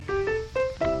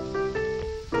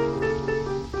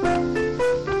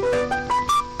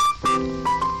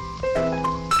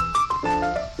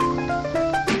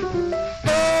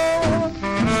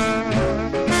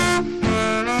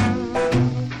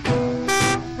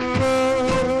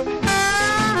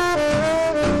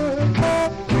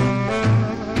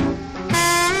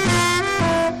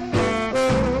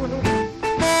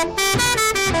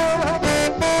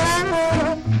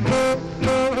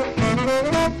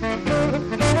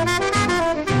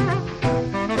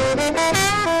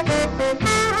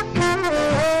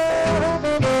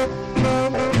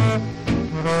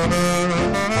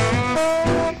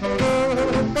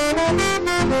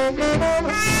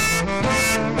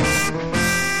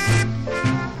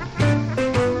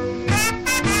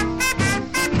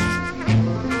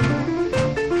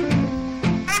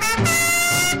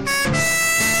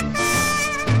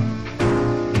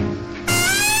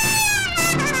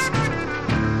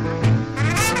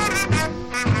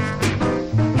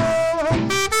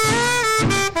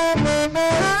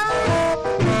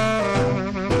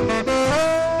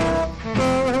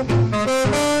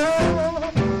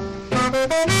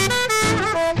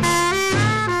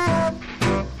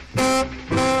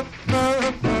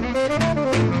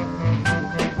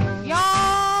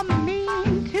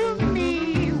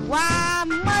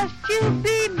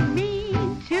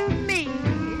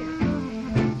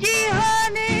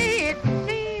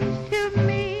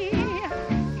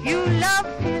love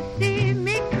to see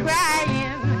me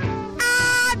crying.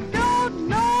 I don't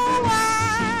know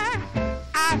why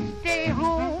I stay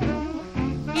home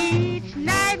each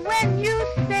night when you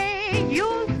say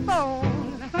you'll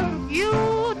phone. You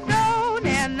don't,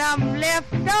 and I'm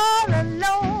left all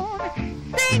alone,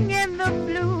 singing the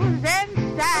blues and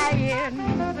sighing.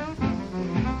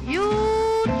 You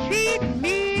treat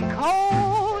me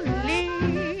coldly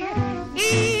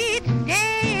each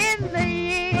day in the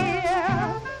year.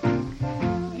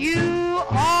 You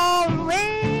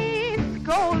always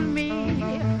scold me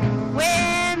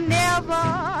whenever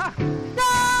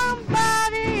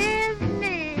somebody is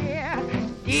near.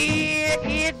 Dear,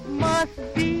 it must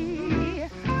be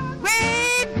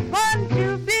great fun to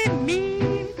be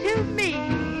mean to me.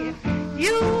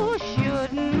 You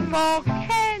shouldn't, for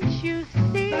can't you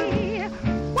see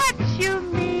what you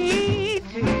mean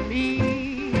to me?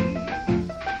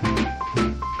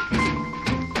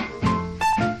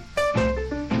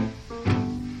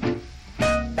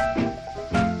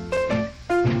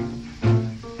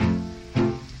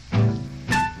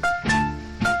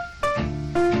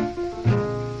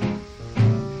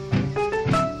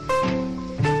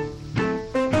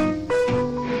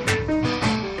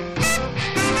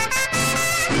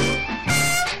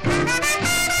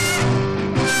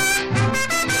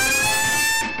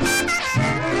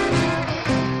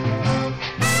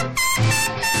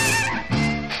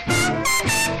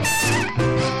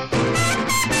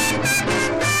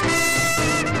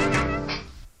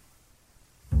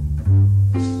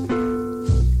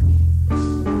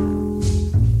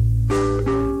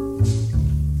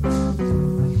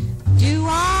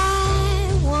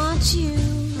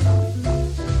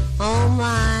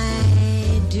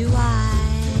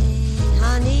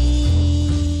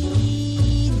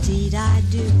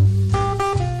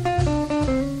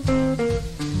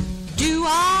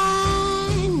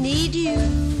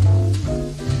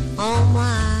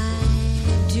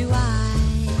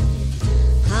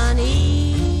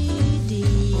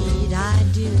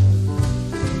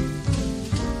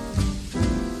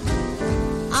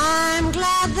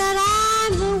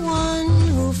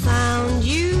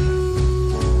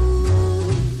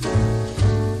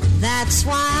 That's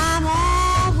why I'm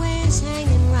always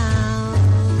hanging round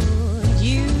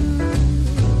you.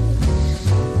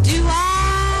 Do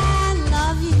I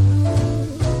love you?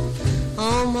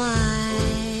 Oh my,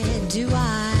 do I?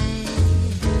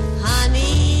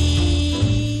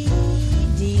 Honey,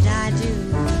 did I do?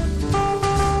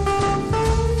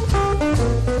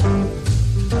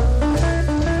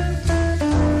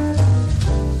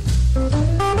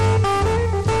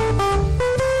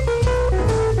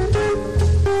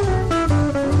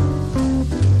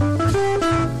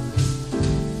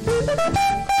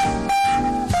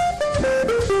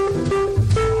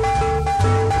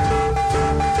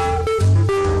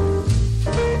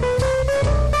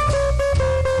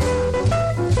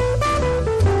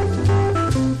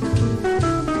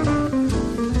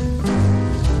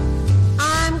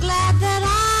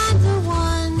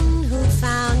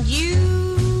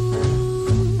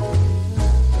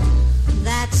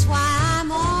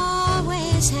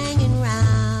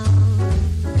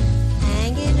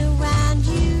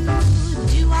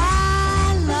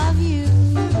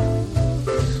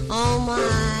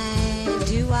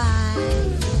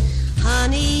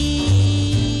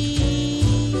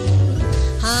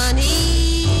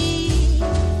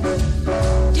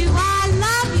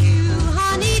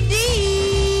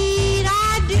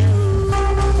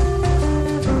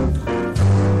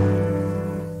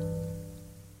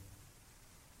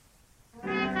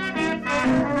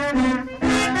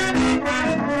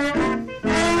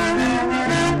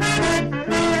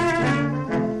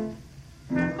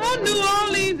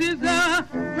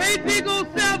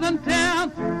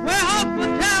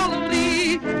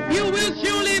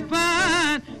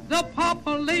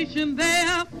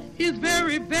 There is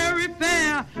very, very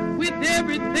fair with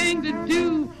everything to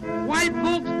do. White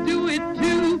folks do it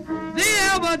too. They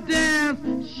have a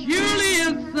dance, surely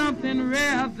is something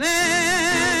rare there.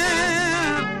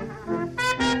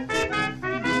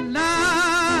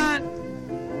 Slide,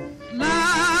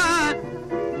 slide,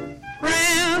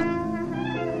 prance,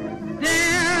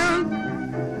 dance,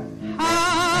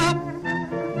 hop,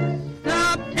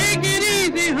 stop, take it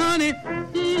easy, honey.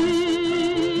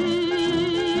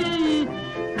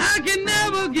 I can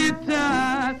never get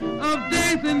tired of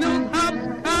dancing those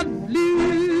hopscotch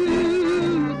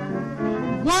blues.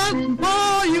 Once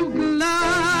more you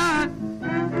glide,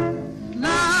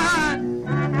 slide,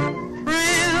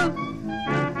 prance,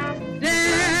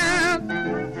 dance.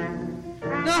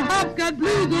 The hopscotch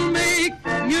blues will make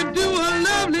you do a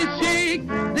lovely shake.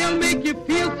 They'll make you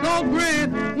feel so great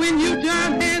when you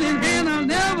join hand in hand.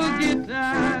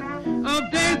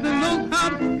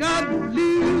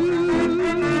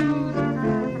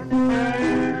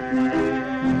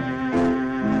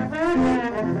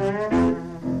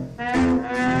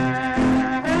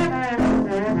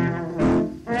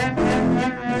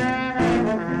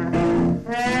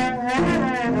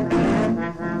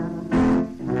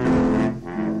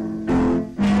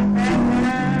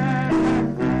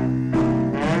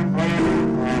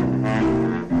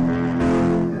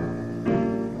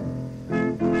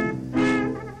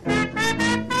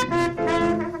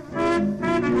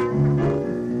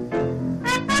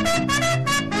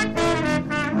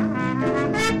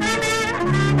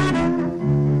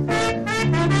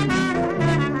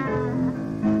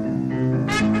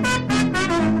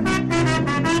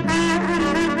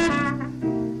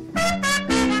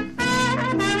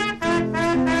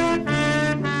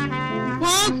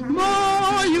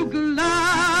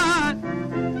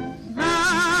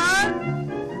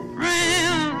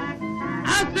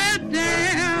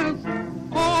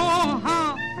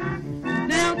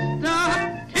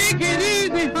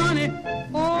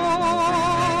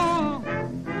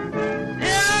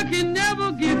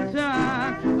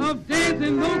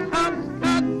 dancing those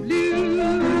hopscotch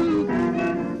blues.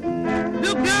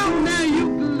 Look out now,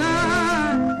 you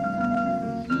slide.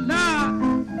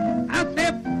 I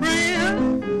said,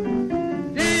 friend,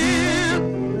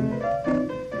 dance.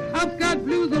 Hopscotch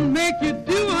blues will make you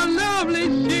do a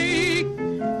lovely shake.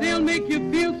 They'll make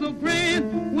you feel so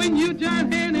grand when you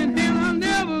join hand in hand. I'll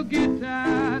never get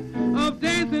tired of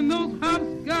dancing those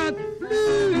hopscotch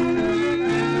blues.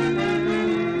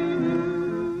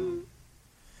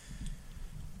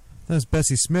 That's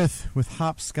Bessie Smith with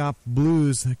Hopscotch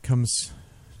Blues. That comes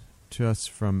to us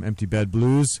from Empty Bed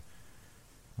Blues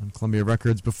on Columbia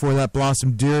Records. Before that,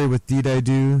 Blossom Dearie with Deed I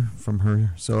Do from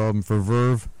her solo album For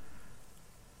Verve,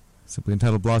 simply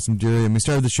entitled Blossom Dearie. And we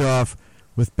started the show off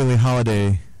with Billie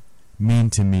Holiday, Mean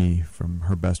to Me, from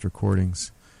her best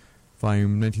recordings,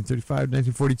 volume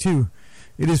 1935-1942.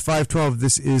 It is 5:12.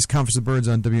 This is Conference of Birds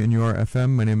on WNUR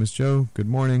FM. My name is Joe. Good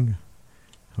morning.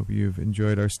 Hope you've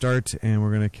enjoyed our start, and we're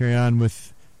going to carry on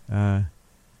with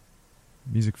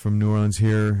music from New Orleans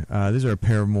here. These are a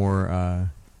pair of more,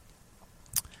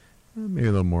 maybe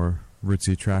a little more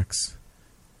rootsy tracks.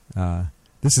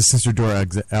 This is Sister Dora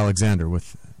Alexander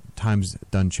with Times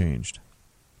Done Changed.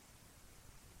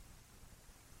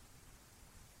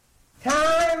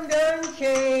 Time done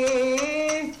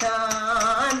change,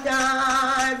 time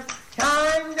done change,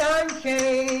 time done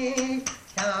change,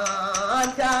 time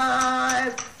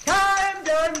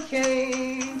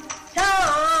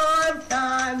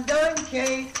done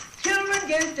change. Children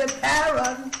against the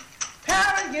parents,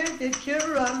 parents against the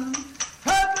children,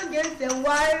 husband against the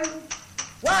wife,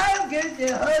 wife against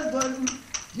the husband,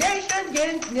 nation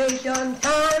against nation.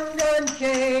 Time done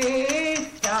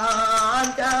change,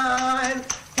 time done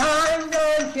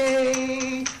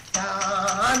change,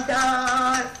 time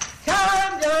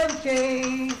done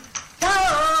change,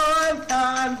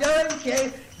 time done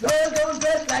change. Girls don't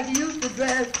dress like you used to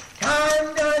dress.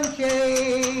 Time done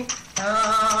change,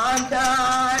 time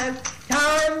done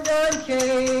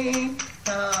change,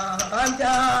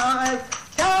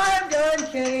 time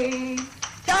done change,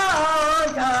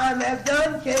 time have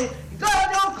done change. Girls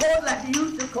don't coat like you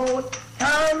used to coat.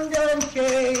 Time done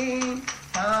change,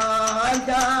 time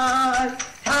done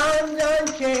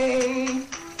change,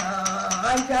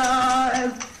 time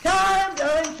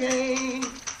done change,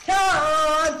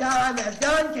 time has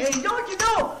done change. Don't you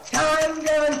know? Time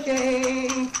done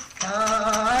change,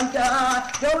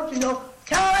 don't you know?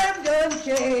 Time done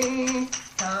change,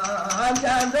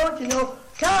 don't you know?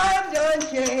 Time done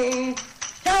change,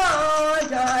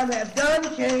 time has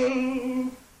done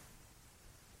change.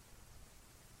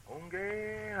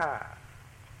 Ongeha,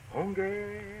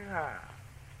 ongeha,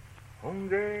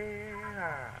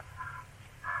 ongeha.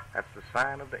 That's the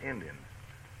sign of the Indians.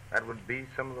 That would be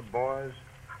some of the boys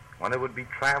when they would be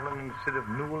traveling in the city of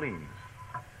New Orleans.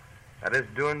 That is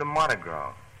during the Mardi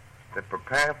Gras. That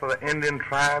prepare for the Indian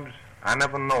tribes. I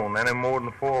never known any more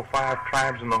than 4 or 5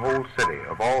 tribes in the whole city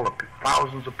of all the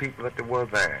thousands of people that there were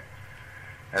there.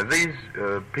 As these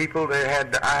people, they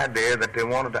had the idea that they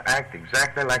wanted to act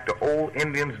exactly like the old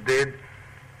Indians did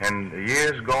in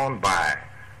years gone by,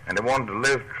 and they wanted to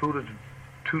live true to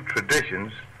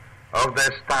traditions of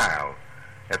their style.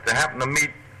 If they happened to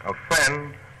meet a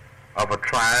friend of a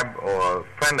tribe or a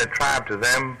friendly tribe to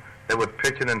them, they would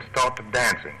pitch in and start to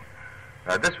dancing.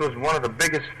 This was one of the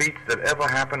biggest feats that ever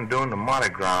happened during the Mardi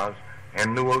Gras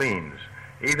in New Orleans.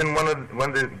 Even when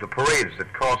the parades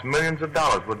that cost millions of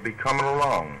dollars would be coming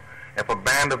along, if a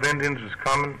band of Indians was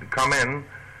come in,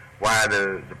 why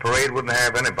the parade wouldn't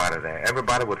have anybody there.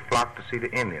 Everybody would flock to see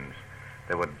the Indians.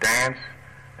 They would dance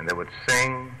and they would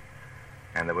sing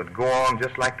and they would go on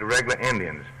just like the regular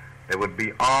Indians. They would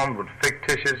be armed with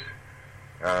fictitious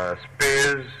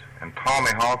spears and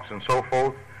tomahawks and so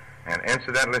forth. And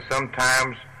incidentally,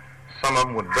 sometimes some of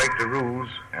them would break the rules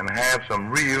and have some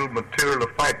real material to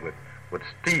fight with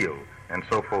steel and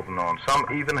so forth and on. Some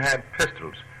even had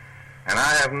pistols. And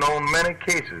I have known many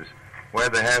cases where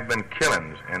there have been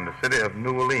killings in the city of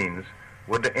New Orleans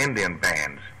with the Indian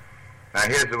bands. Now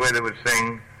here's the way they would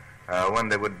sing when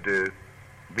they would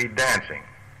be dancing.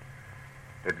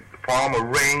 They'd form a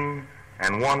ring,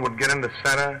 and one would get in the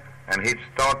center, and he'd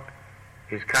start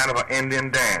his kind of an Indian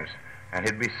dance. And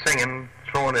he'd be singing,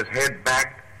 throwing his head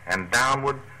back and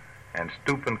downward, and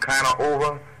stooping kind of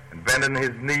over, and bending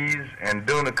his knees, and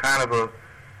doing a kind of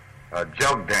a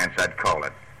jug dance, I'd call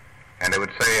it. And they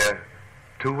would say,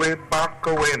 two-way back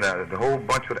away, and the whole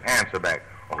bunch would answer back,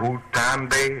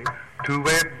 Hootande,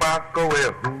 two-way back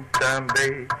away,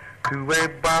 Hootande, two-way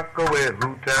back away,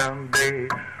 Hootande.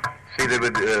 See,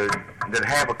 they'd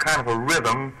have a kind of a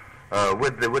rhythm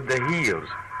with the heels,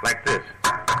 like this.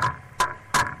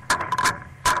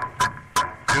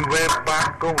 two-way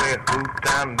back away,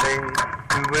 hootande,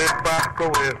 two-way back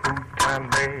away,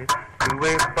 hootande,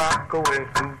 two-way back away,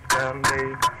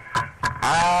 hootande.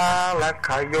 A la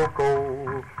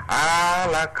Kayoko, a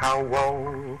la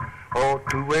Kawo, oh,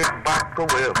 two-way back away,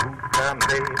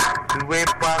 hootande, two-way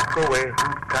back away,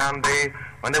 hootande.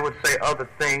 When they would say other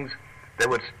things, they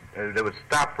would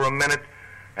stop for a minute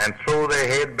and throw their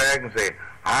head back and say,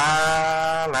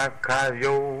 a la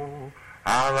Kayo,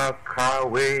 a la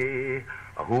Kawe,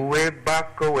 two-way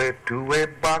back away, two-way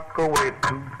back away,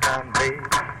 hootande,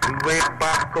 two-way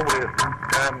back away,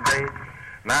 hootande.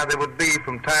 Now there would be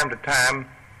from time to time,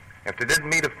 if they didn't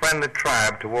meet a friendly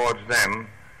tribe towards them,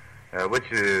 which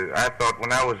I thought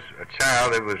when I was a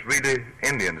child it was really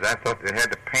Indians. I thought they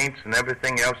had the paints and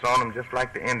everything else on them just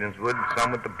like the Indians would, and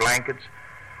some with the blankets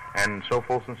and so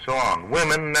forth and so on.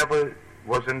 Women never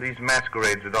was in these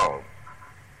masquerades at all.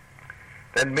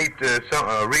 They'd meet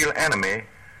a real enemy.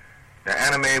 The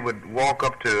enemy would walk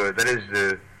up to, that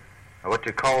is what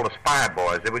you call the spy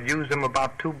boys. They would use them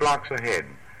about 2 blocks ahead.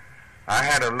 I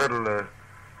had a little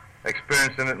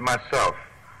experience in it myself.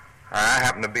 I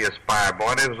happened to be a spy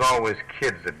boy. There was always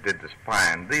kids that did the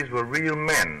spying. These were real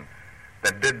men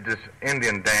that did this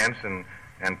Indian dance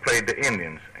and played the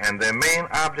Indians. And their main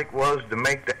object was to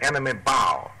make the enemy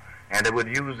bow. And they would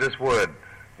use this word.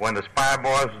 When the spy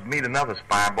boys would meet another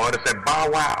spy boy, they said, bow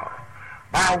wow,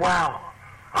 bow wow.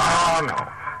 Oh no,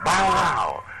 bow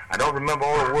wow. I don't remember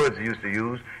all the words they used to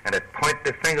use. And they'd point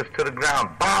their fingers to the ground,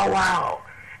 bow wow.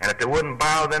 And if they wouldn't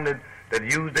bow, then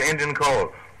they'd use the Indian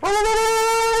call.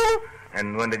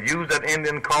 And when they'd use that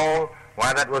Indian call,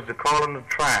 why, that was the calling of the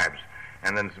tribes.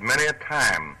 And then many a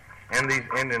time in these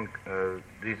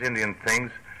Indian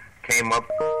things came up,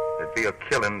 there'd be a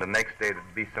killing. The next day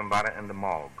there'd be somebody in the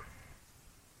morgue.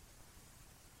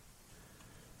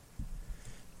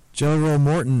 Jelly Roll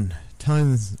Morton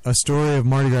telling a story of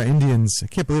Mardi Gras Indians. I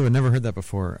can't believe I've never heard that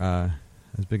before.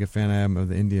 As big a fan I am of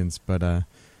the Indians, but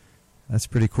that's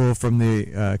pretty cool. From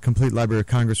the Complete Library of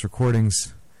Congress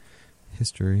recordings,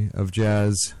 History of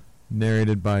Jazz,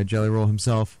 narrated by Jelly Roll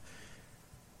himself.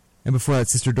 And before that,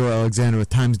 Sister Dora Alexander with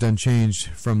Times Done Changed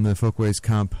from the Folkways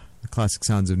Comp, the Classic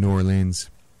Sounds of New Orleans.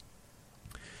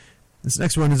 This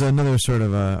next one is another sort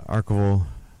of archival,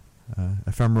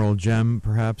 ephemeral gem,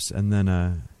 perhaps, and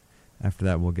then after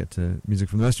that we'll get to music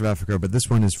from the rest of Africa. But this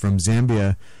one is from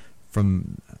Zambia,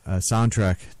 from a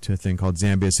soundtrack to a thing called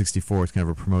Zambia 64. It's kind of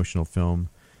a promotional film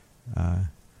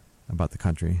about the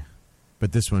country.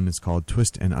 But this one is called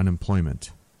Twist and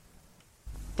Unemployment.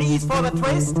 Please for the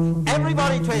twist,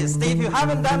 everybody twist. If you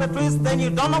haven't done a twist, then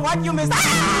you don't know what you missed.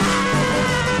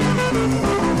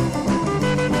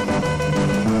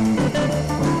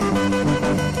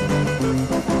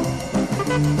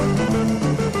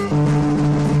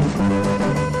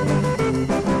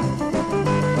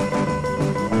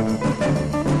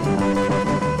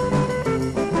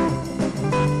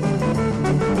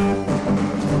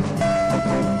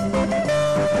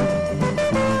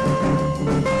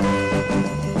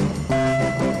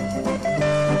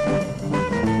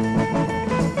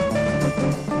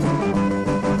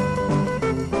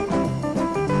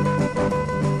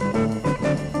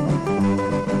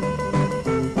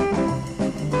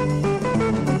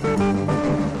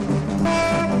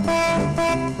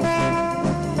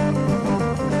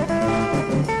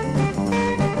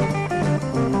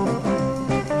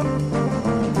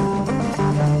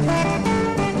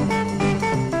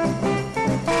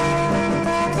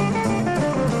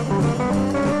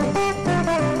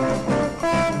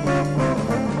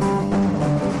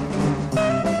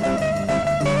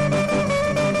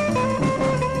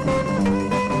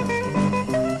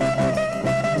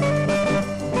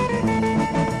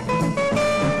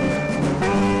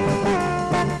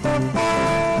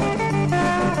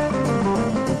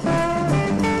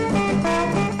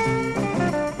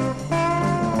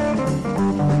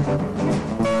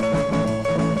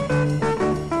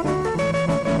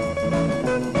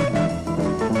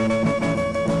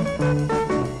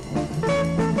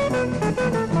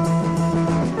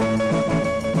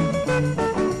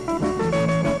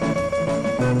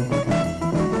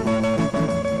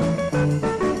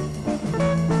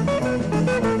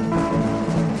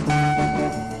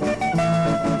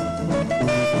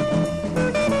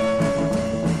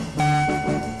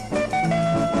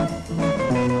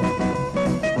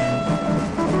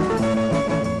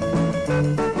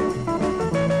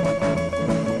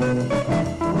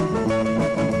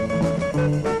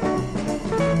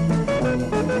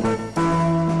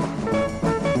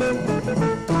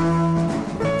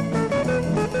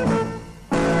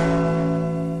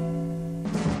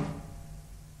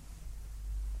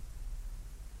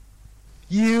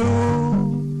 You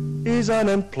is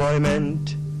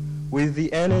unemployment with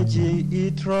the energy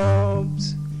it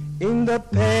robs in the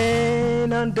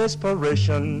pain and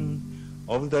desperation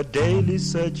of the daily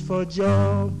search for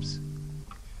jobs.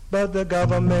 But the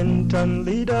government and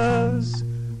leaders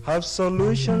have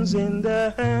solutions in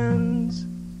their hands,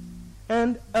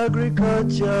 and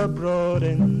agriculture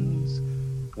broadens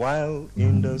while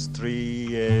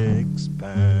industry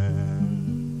expands.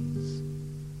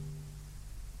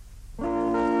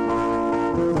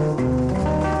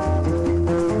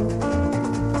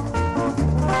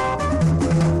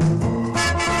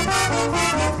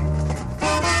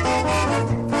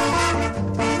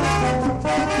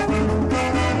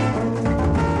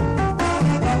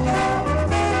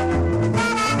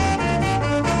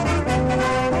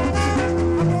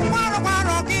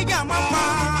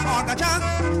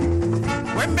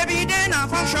 When baby then a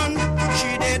function,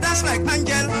 she did dance like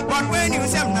angel. But when you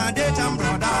see him na date and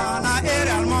brother, na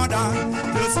aerial mother.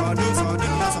 Do so,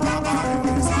 papa.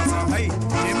 Hey,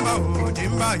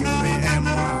 Timba, you be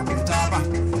Abitaba.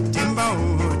 Timba,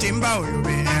 you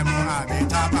be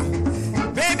Abitaba.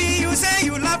 Baby, you say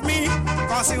you love me,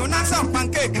 cause you not some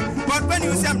pancake. But when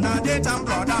you see him na date and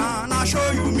brother, na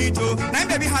show you me too. Now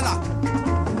baby holla.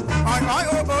 Oh,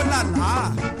 la la.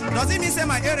 Does it mean say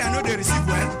my area no they receive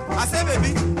well? I say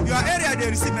baby, your area they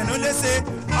receive and only say,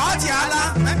 oh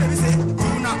tiala, my baby say,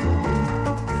 tuna.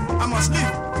 I must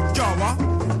leave, Jawa,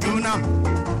 tuna.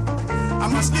 I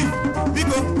must leave,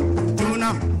 Bigo, tuna.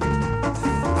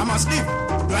 I must leave,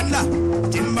 Dwanda,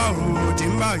 Timba,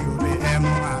 you be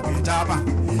Abitaba.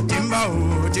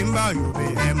 Timba, you be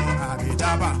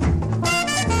Abitaba.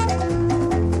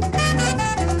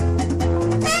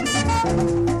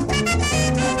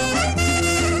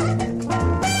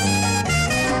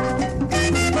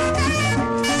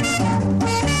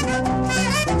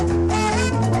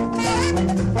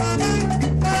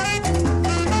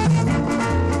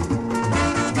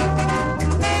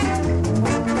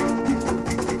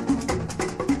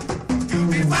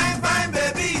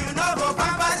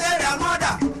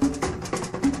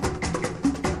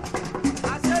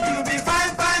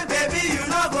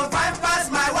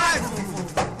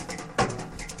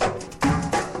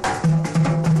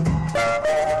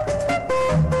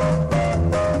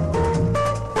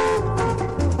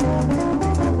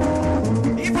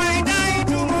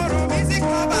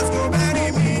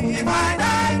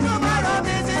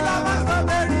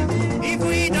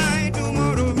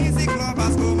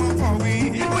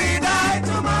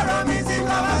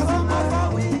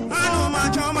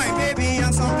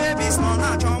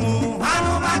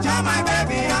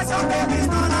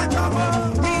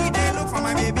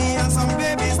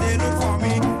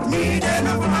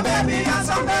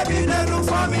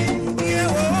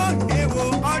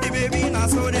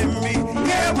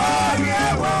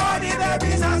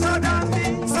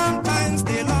 Sometimes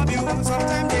they love you,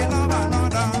 sometimes they love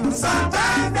another.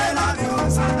 Sometimes they love you,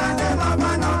 sometimes they love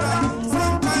another.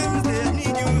 Sometimes they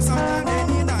need you, sometimes they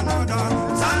need another.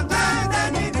 Sometimes they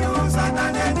need you,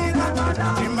 sometimes they need another.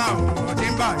 Timba, you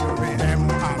be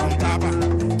Abitaba.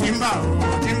 Timba, you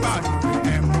be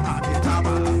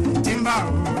Abitaba. Timba,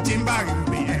 you be Abitaba. Timba, you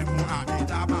be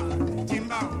Abitaba.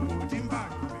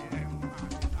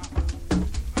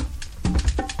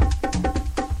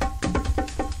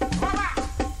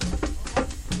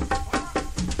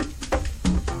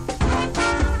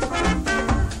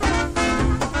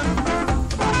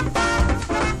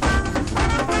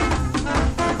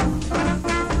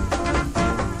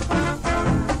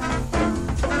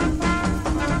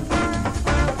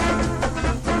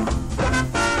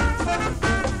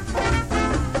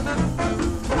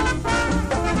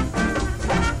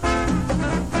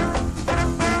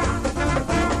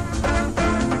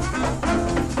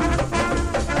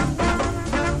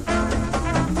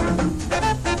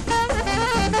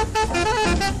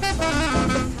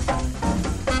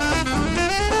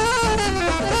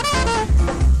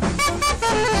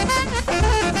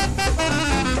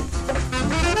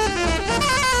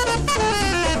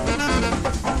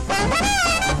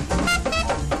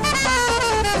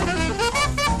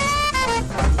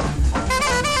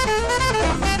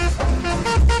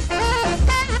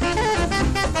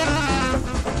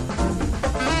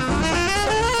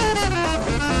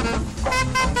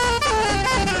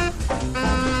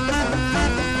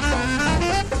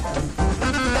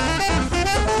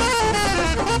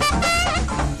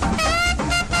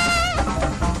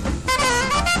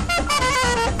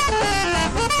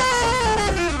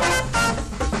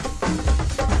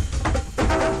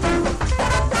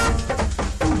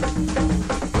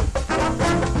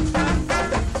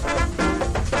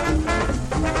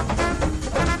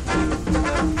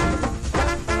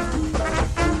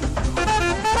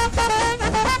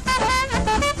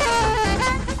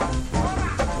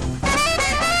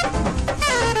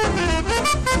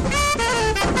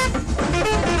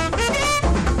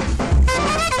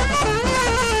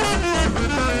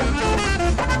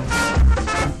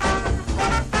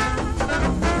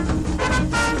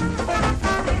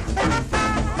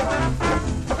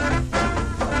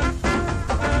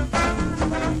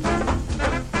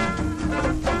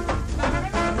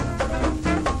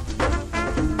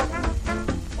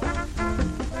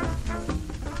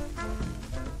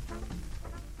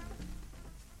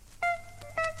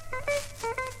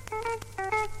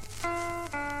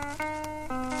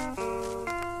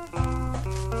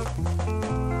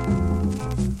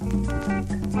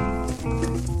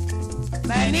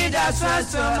 Menida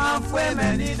swaso manfwe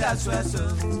menida swaso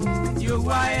you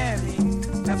why me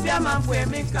afia manfwe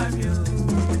me kamyo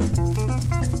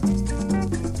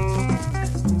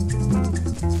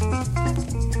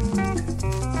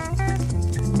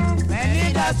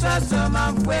Menida swaso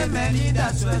manfwe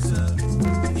menida swaso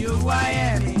you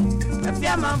why me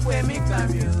afia manfwe me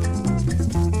kamyo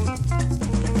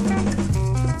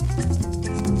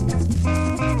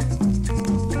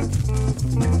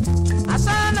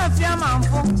Asana fia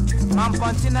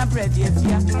mampontina bread ye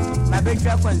fia na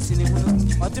betwa kwansini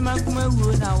hunu otima kuma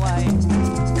wuo na wae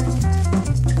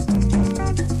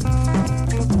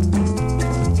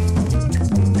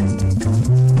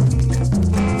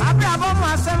Abra bo mo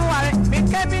asem ware me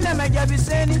kabi na majabi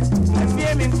seni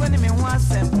afie me nkoni me ho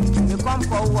asem me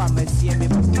kompo wo amasie me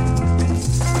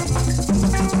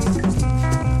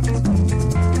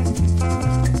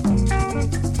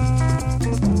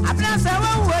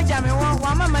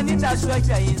Manita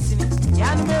swatcha insini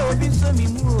yani me obi so mi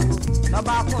mu no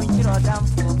ba ko nkiro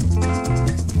damfo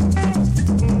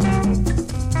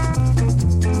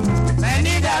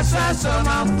Manita swaso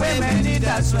man kwe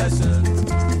manita swaso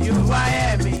you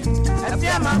why me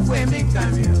afia man kwe mi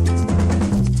kamyo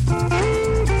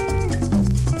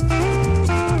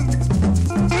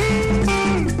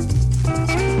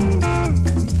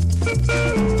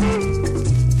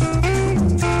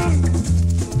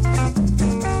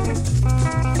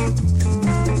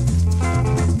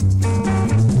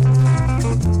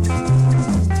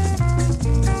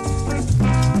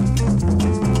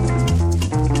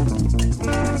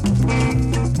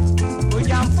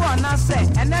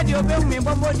Di obe mi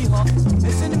bombo di ho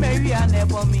esini me wi an e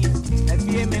bo mi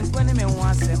afie me nkoni me ho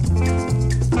asem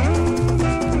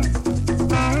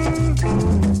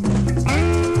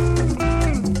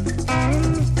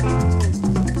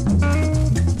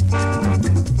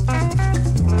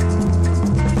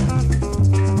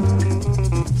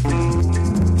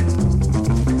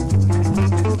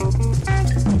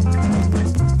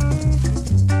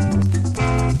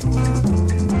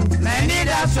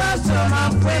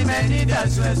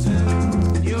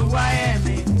You why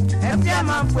me? If your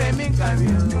man pay me carry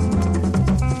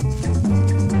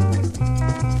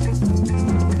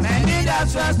Many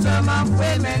that's what man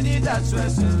pay many that's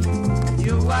what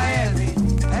you why me?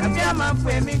 If your man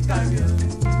pay me carry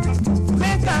Me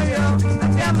carry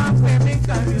if your man pay me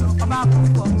carry about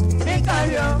me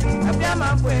carry if your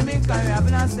man pay me carry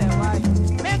I've not say why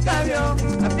Me carry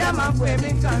if your man pay me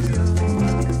carry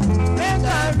Me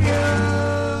carry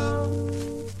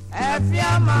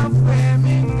Afia manfwe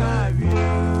mi kamyo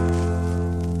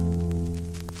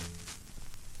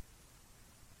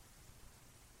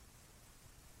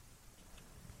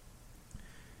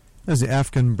That's the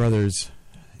African Brothers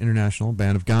International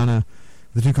Band of Ghana,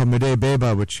 the tune called Mede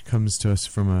Beba, which comes to us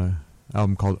from an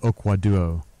album called Okwa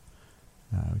Duo,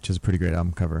 which is a pretty great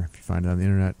album cover if you find it on the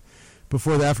internet.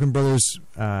 Before the African Brothers,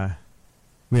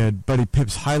 we had Buddy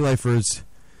Pip's Highlifers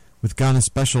with Ghana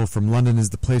Special from London Is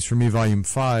the Place for Me, Volume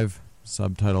 5,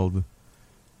 subtitled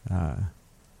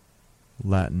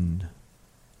Latin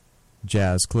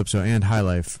Jazz, Calypso, and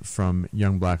Highlife from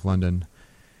Young Black London.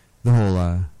 The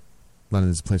whole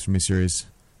London Is the Place for Me series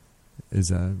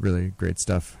is really great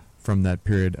stuff from that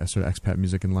period, sort of expat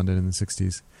music in London in the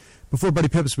 60s. Before Buddy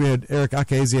Pips, we had Eric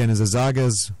Akaeze and his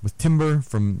Azagas with Timber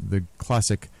from the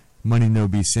classic Money No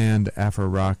Be Sand, Afro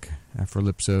Rock,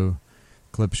 Afrolypso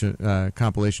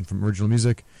compilation from Original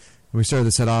Music. And we started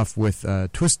the set off with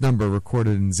Twist Number,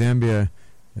 recorded in Zambia.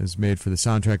 It was made for the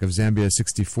soundtrack of Zambia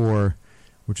 64,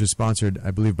 which was sponsored,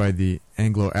 I believe, by the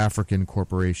Anglo-African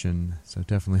Corporation. So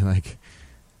definitely like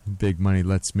big money,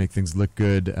 let's make things look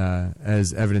good,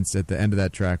 as evidenced at the end of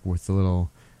that track with the little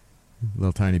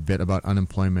tiny bit about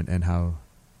unemployment and how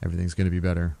everything's going to be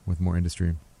better with more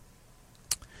industry.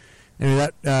 Anyway,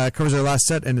 that covers our last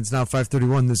set, and it's now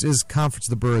 5:31. This is Conference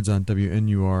of the Birds on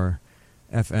WNUR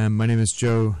FM. My name is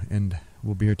Joe, and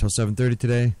we'll be here till 7:30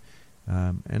 today.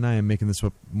 And I am making this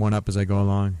one up as I go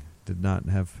along. Did not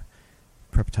have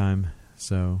prep time,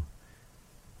 so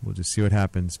we'll just see what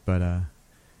happens. But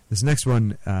this next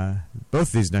one,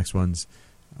 both these next ones,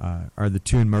 are the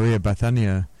tune Maria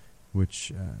Bethania,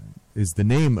 which is the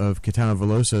name of Caetano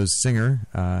Veloso's singer.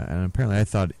 And apparently I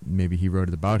thought maybe he wrote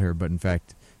it about her, but in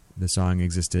fact the song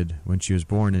existed when she was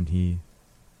born, and he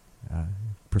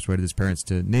persuaded his parents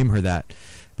to name her that.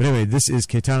 But anyway, this is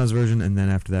Caetano's version, and then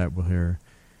after that we'll hear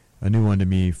a new one to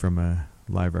me from a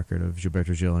live record of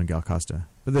Gilberto Gil and Gal Costa.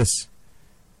 But this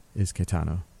is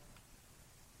Caetano.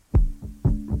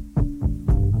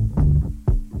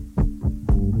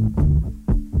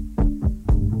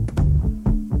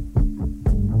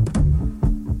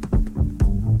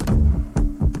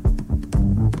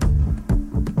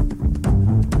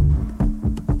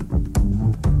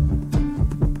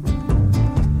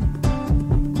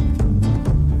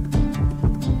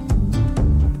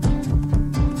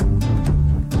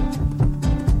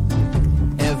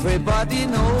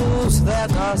 Everybody knows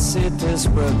that our cities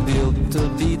were built to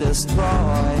be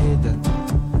destroyed.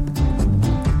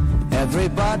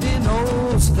 Everybody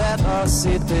knows that our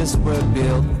cities were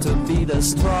built to be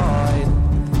destroyed.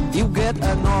 You get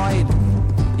annoyed,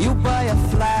 you buy a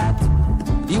flat,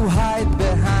 you hide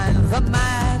behind the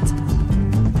mat.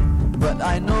 But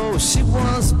I know she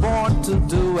was born to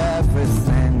do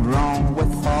everything wrong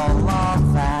with all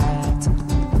of that.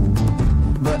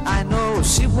 But I know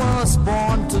she was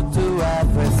born to do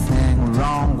everything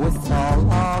wrong with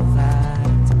all of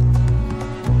that.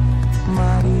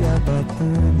 Maria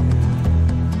Bethania,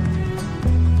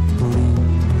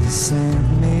 please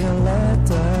send me a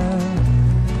letter.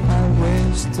 I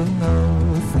wish to know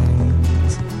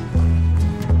things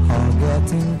are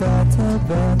getting better,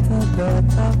 better,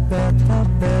 better, better,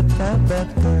 better,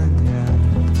 better, yeah.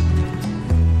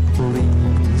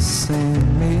 Please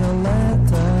send me a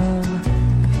letter.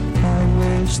 I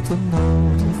wish to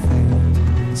know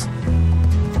things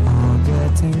are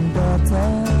getting better.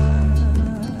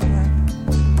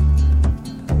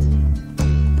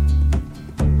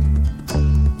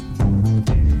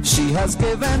 She has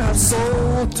given her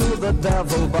soul to the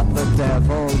devil, but the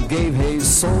devil gave his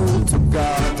soul to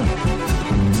God.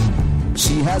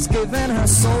 She has given her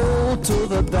soul to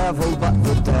the devil, but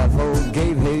the devil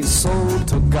gave his soul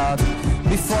to God.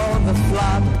 Before the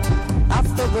flood,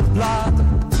 after the blood,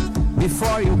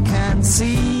 before you can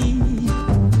see,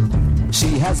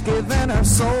 she has given her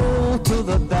soul to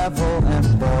the devil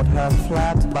and bought her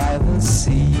flat by the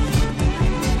sea.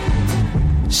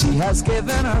 She has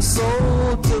given her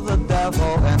soul to the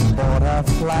devil and bought her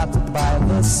flat by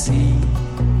the sea.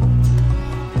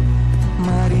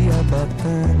 Maria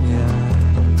Bethania,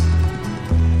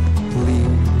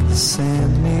 please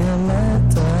send me a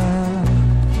letter.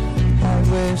 I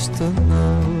wish to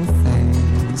know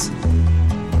things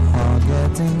are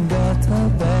getting better,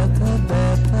 better,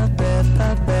 better,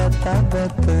 better, better,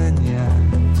 Bethania.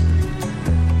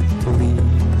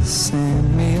 Please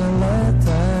send me a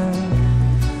letter.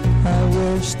 I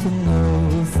wish to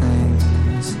know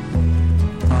things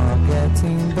are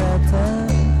getting better.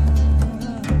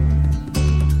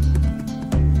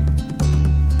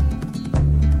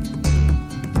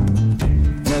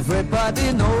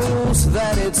 Everybody knows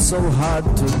that it's so hard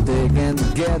to dig and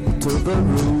get to the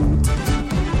root.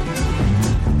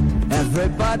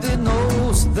 Everybody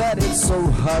knows that it's so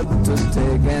hard to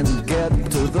dig and get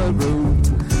to the root.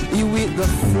 You eat the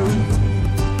fruit,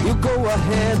 you go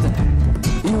ahead,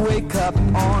 you wake up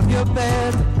on your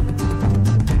bed.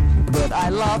 But I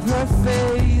love her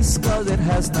face, 'cause it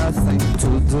has nothing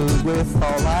to do with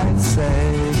all I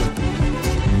say.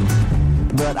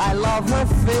 But I love her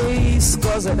face,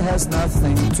 'cause it has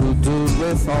nothing to do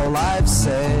with all I've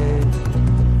said.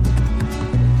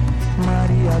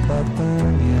 Maria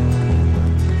Bethania,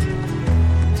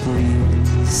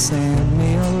 please send me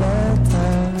a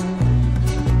letter.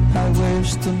 I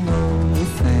wish to know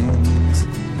things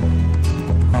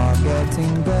are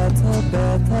getting better,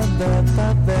 better,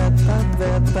 better, better,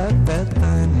 better,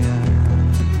 better, yeah.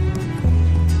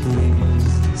 Please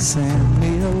send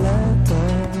me a letter.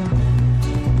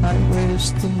 I wish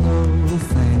to know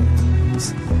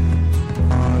things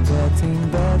are getting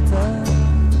better.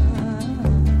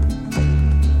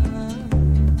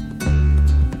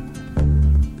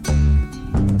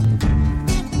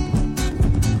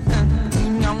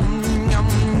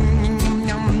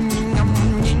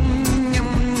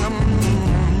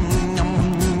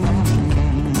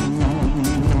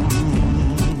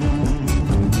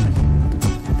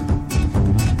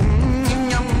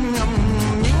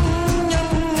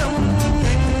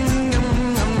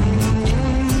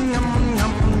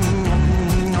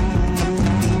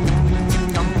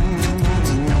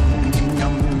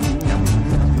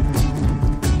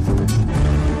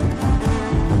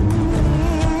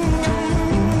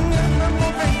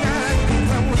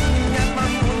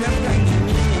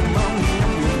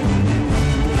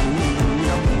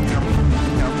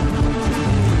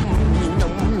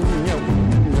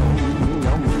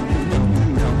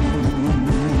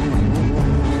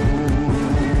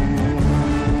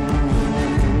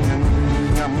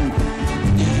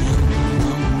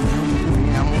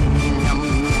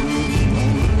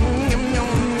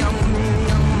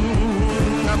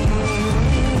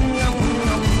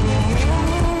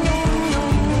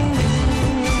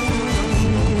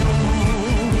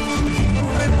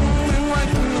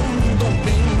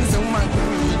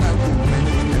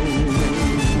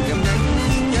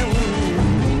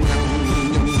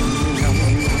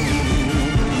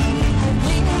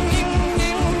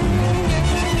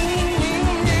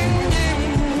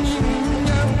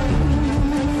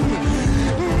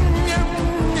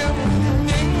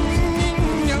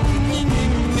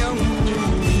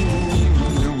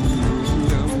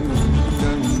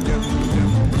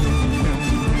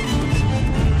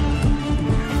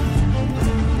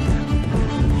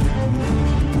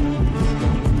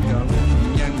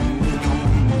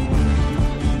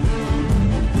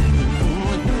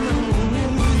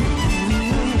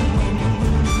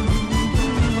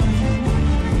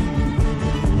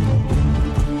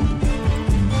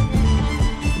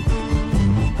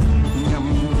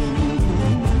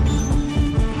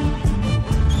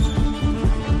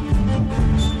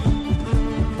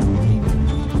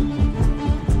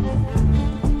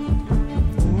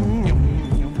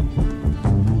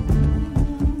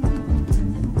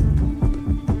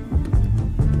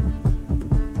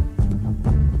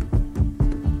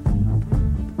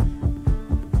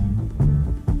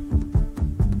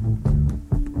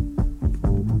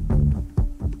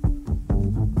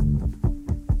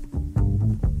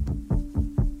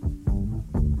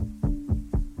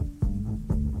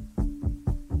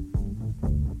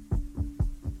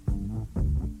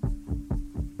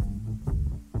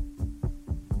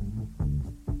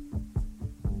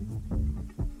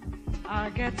 are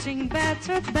getting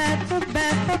better, better,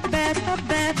 better, better,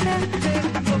 better.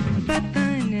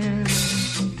 Betania,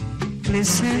 please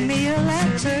send me a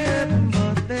letter.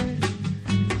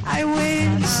 I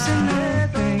wish to know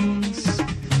things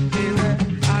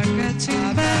are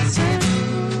getting better.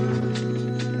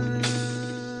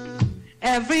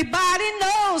 Everybody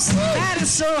knows that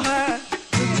it's so hard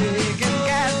to dig and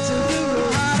get to the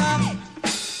root.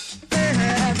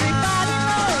 Everybody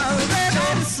knows that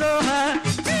it's so hard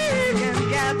to dig and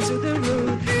get to the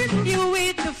root. You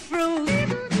eat the fruit,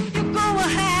 you go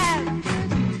ahead,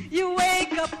 you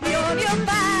wake up on your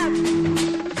back.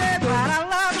 But I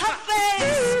love her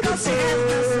face, 'cause she has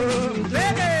nothing to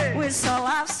do with all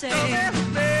I've said.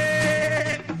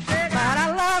 But I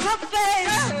love her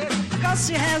face, 'cause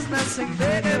she has nothing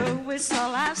to do with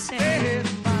all I've said.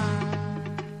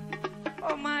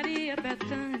 Oh, Maria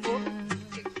Bethânia,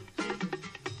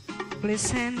 please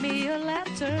send me a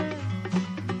letter.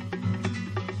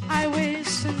 I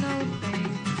wish to know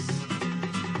things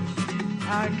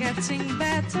are getting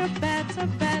better, better,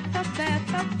 better,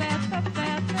 better, better,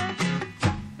 better,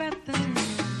 Bethânia.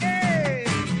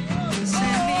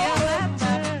 Send me a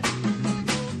letter.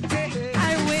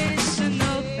 I wish to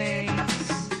know things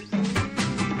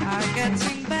are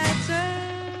getting better.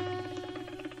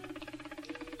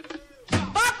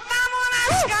 Bota a mão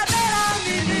nas cadeiras,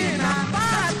 menina,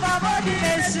 faz favor de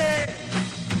descer.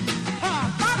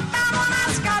 Bota a mão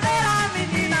nas cadeiras,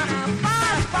 menina,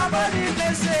 faz favor de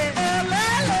descer.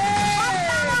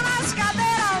 Bota a mão nas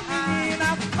cadeiras, menina,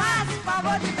 faz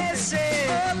favor de descer.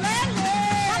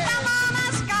 Bota a mão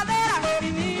nas cadeiras,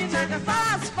 menina,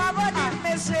 faz favor de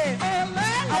descer.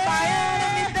 A baiana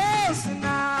me deu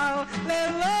sinal,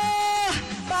 lelô.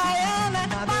 Baiana,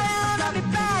 baiana me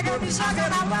pega, me joga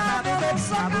na mão, eu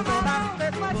soco a mão,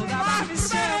 depois me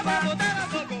chama. Bota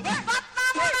a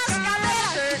mão nas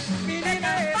cadeiras,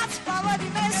 menina, faz favor de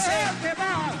mexer.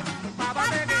 Bota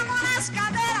a mão nas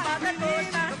cadeiras,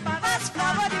 menina, faz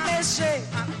favor de mexer.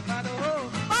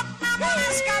 Bota a mão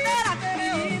nas cadeiras,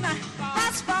 menina,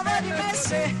 faz favor de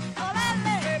mexer.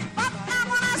 Bota a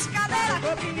mão nas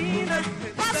cadeiras, menina,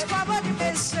 faz favor de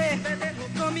mexer.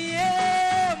 Come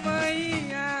eu,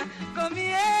 maninha, come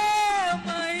eu,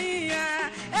 maninha.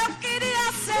 Eu queria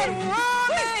ser um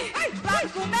homem pra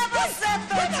comer você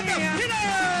todinha.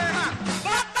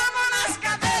 Bota a mão nas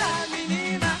cadeiras,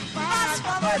 menina, faz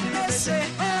favor de mexer.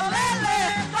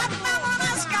 Bota a mão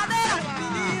nas cadeiras,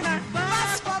 menina,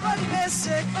 faz favor de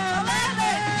mexer. Bota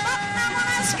a mão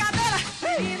nas cadeiras,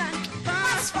 menina,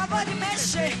 faz favor de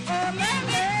mexer. Bota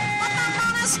a mão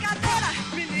nas cadeiras,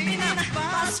 menina,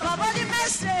 faz favor de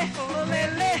mexer.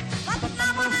 Bota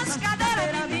a mão nas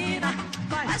cadeiras, menina,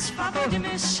 faz favor de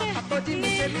mexer.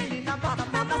 Menina, bota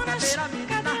a mão nas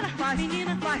cadeiras,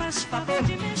 menina, faz favor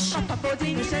de mexer.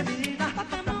 Menina,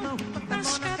 bota a mão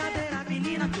nas cadeiras,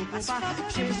 menina, faz favor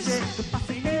de mexer.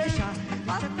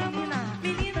 Bota a mão,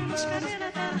 menina, nas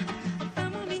cadeiras, bota a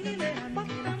mão, menina,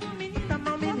 bota a mão, menina, bota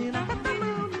a mão, menina,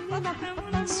 bota a mão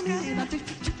nas cadeiras,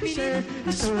 menina,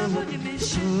 faz favor de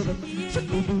mexer.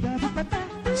 Bota a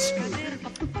mão nas cadeiras,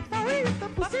 bota a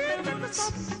mão nas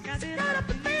cadeiras,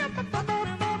 bota a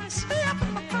mão nas cadeiras,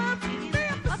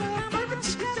 menina, bota a mão nas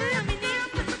cadeiras, menina,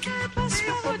 faz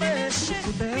favor de mexer.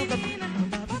 Menina,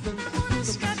 bota a mão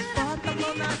nas cadeiras,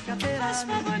 menina, faz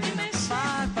favor de mexer.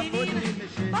 Menina,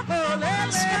 bota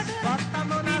a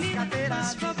mão nas cadeiras, menina, faz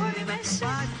favor de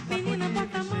mexer. Menina,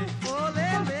 bota a mão,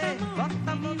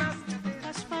 bota a mão nas cadeiras,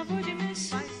 faz favor de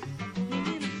mexer.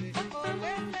 Menina, bota a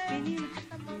mão, menina,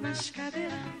 nas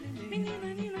cadeiras, menina,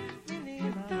 menina,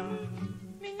 bota a mão,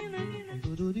 menina, menina,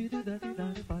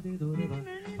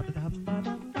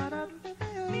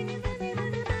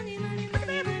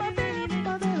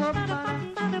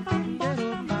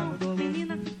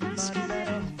 menina, nas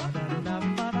cadeiras.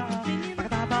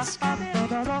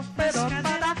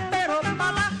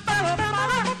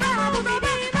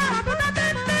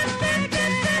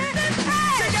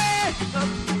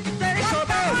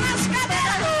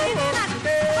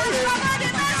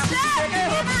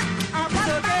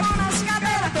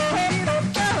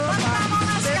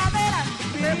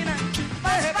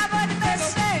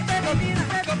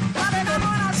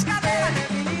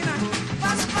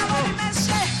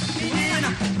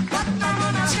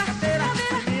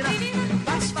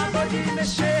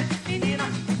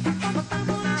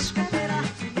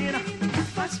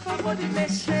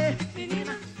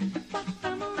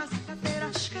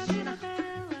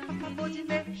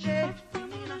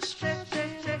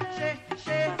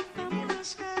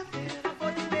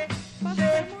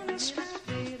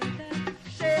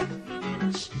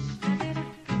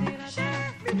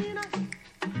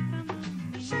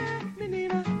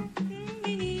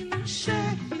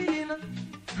 Mexer, menina,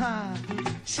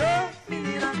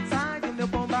 menina, sai do meu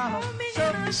pombal.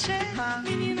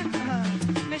 Menina,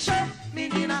 mexer,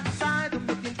 menina, sai do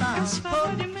meu quintal. Faz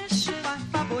favor de mexer, faz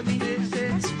favor de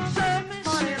mexer.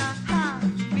 Morena,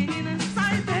 menina,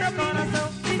 sai do meu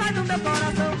coração, sai do meu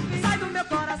coração, sai do meu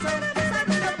coração, sai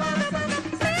do meu coração,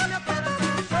 sai do meu coração.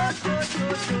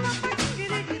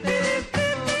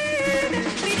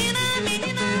 Menina,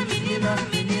 menina, menina,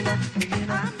 menina,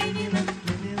 menina,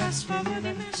 faz favor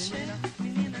de mexer,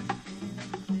 menina,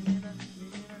 menina,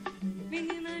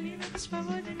 faz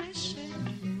favor de mexer,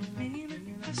 menina,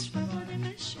 faz favor de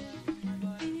mexer,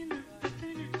 menina,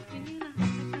 menina,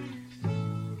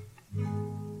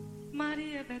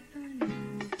 Maria Bethânia,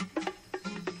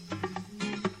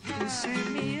 you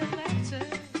sent me a letter.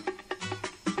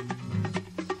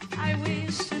 I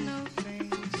wish to know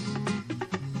things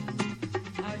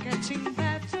are getting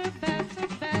better, better,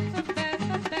 better,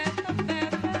 better, better,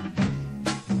 better,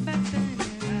 Bethânia,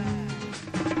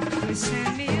 you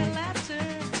sent me a letter.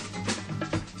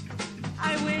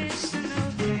 I wish to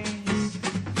know things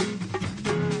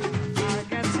are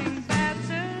getting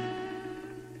better,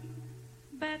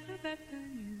 better,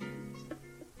 Bethânia.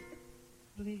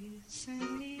 Please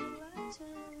send me a letter.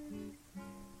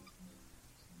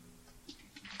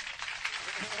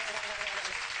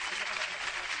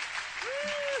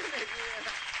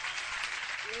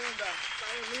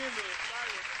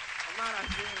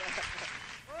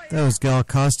 That was Gal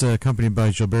Costa, accompanied by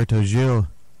Gilberto Gil.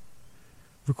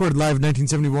 Recorded live in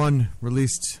 1971,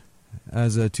 released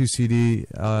as a 2 CD,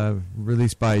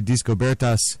 released by Disco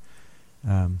Bertas.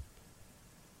 And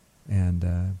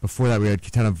before that, we had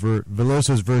Caetano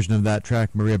Veloso's version of that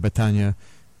track, Maria Bethânia,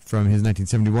 from his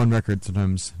 1971 record,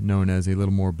 sometimes known as A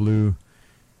Little More Blue.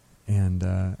 And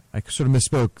I sort of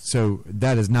misspoke. So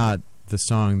that is not the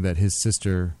song that his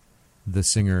sister, the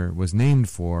singer, was named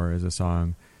for as a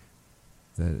song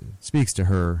that speaks to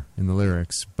her in the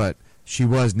lyrics. But she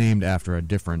was named after a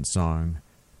different song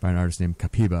by an artist named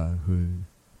Capiba, who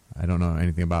I don't know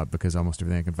anything about because almost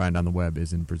everything I can find on the web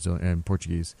is in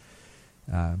Portuguese.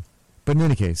 But in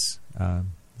any case,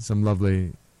 some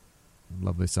lovely,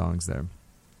 lovely songs there.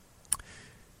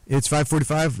 It's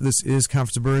 5:45. This is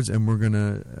Conference of Birds, and we're going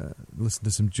to listen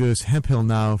to some Julius Hemphill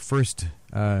now. First,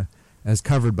 as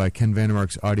covered by Ken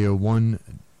Vandermark's Audio 1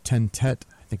 Tentet.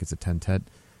 I think it's a tentet.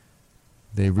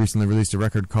 They recently released a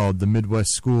record called The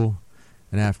Midwest School,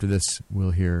 and after this,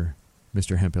 we'll hear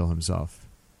Mr. Hemphill himself.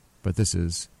 But this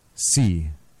is C,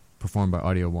 performed by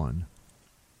Audio 1.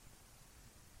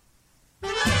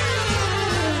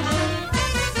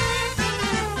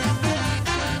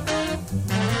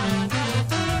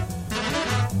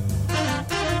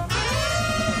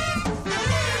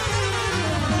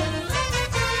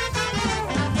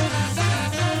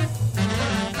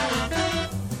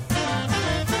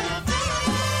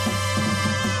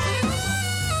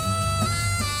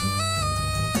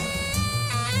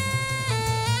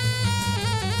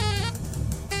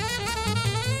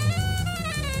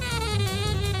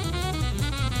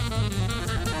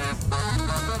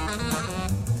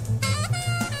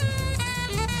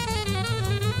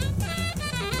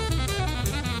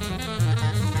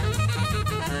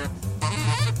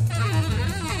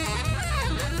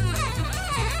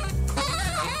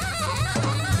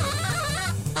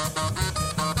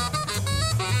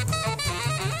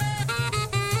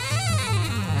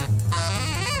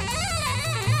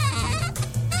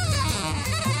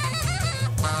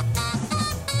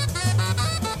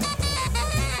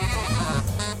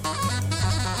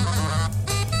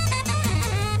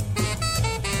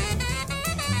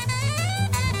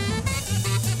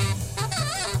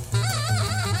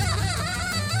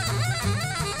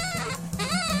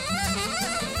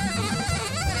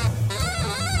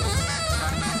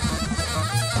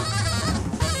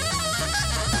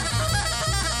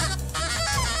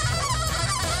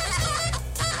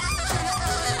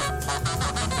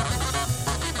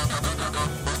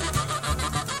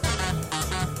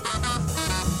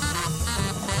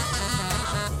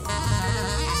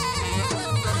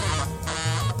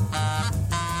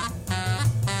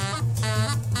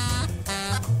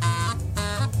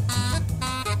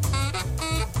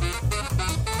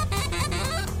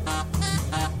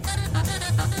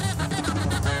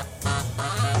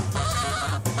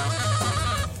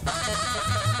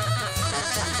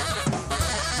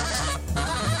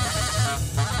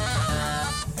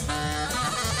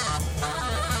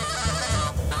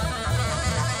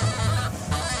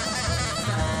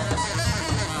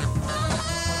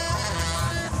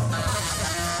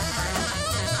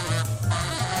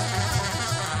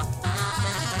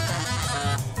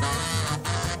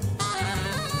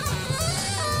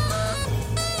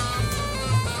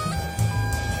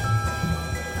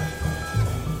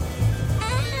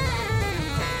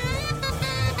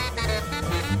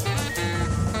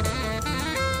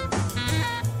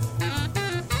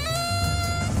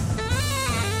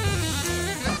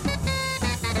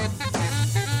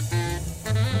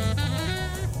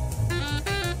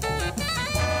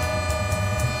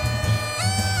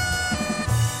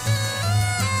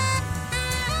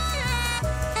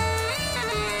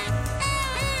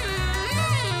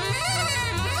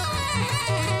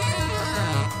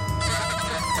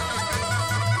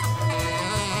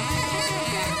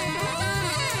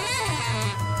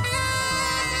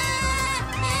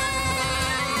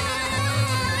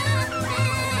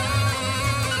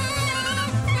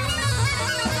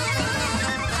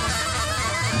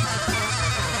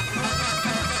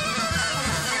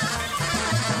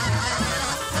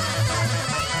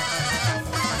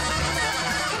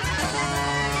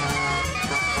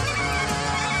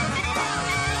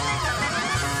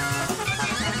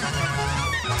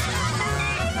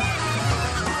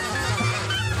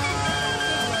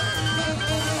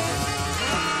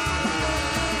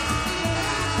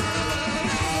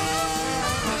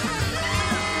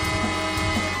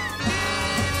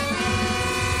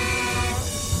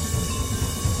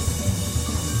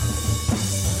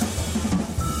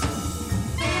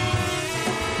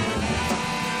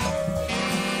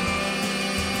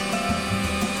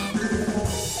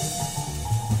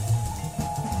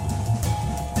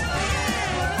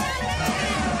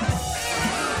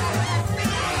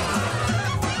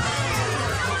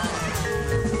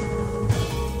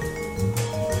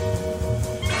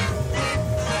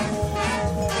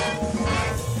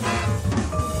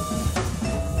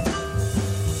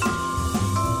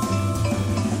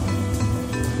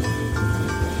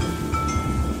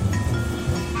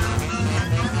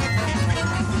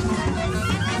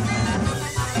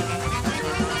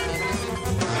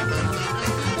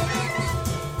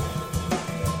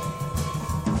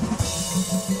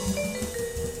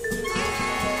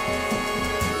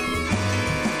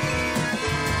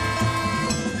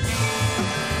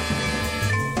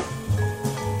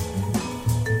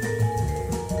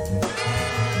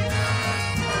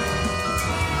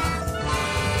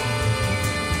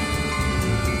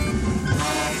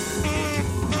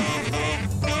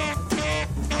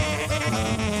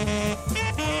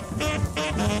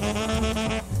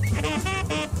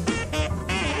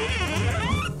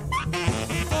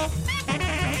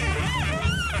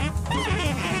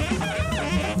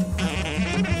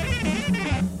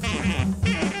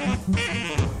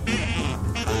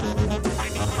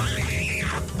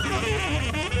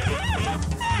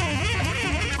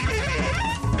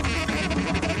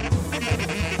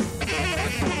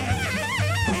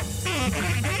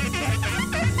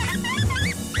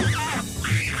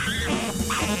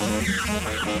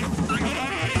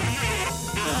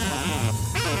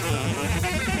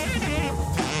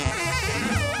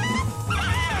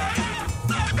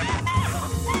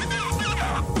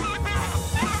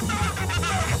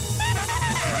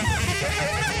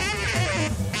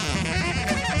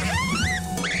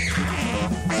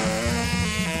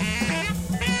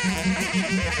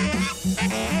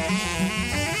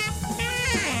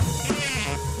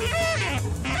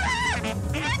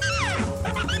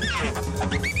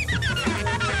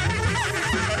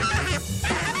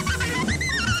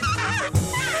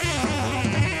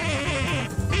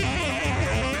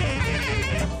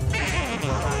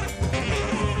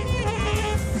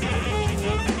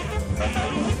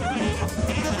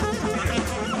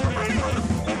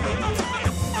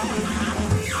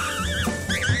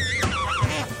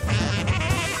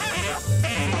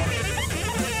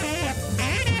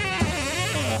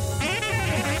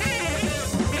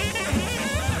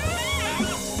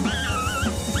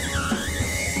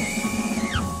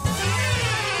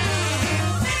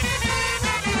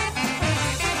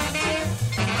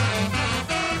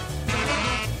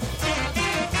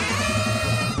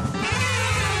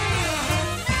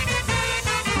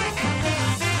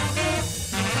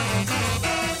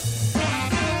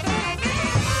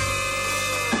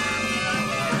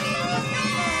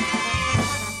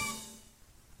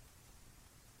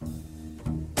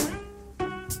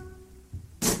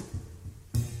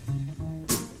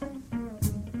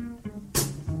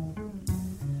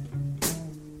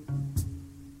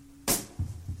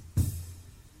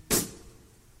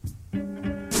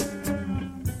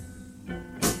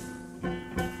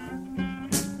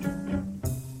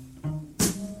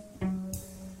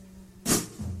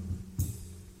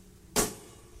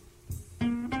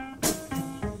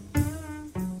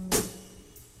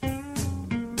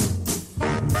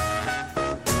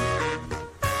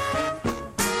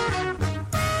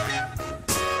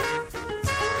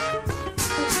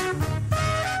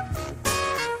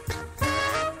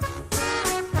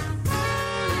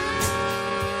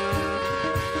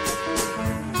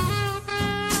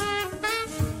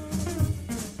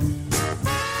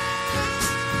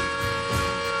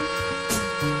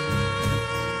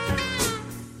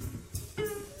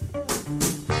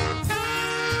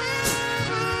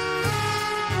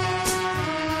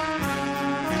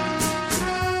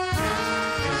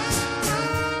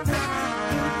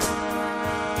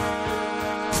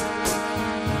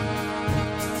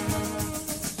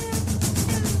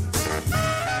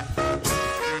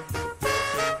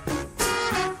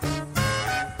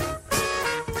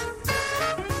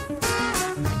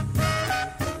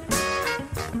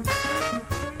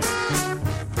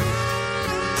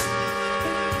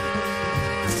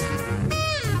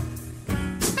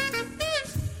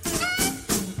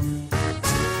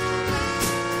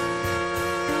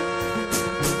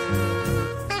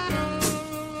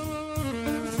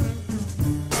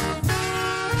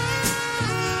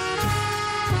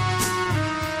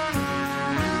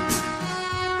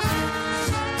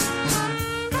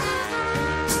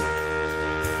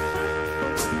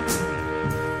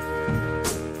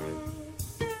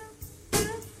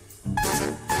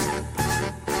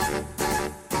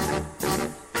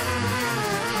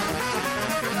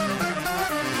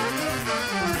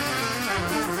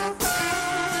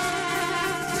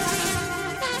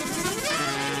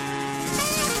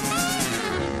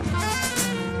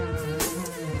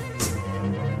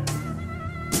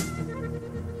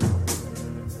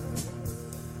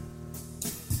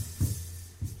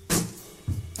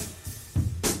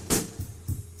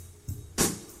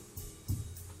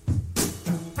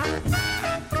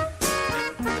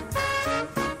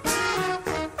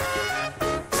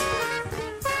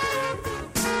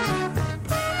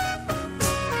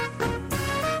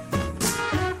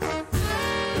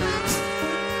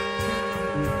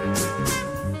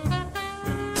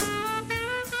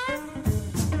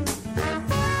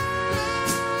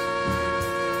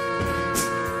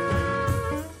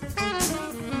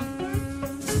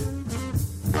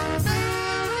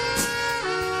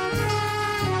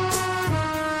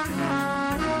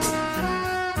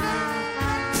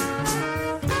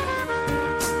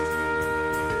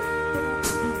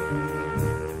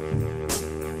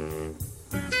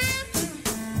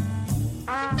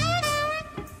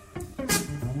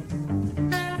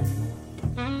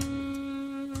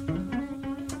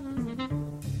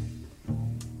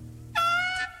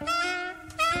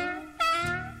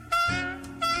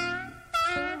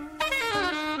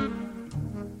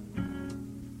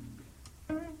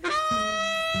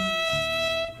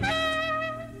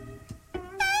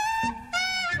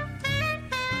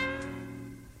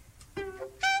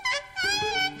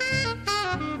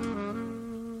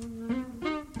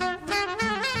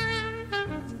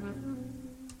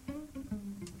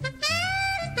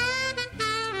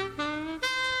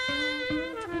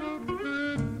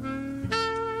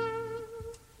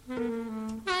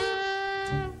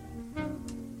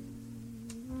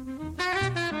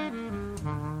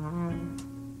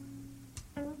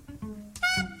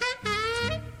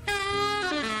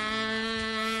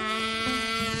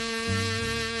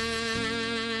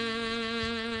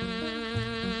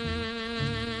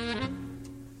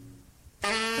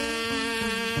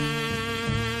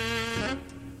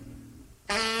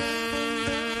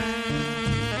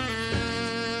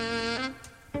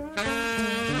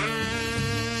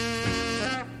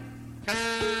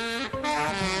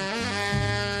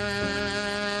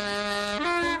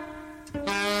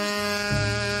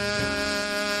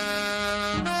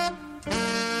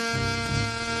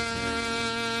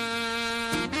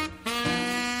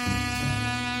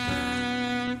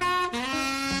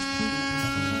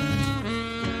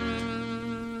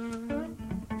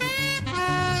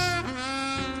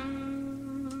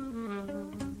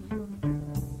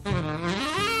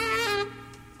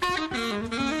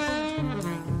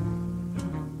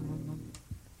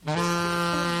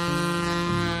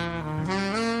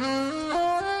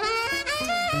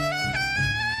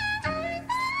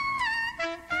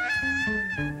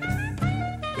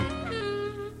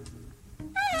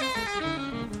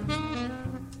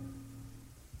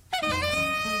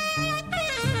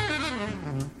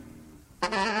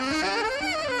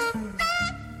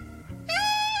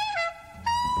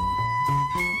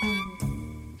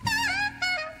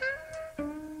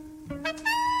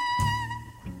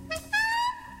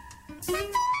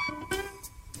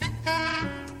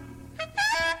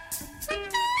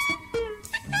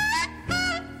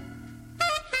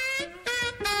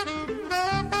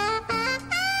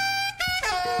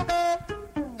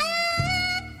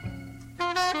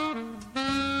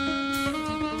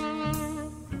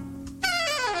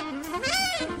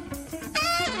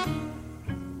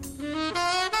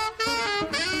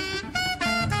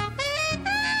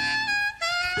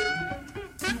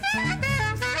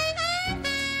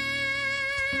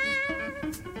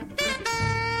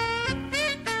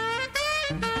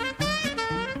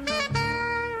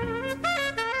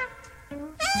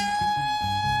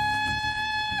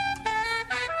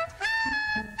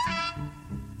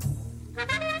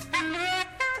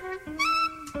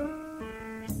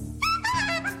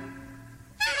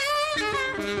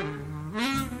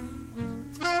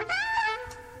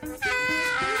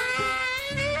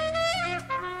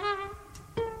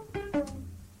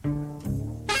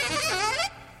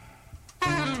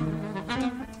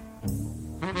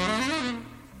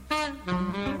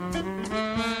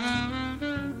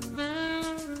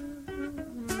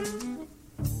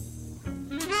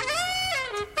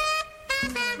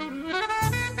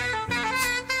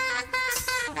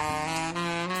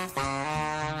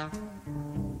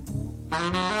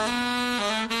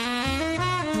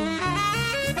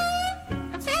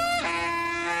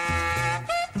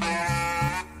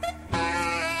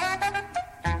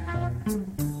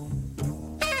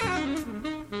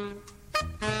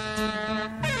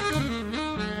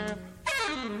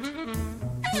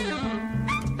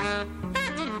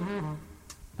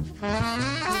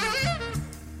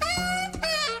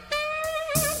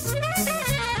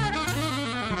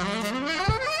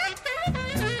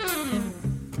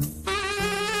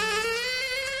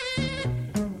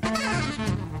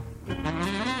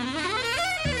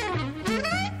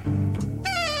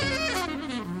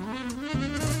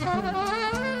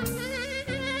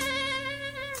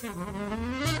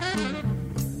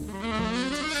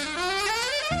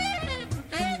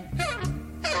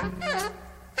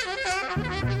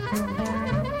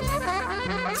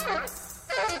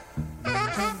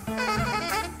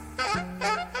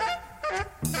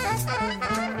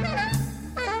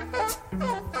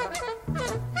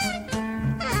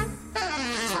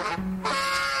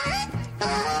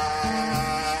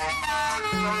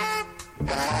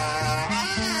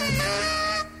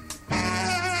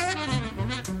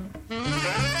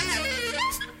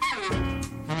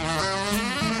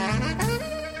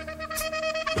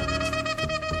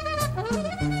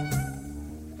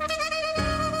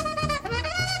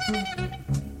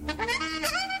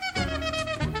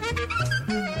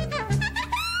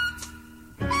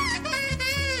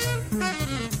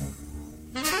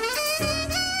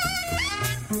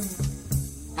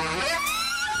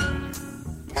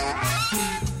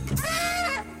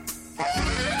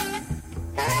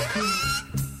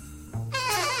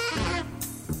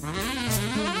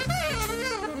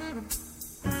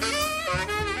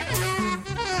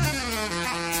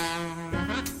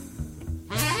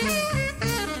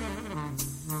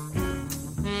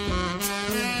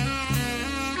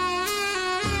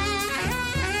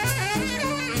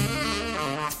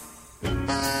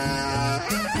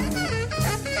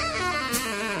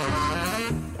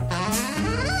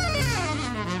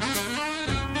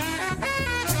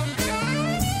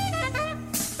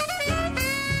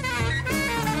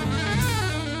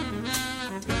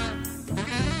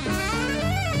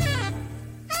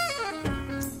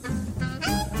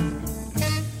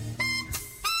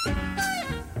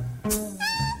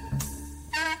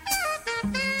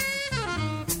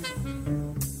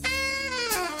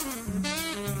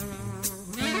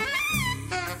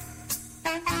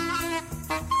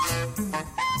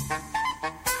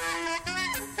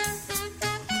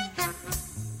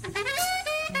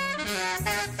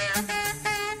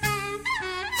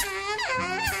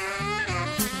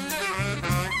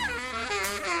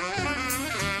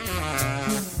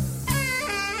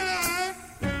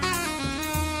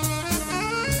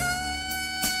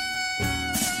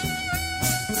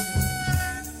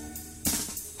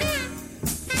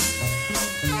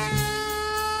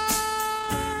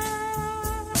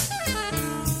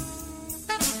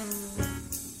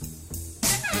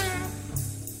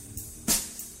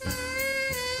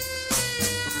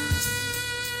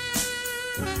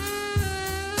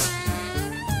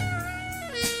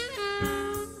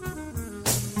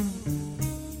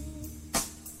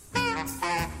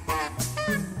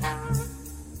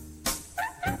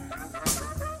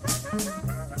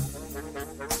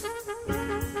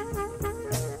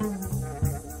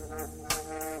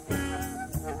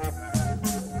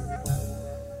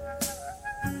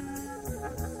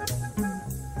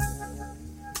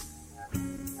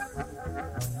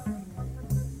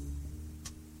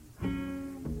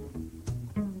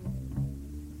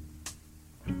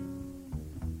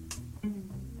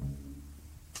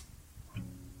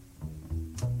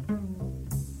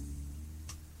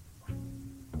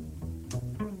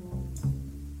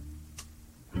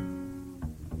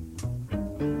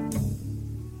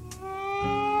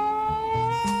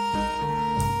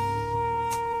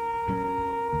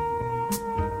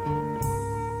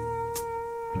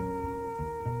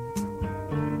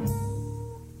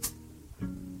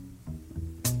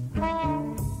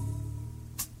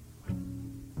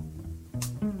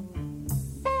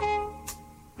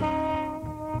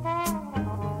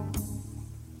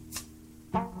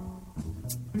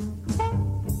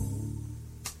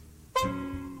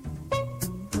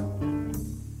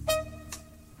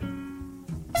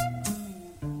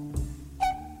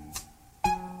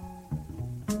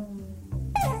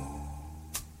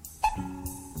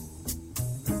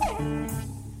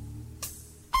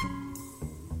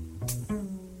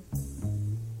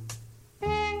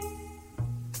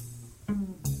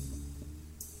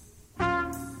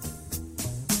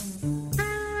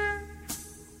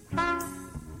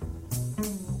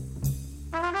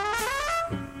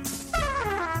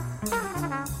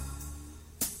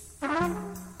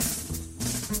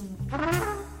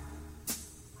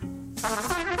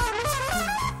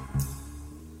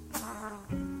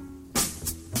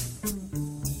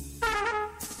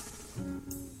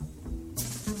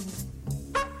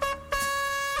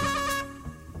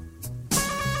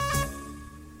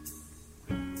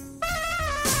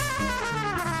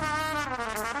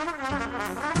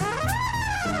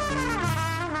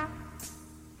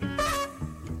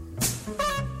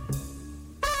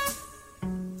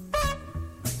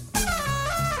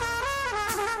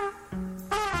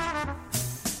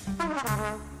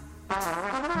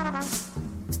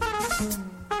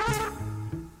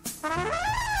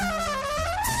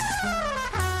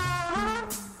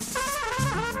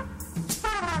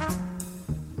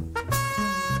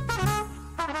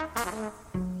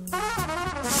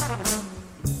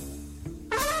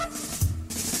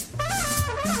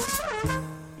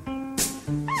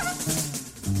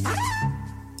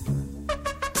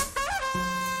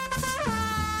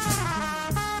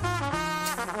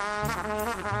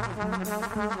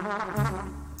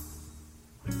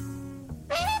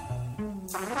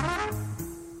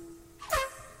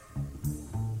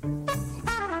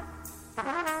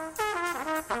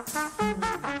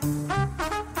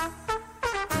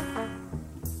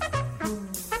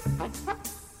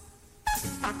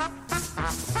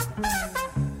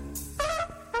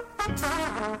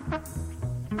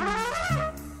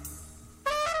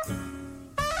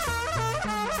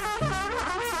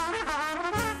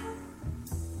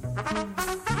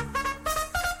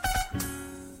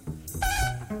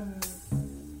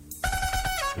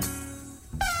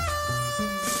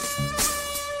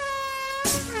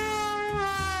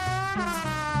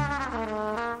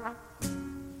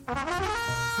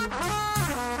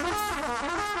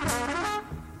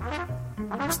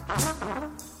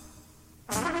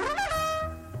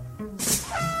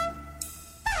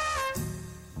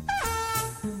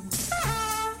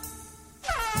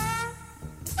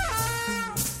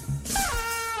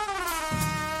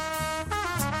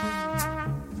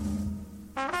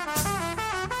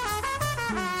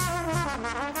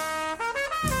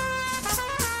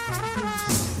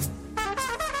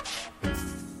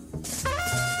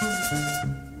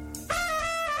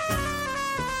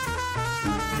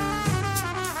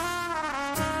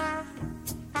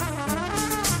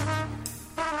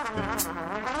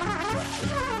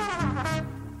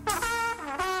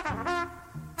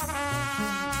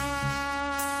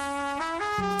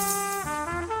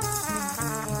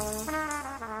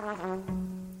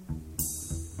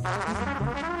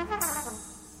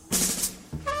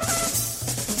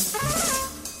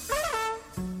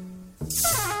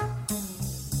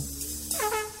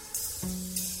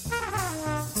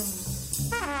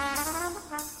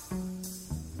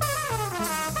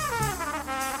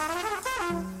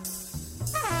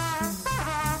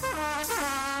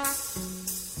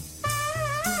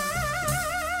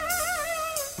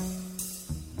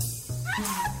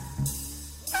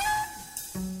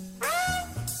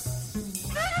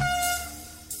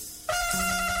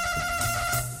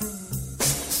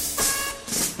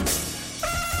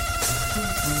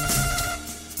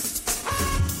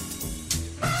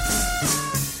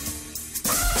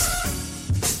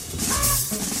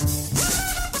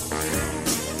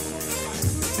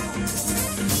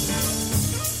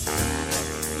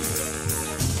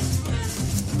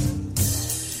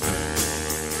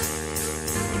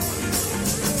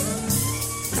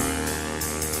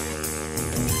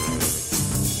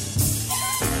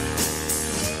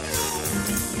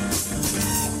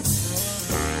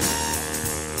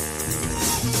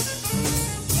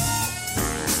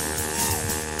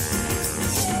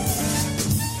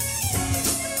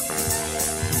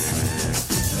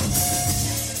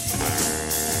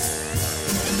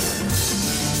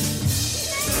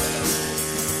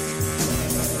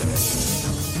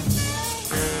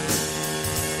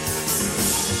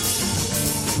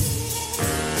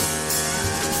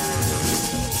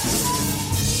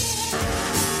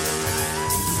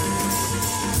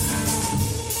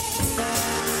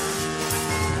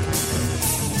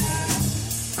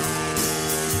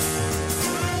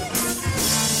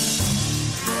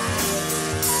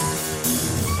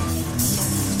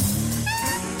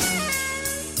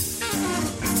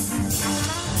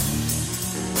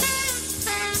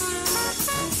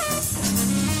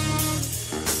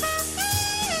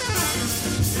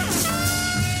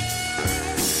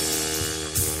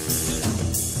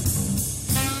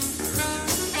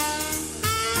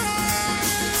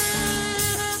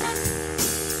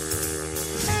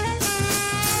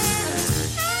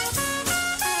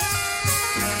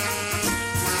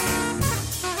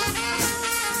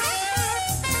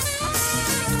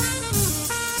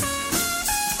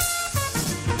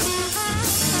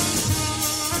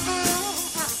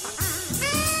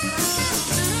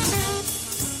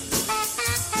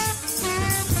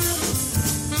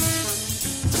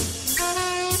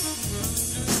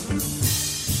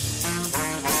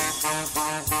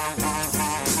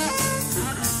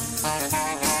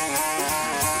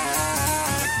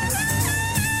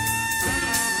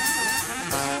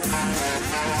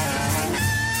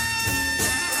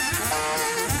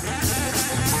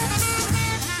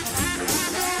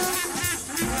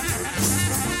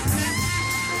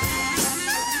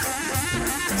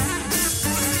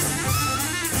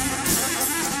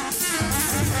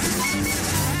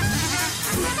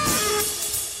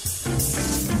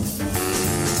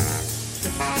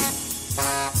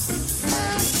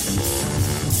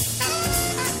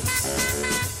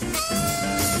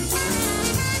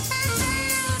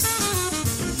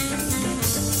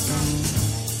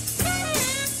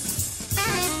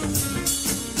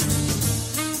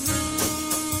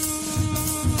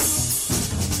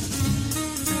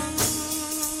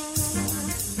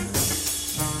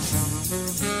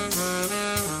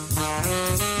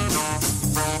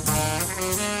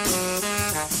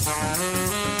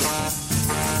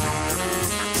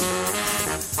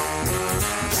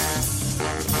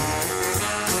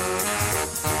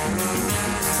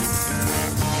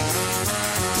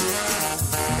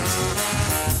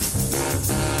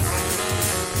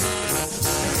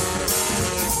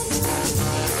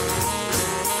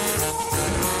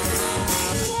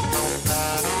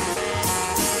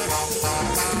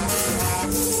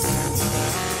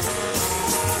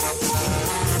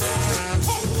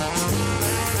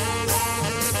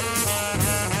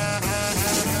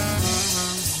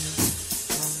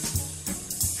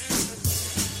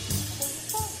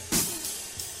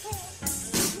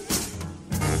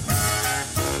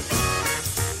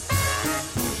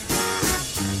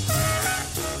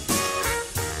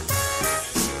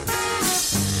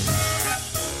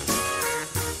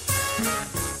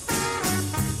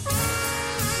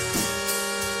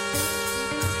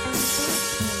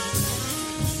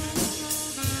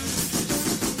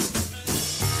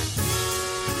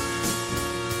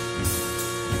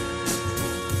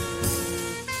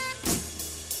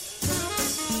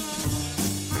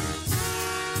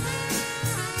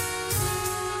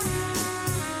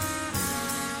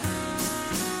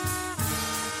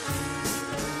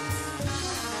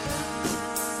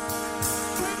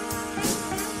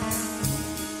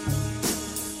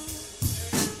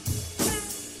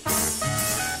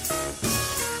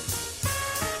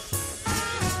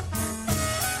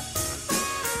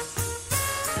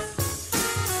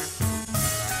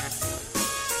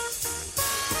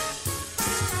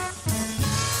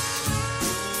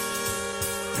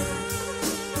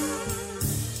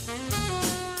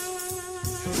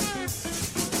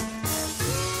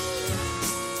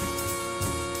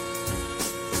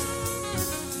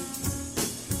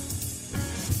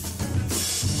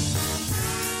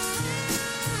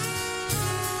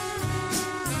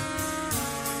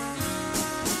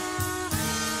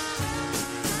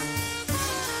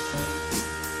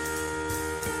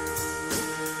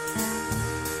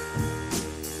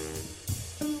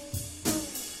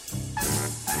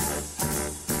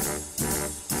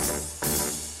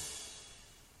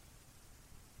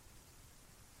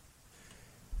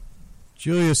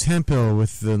 Julius Hemphill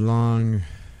with the long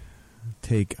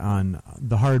take on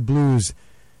the hard blues.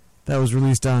 That was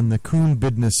released on the Coon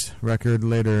Business record,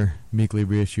 later meekly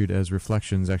reissued as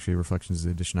Reflections. Actually, Reflections is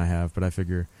the edition I have, but I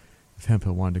figure if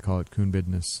Hemphill wanted to call it Coon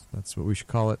Business, that's what we should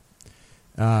call it.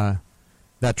 That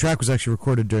track was actually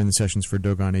recorded during the sessions for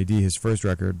Dogon AD, his first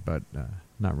record, but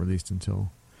not released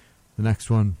until the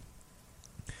next one.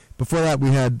 Before that,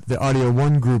 we had the Audio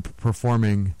One group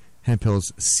performing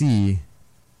Hemphill's C,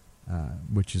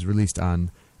 which is released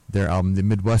on their album, The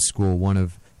Midwest School, one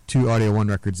of two Audio One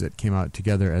records that came out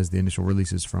together as the initial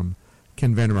releases from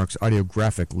Ken Vandermark's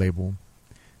Audiographic label.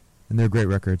 And they're great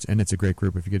records, and it's a great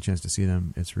group. If you get a chance to see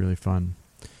them, it's really fun.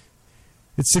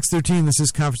 It's 6:13. This is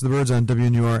Conference of the Birds on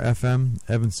WNUR FM,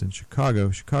 Evanston,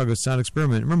 Chicago, Chicago's Sound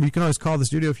Experiment. Remember, you can always call the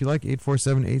studio if you like,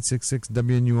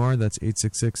 847-866-WNUR. That's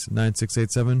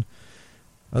 866-9687.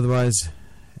 Otherwise,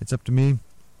 it's up to me.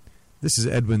 This is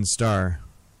Edwin Starr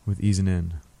with Easin'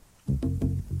 In.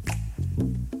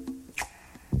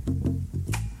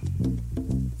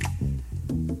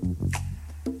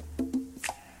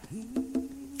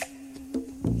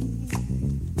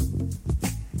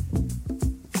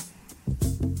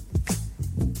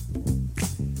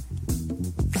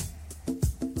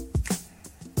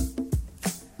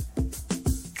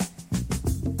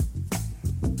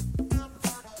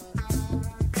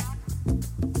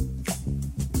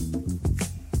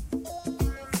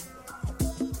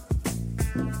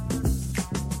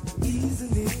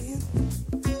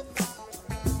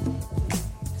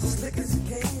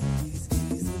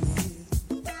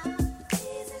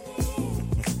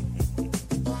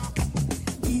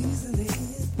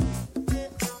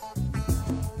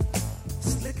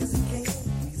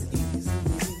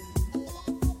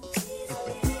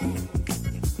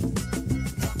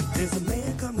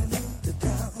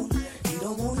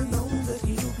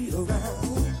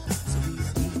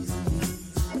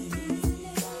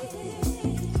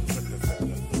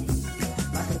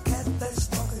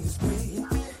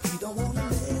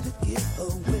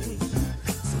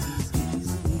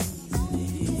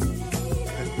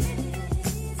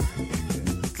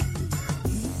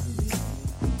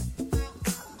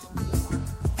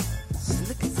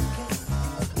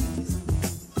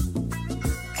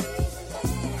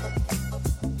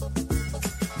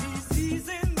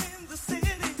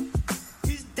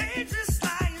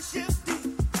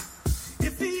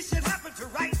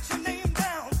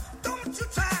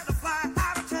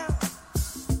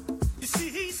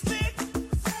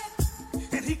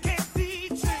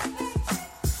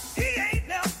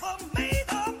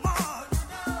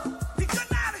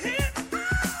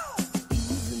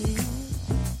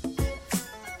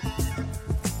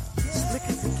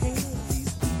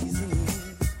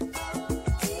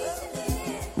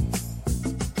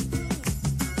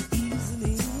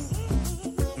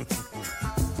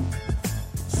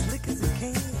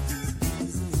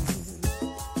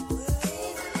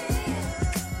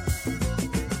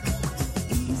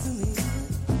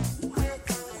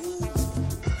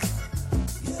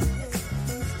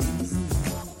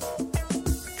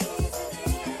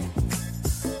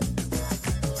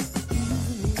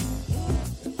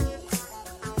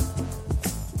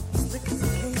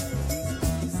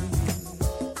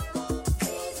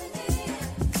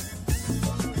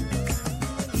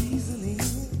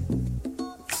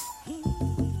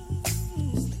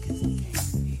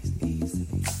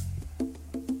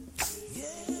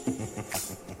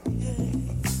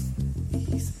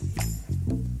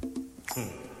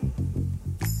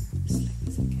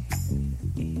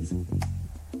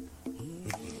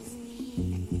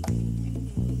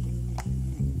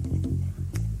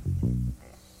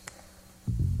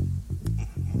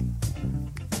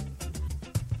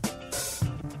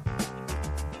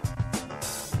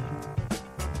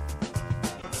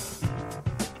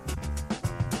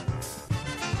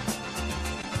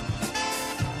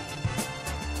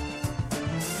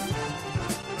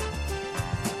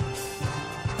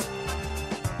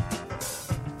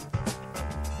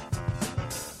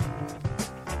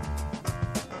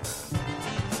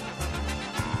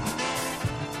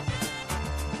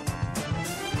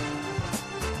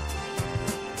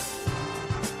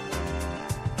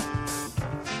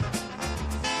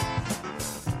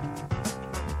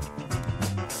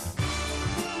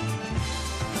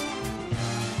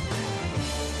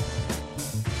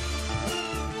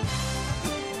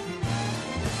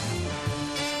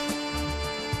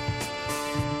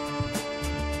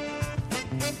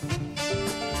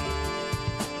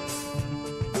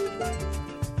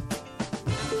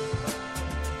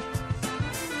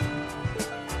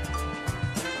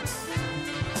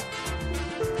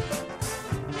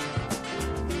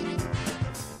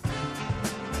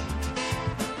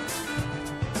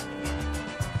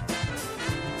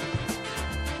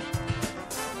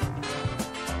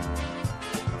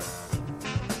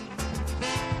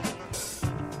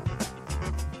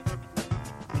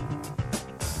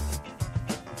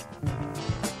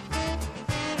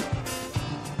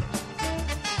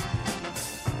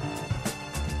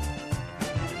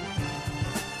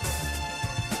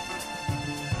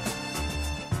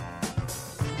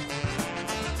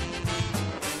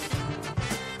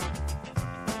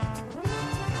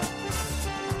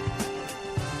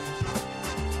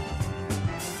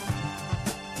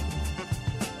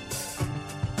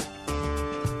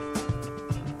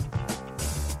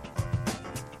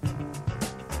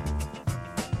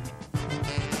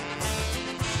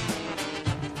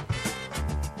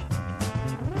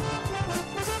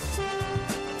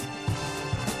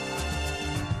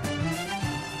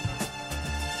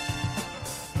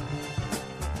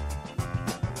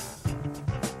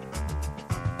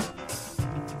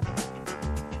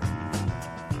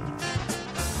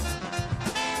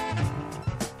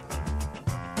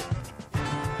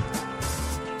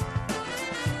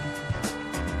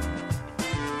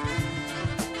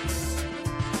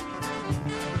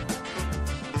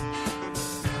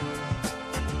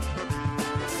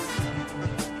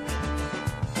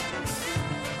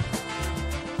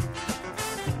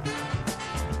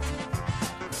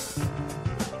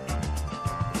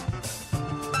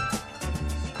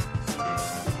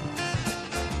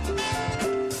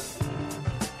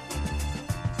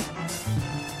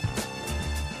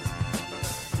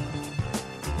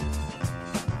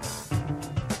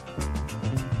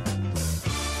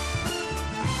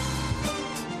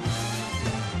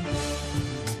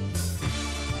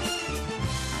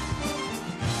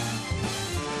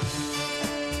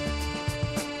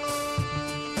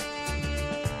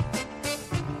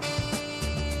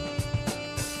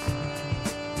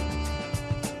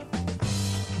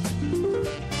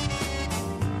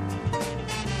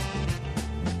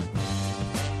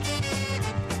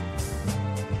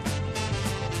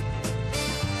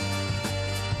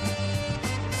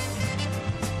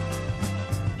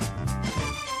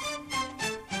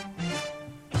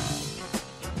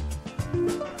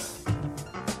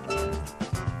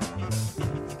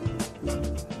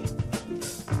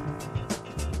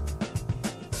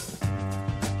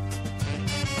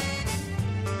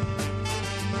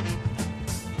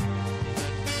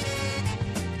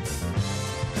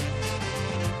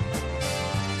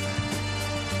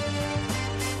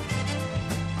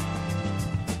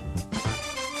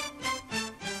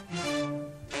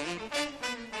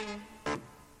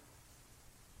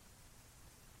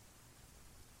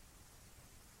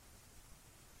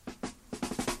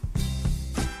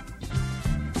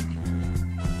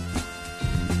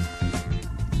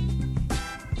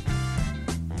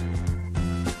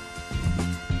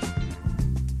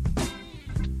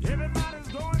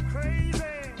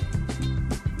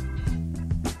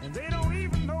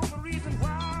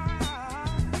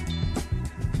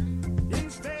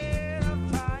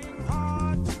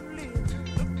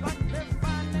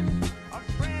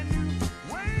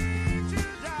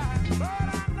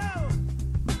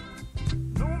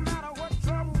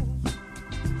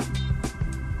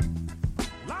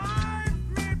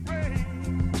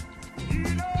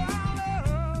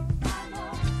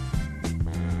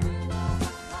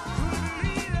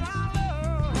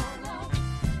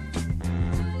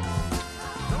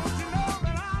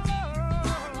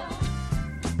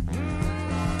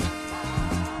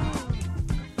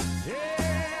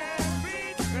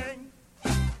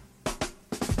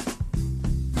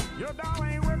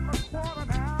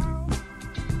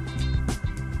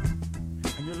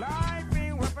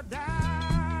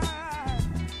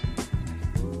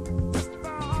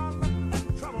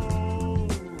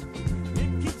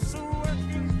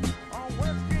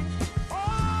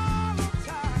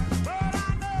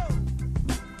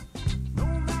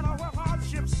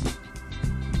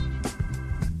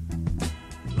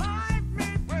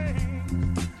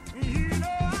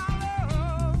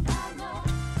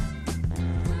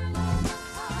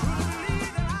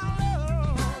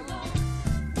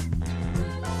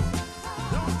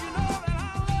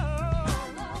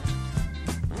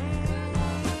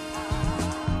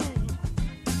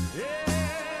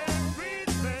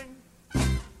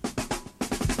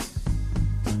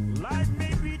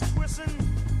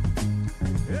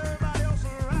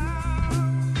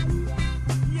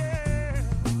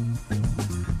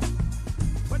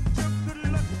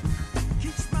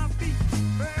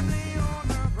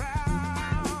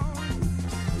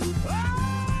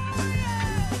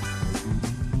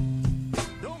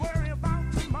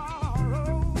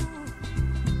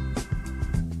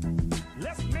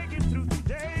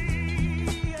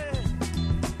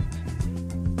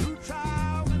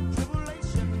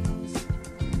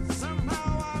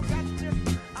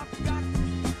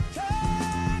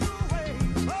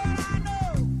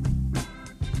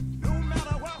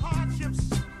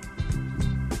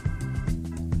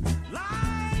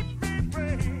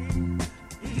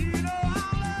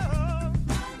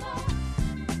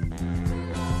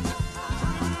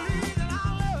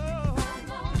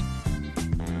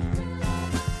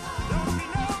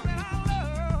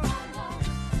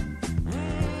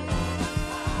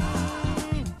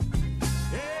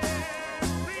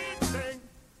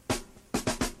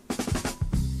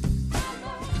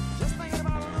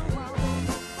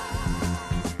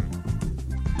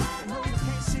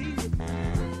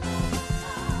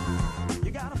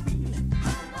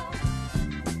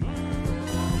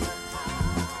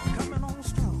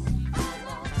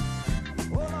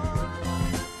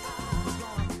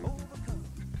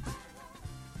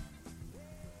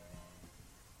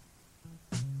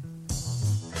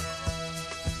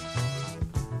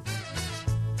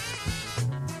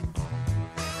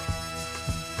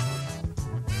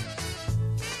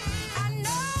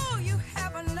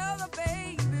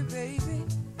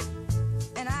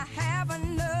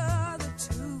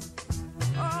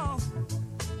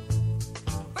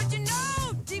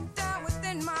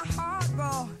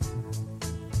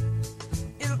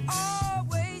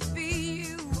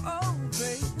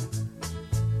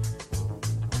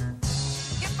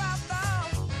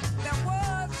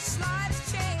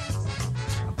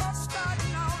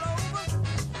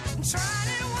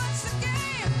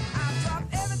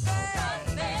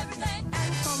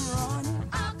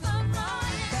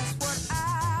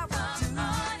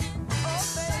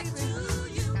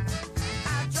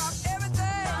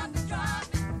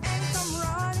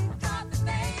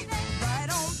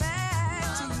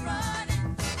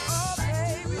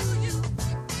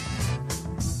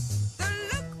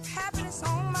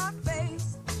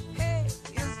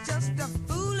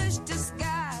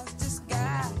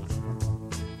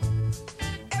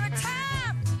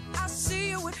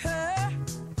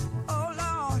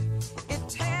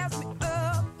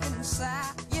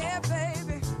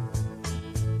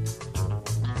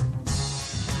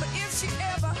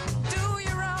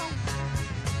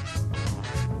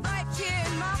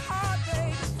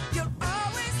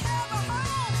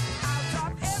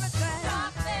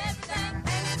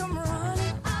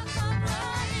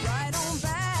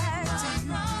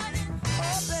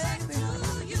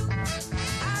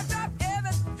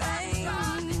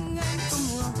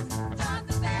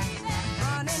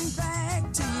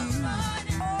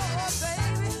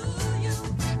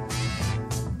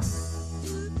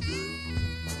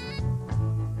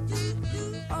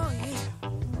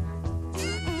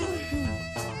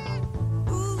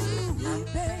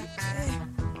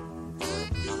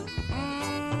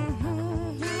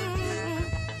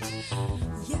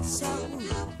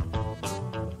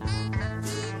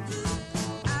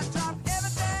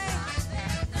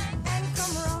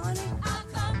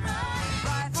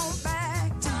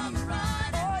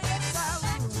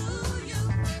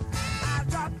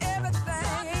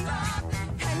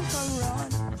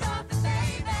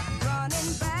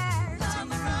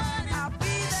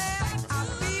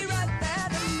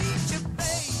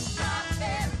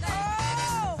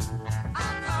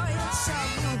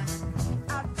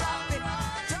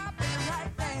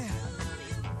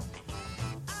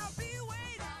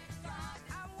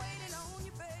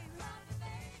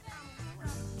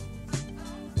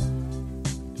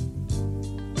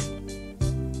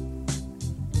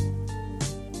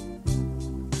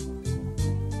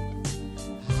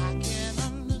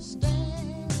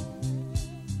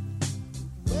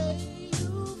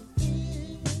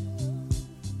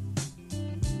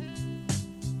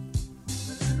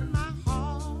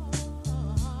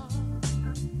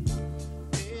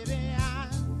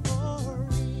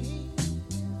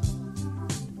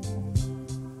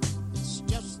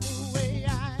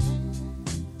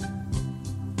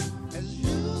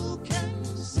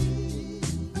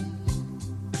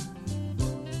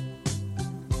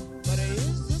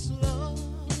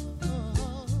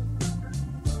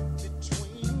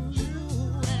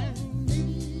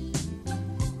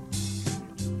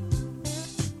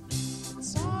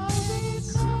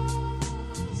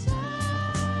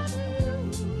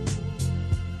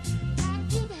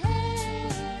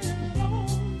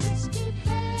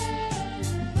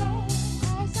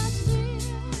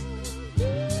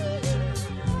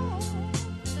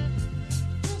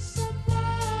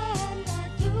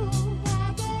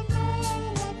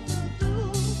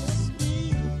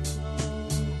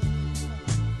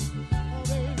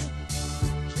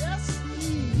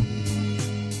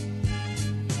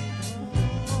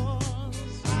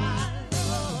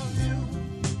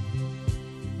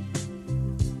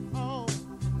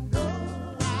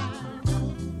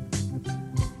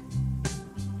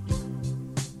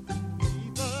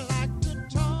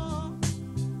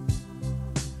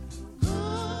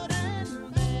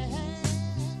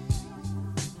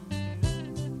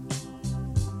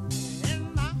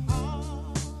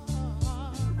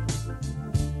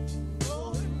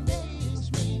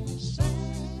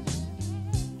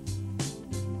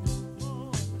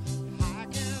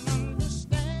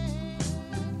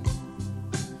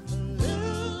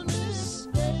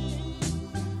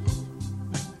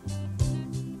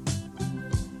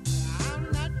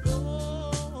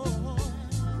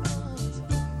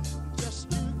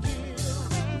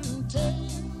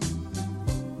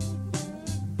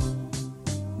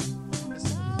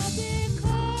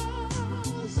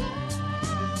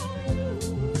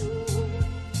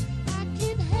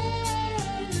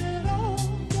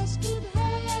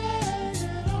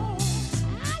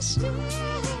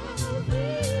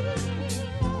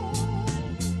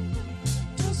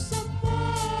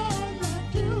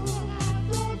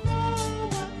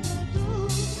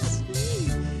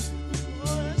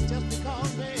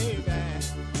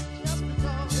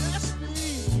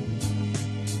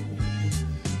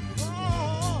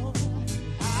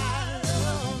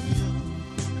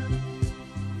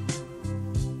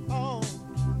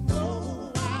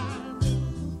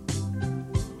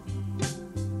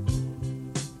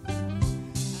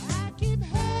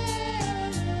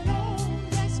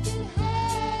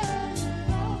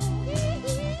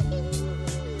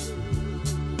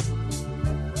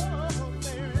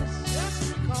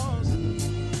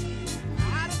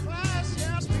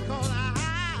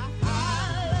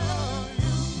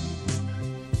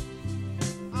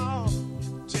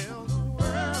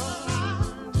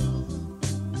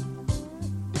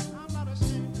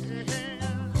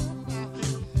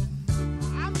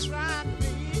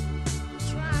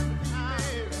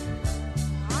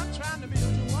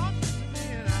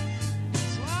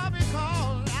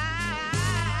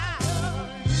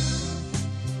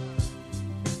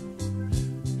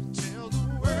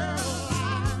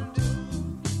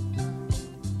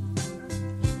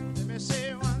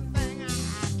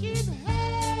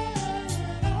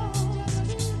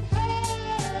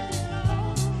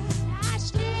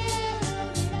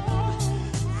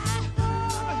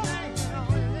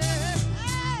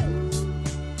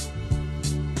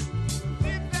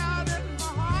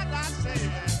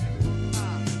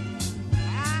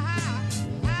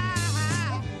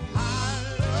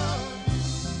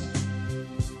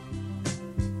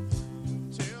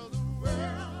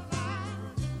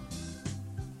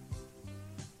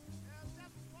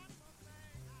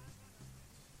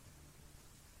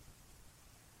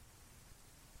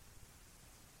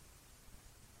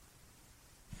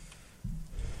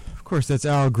 course, that's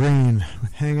Al Green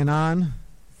with Hanging On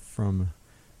from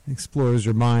Explores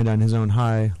Your Mind on his own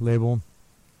High label.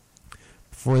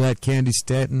 Before that, Candy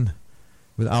Staton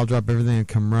with I'll Drop Everything and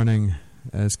Come Running,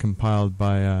 as compiled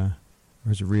by, or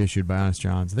is it reissued by Honest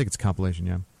Johns? I think it's a compilation,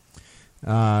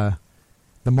 yeah.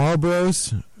 The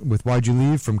Marlboros with Why'd You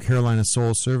Leave from Carolina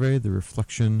Soul Survey, the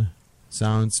Reflection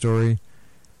Sound Story.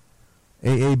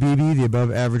 AABB, the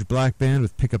Above Average Black Band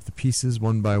with Pick Up the Pieces,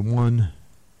 One by One,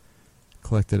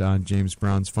 collected on James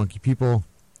Brown's Funky People.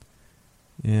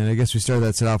 And I guess we started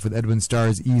that set off with Edwin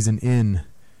Starr's Easin' In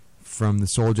from the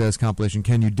Soul Jazz compilation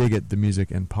Can You Dig It? The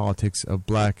Music and Politics of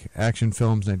Black Action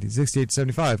Films,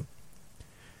 1968-75.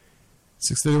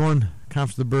 6:31,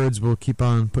 Conference of the Birds. We'll keep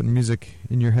on putting music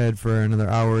in your head for another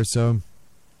hour or so.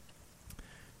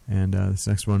 And this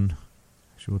next one,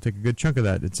 actually, we'll take a good chunk of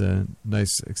that. It's a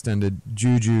nice extended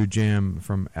Juju jam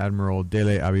from Admiral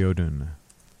Dele Abiodun.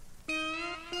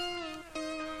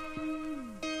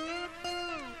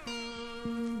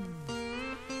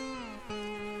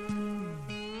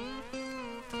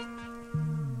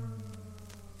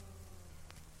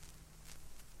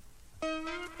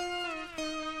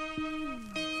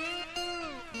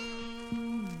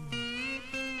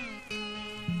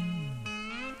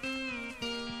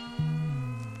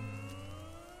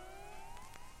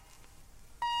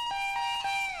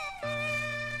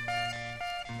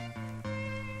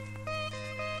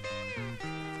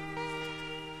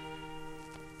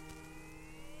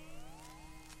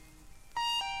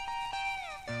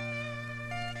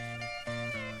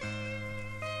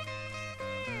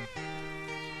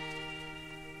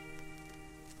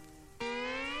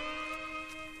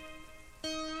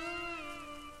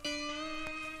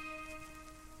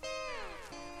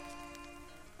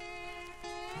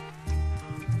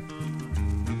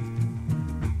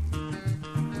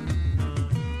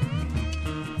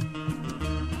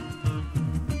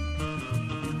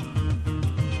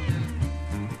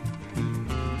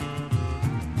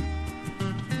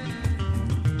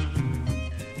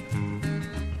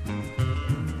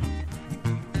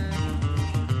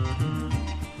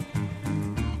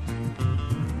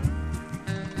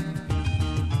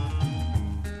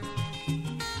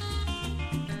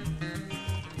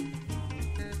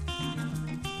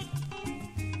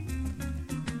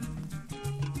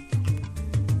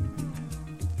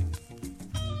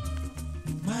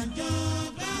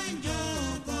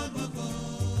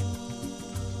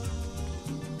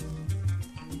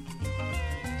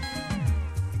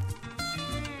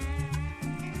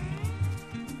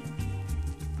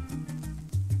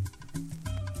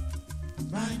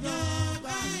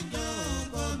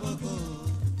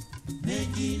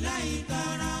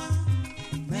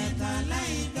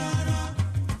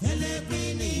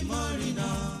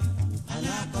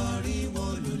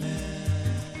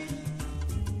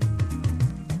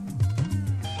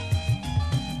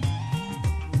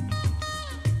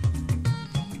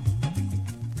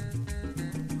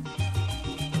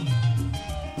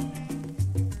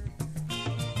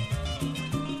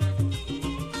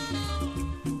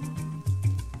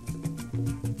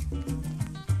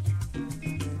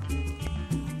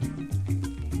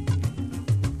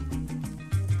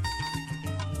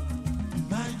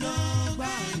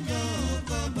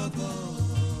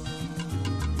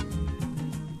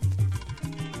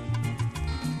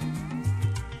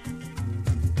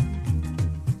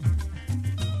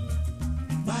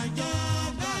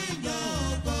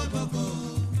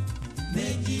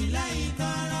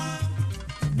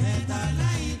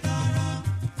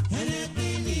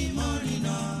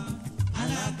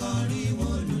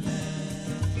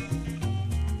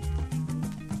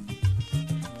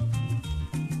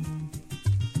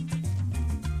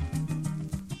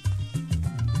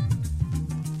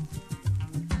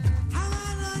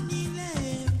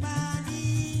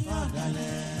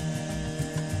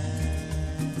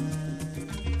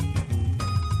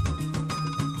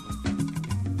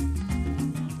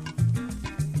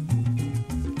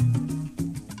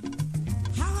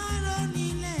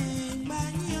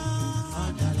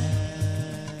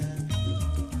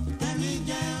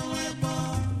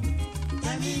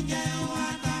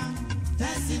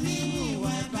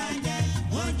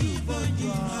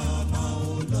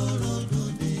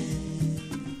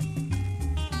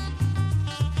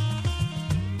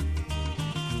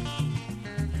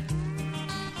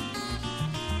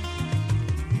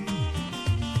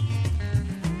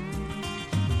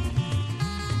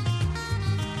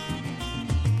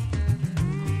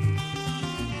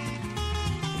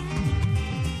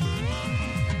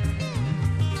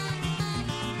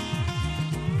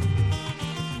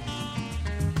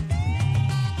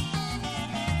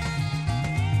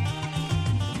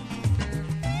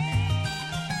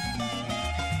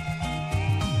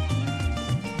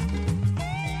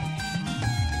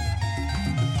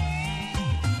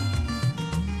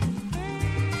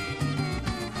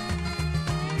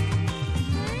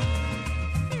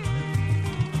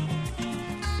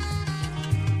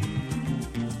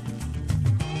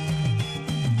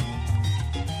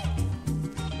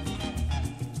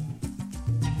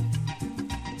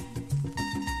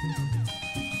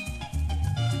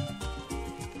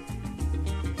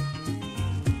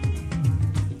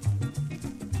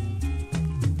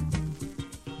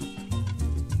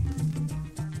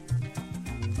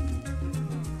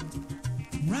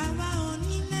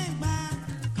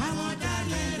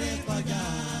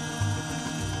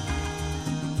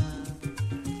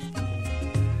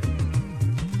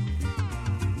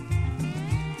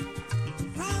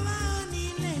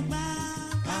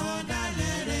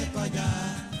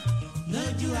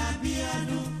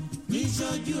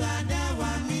 lójú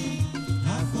adáwa mi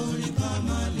àforíkọ́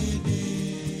mọ́lédè.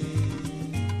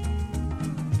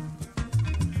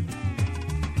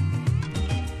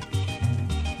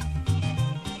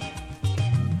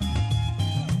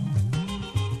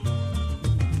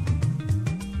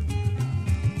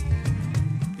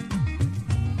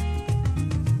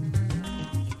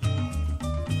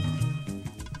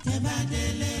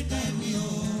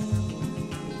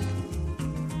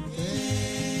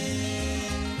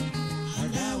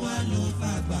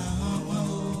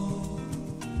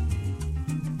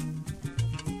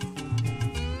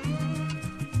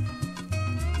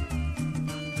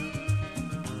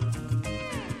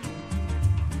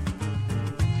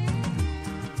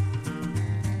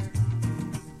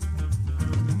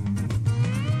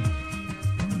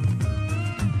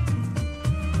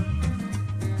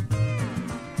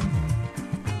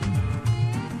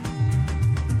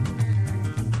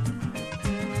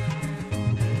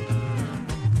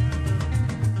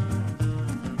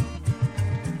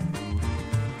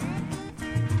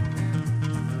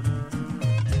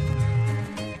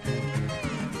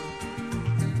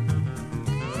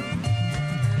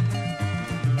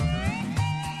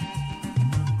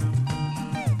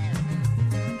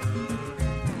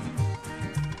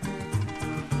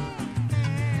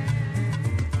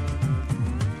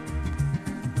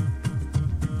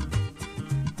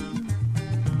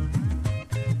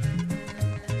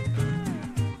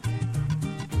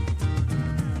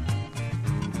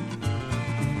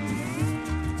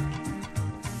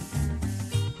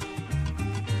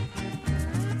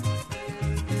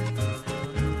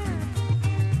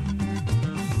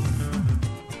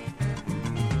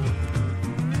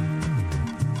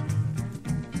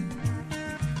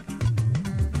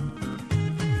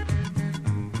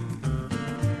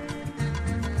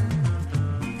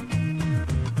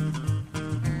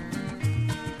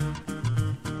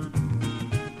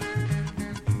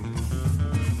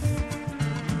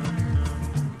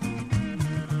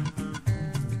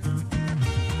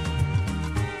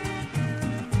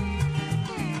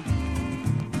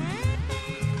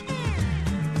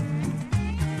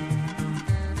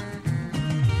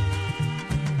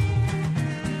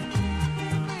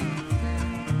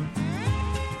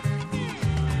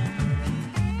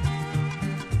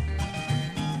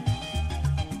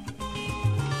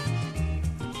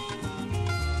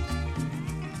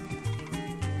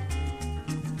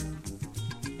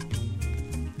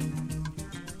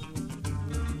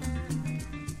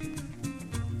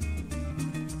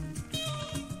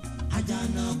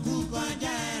 Àjànàkú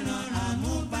kọjá ẹran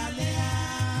àmúbalẹ̀ á,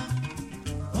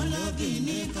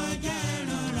 ológìní kọjá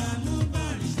ẹran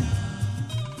àmúbọ̀rìṣà.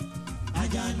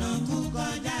 Àjànàkú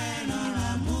kọjá ẹran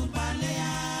àmúbalẹ̀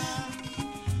á,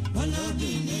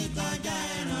 ológìní kọjá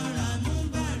ẹran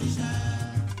àmúbọ̀rìṣà.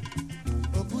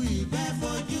 Òkú ìgbẹ́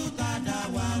fojú kadà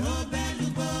wà ró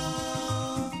bẹ́lúgbó.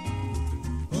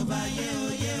 Ó bá yé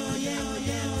oyé oyé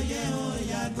oyé oyé ó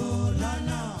yàgò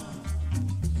lọ́nà.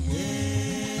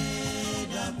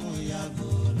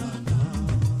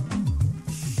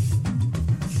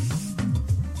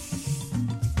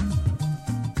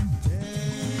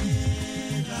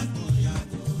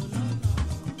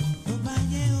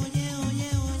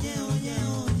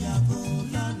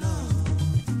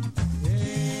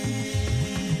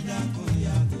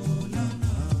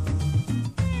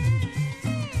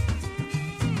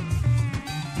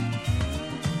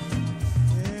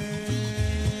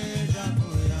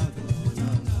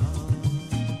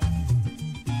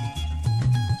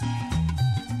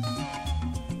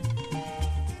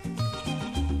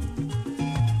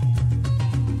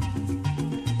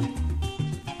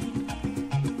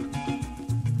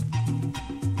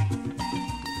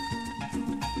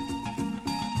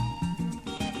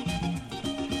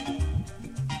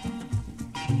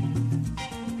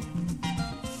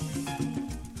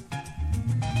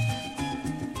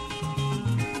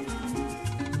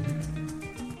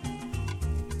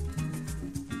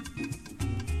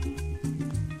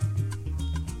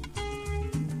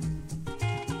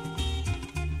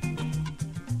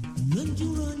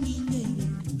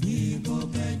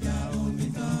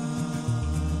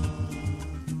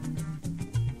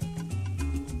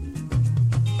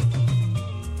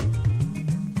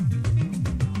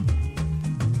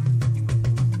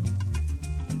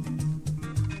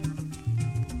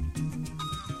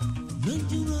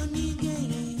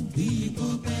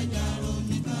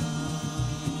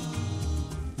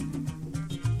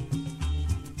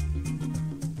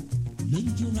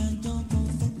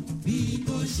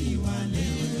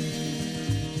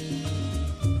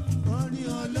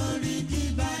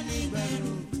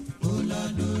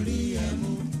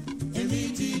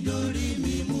 Dorí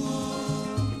mi mú o,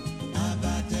 àbá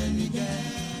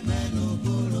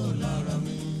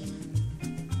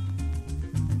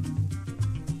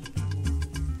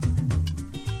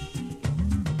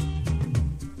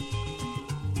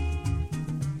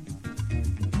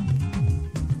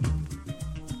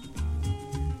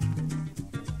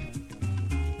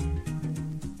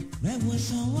wẹ̀wò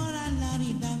sanwó-ra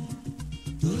lárídá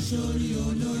tó sórí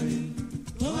olórí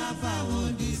tó wá fáwọn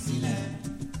òdì sílẹ̀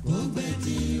kó gbé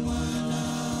tí wọ́n lọ.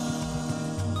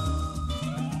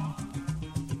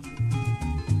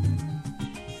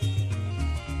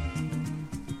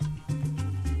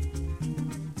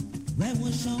 wẹ̀wò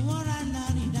sanwó-ra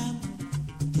lárídá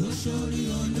tó sórí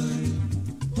olórí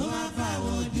tó wá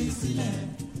fáwọn òdì sílẹ̀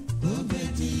kó gbé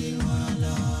tí wọ́n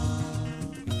lọ.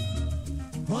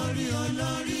 orí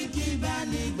olórí kí bá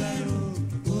ní gbẹ̀rù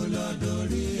kó lọ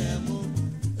dórí ẹ̀ mú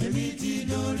èmi ti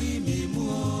dórí mi mú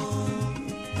o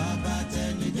bàbá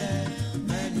tẹni jẹ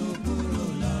mẹ́nu kúrò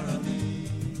lọ́rọ̀ mi.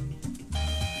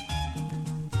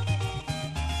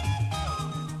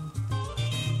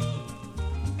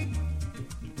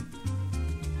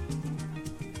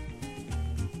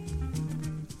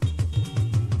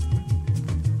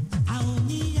 àwọn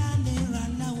oníyàlè ra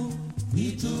láwo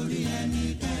nítorí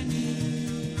ẹnikẹ́ni.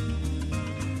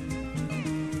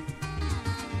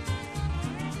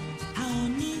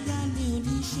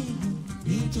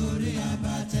 nítorí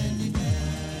abatẹnijẹ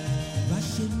bá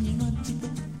ṣe ní rántí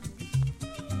gbọ́.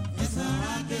 ẹ̀san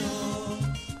adé o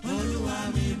olúwa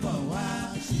mi bọ̀ wá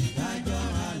ṣèdájọ́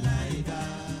aláìdá.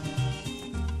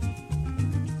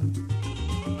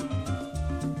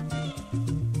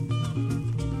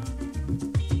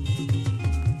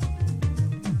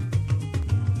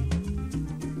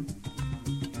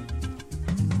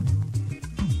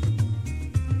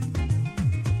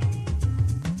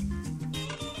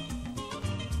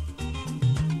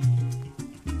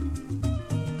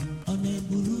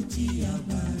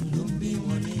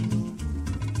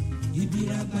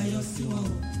 sí wọn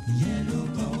o ìyẹn ló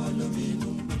kọ́ wọn lóminú.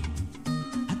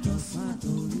 àtọ̀sán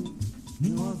àtòru ni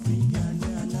wọ́n fi ń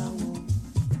yálẹ̀ aláwọ̀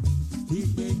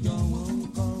ìpéjọ wọn ń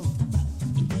kọ́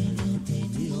ìbẹ̀rẹ̀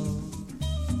tẹ̀lé o.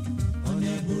 ọ̀nà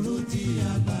ìgboro tí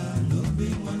àgbà ló gbé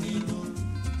wọn nínú.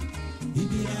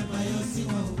 ibi àbáyọ sí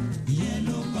wọn o ìyẹn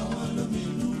ló kọ́ wọn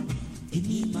lóminú.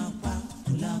 èmi máa pa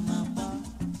ọ̀la máa pa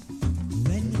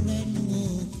rẹ́nu o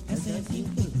ẹsẹ̀ fi ń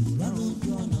pèrò lọ́rùn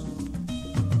ojú ọ̀nà.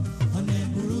 ọ̀nà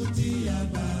ìgboro tí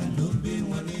àgbà ló gbé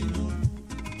wọn nínú.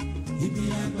 ibi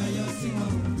àbáyọ sí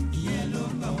wọn o ìyẹn ló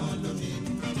kọ́ wọn lóminú.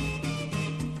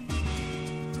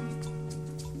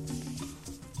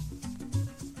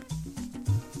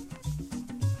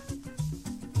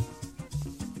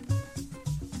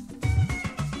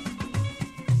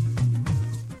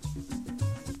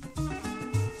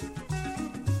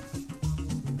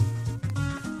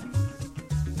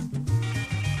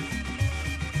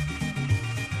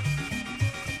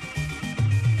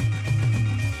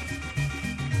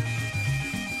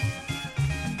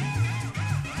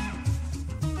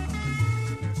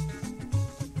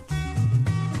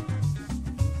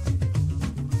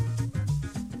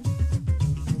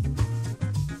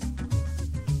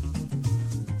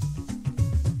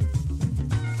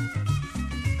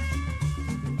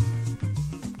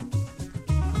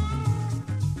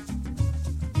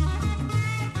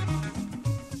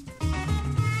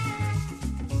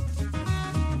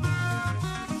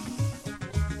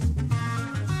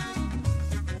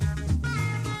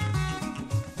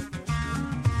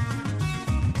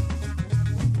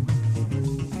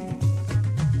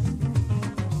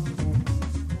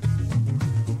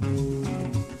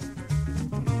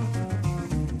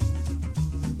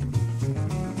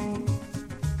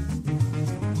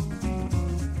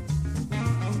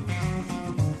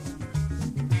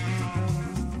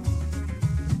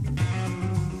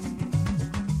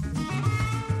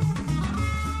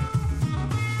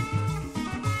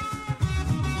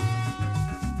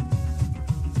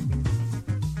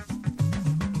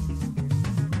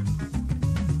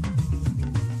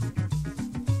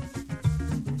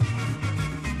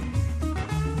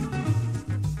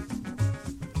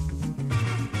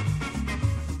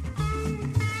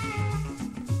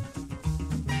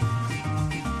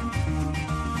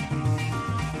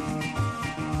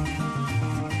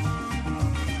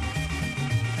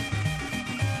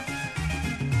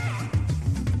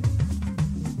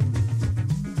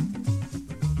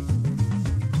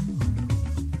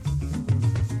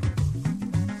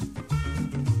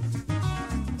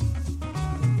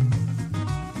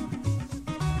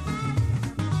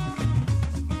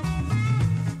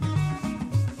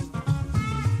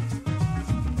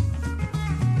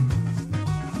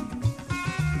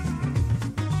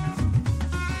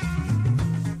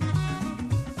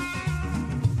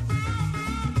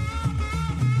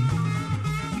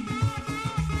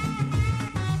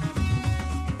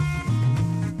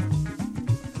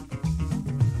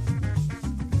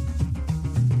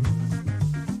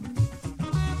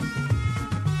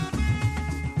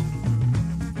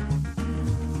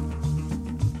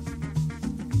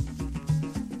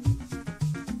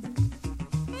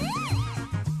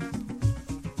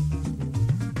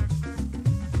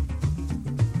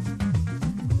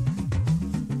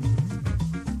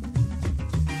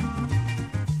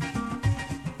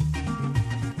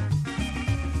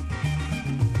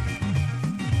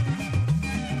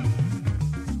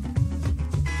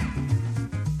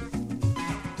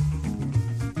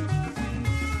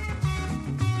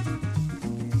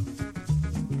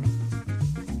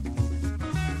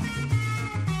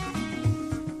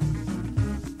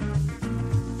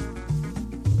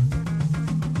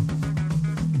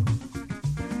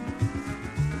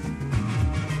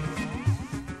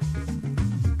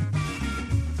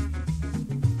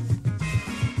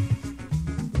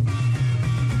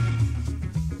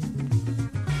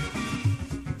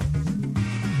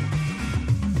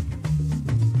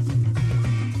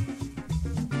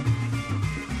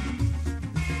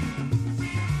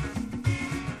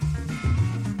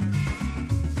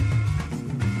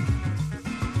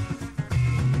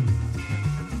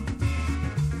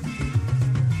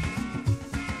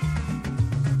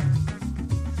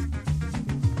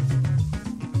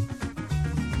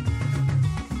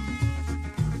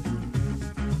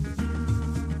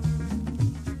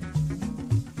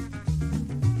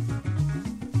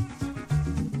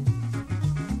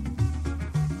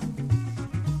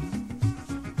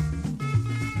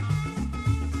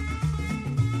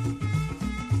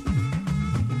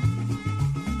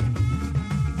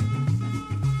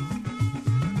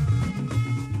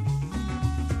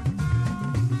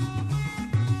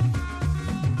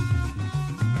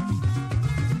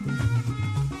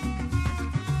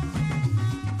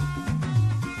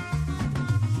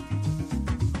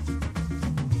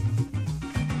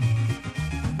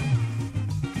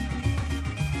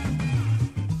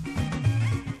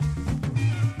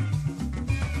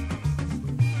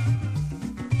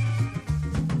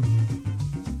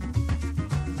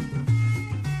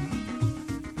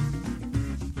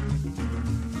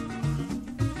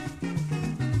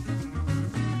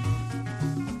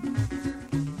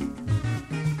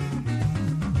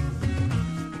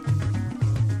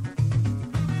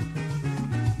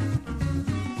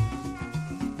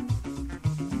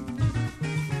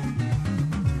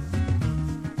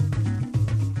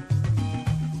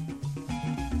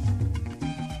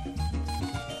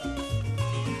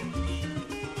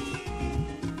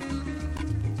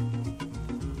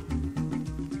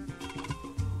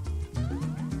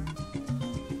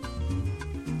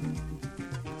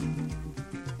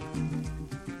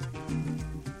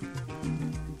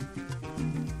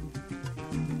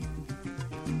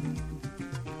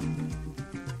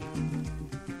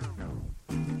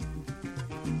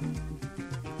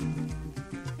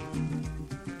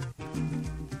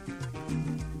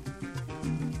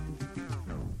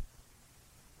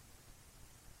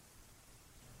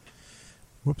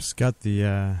 Whoops, got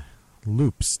the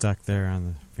loop stuck there on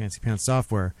the Fancy Pants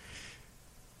software.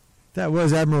 That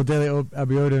was Admiral Dele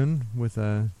Abiodun with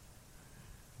a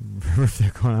riff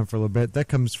there going on for a little bit. That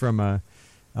comes from a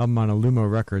album on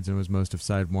Alumo Records and was most of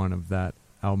side one of that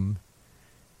album.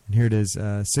 And here it is,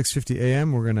 6:50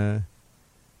 a.m. We're going to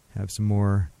have some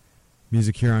more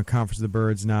music here on Conference of the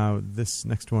Birds. Now, this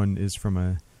next one is from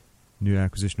a new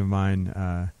acquisition of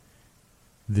mine,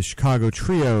 the Chicago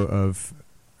trio of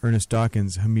Ernest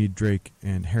Dawkins, Hamid Drake,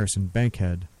 and Harrison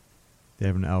Bankhead. They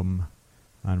have an album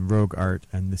on Rogue Art,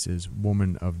 and this is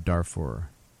Woman of Darfur.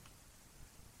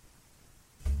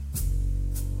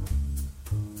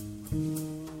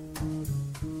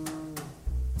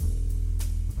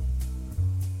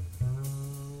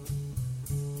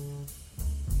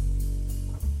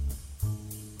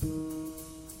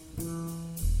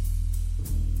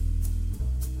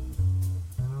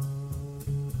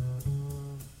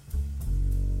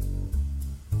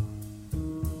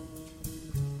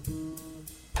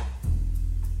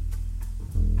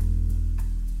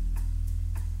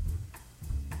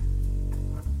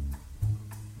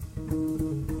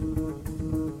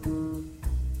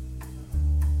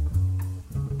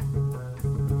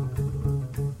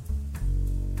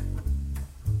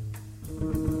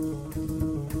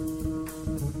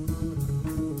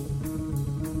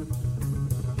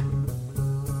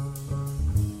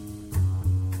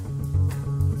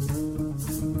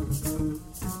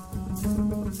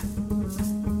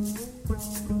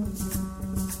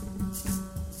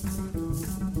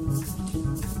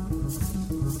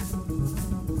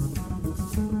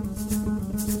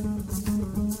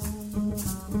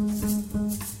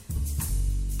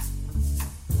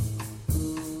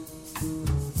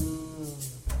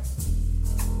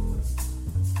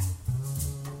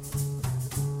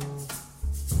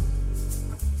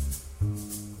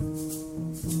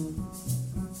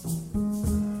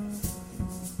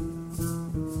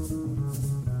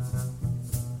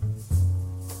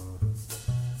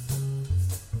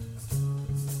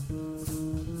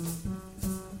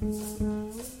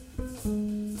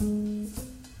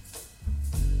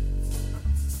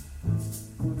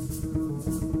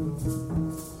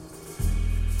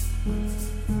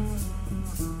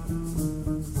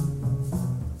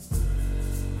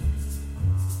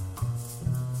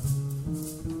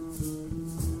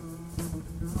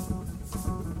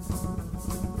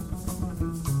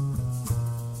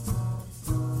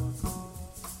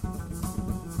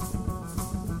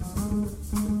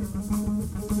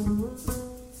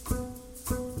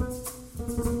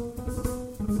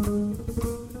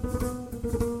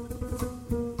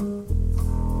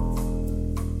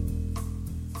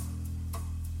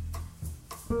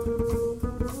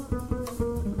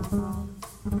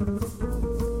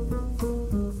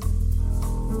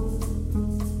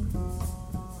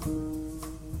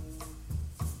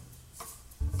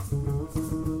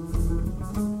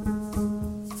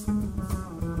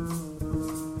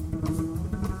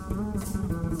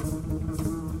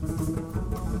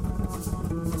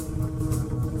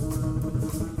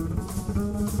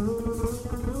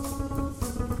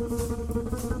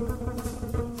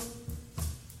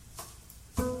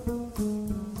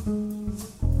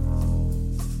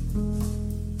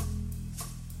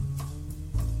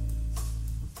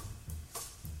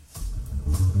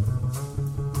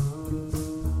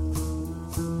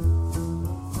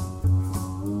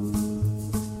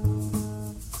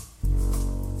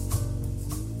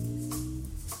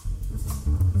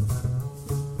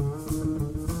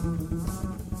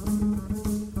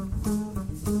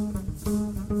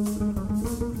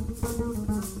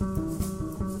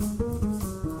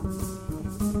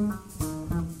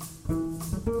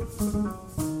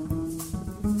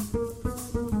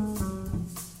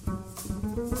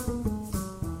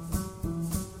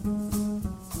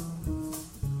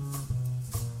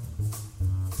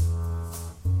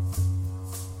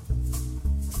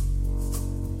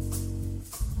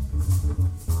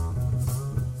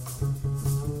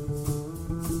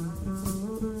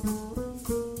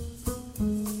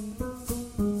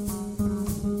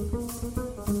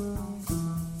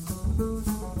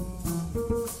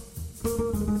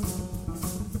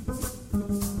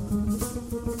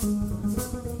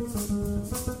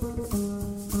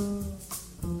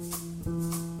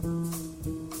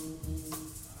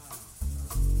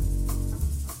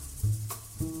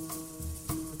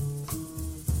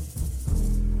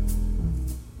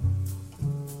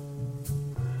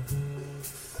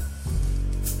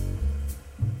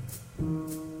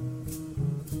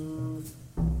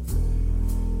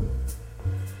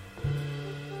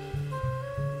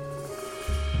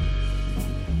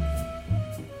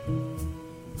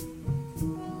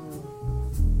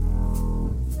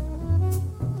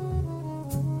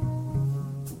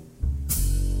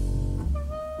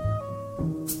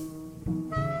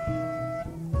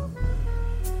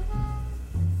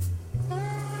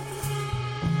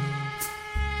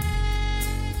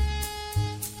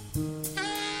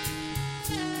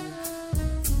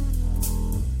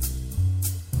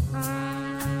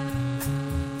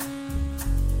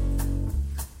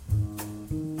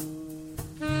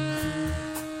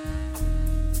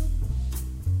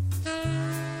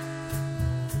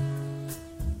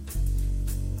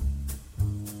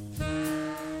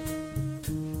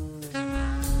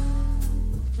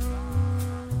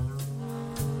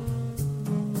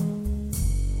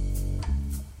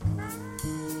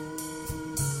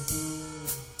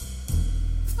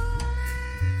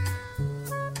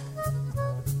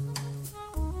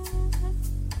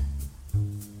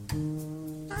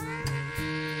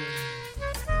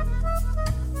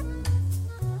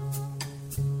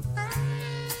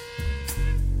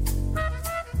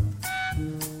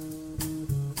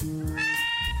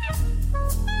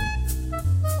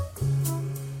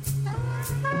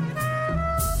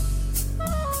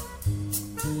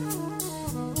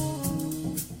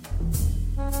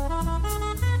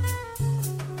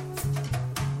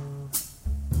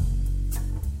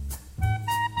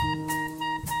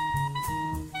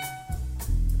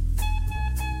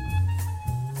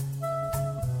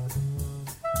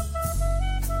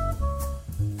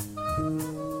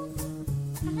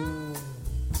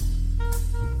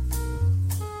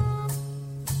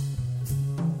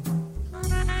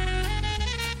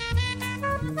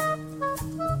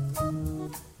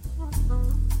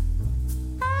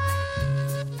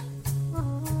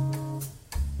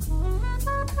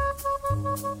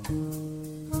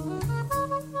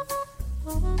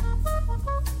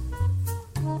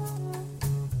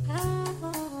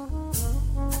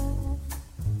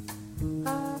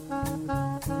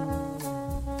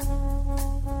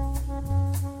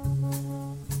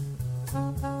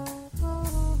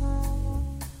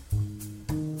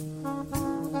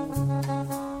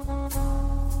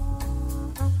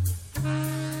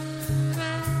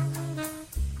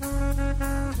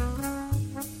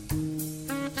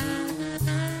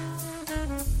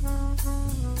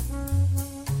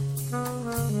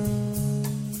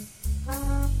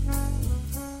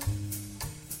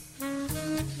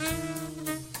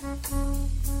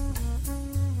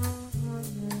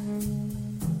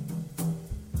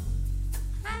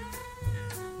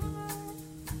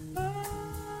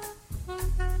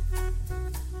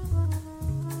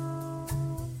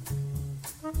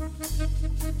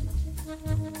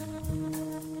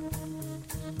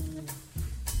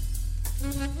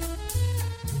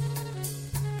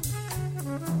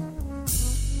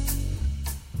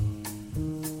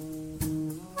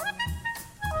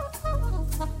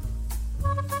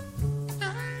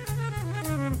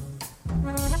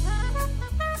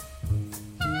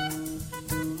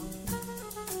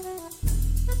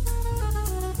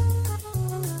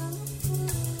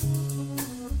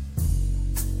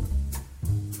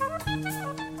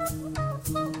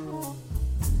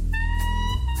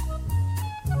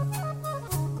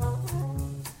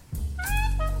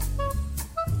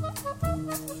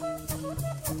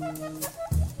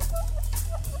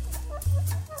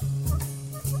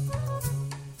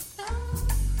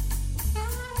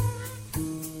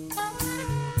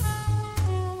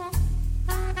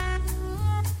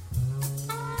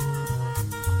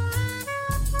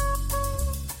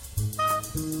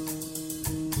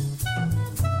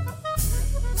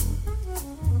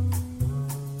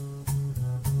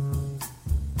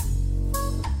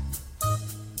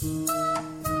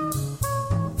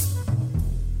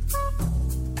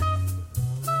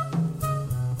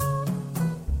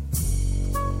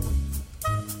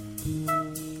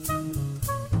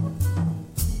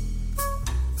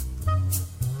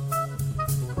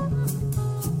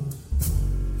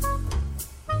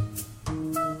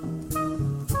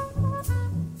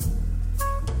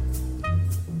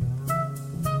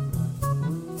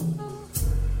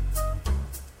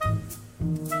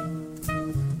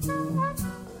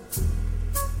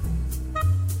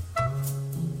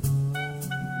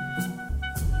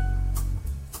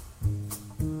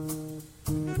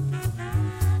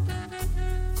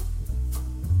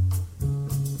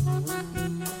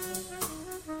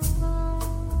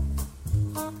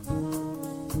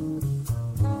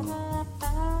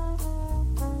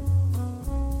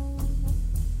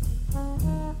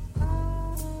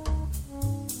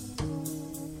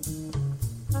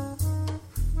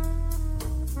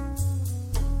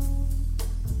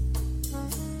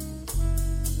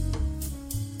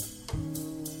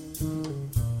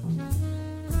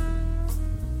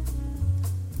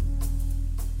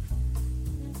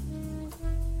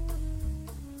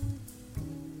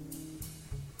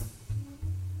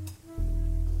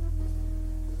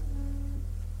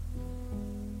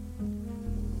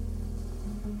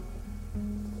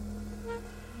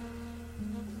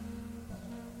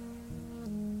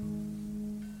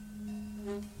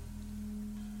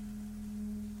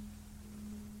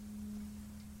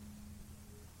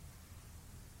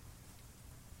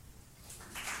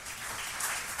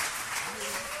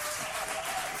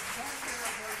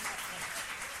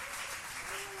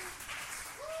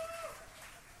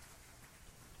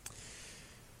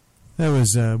 That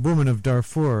was Woman of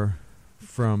Darfur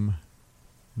from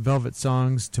Velvet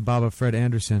Songs to Baba Fred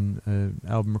Anderson, an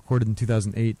album recorded in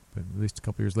 2008, but released a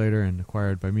couple years later and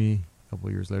acquired by me a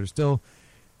couple years later still.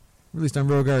 Released on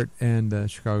Rogart, and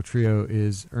Chicago Trio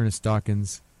is Ernest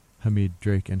Dawkins, Hamid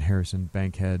Drake, and Harrison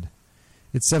Bankhead.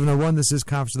 It's 7:01. This is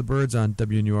Conference of the Birds on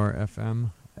WNUR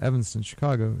FM, Evanston,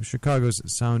 Chicago, Chicago's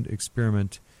sound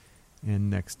experiment. And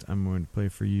next, I'm going to play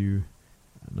for you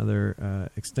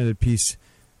another extended piece.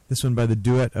 This one by the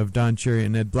duet of Don Cherry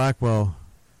and Ed Blackwell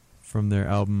from their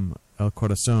album El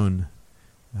Corazon.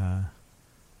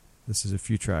 This is a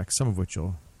few tracks, some of which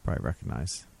you'll probably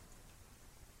recognize.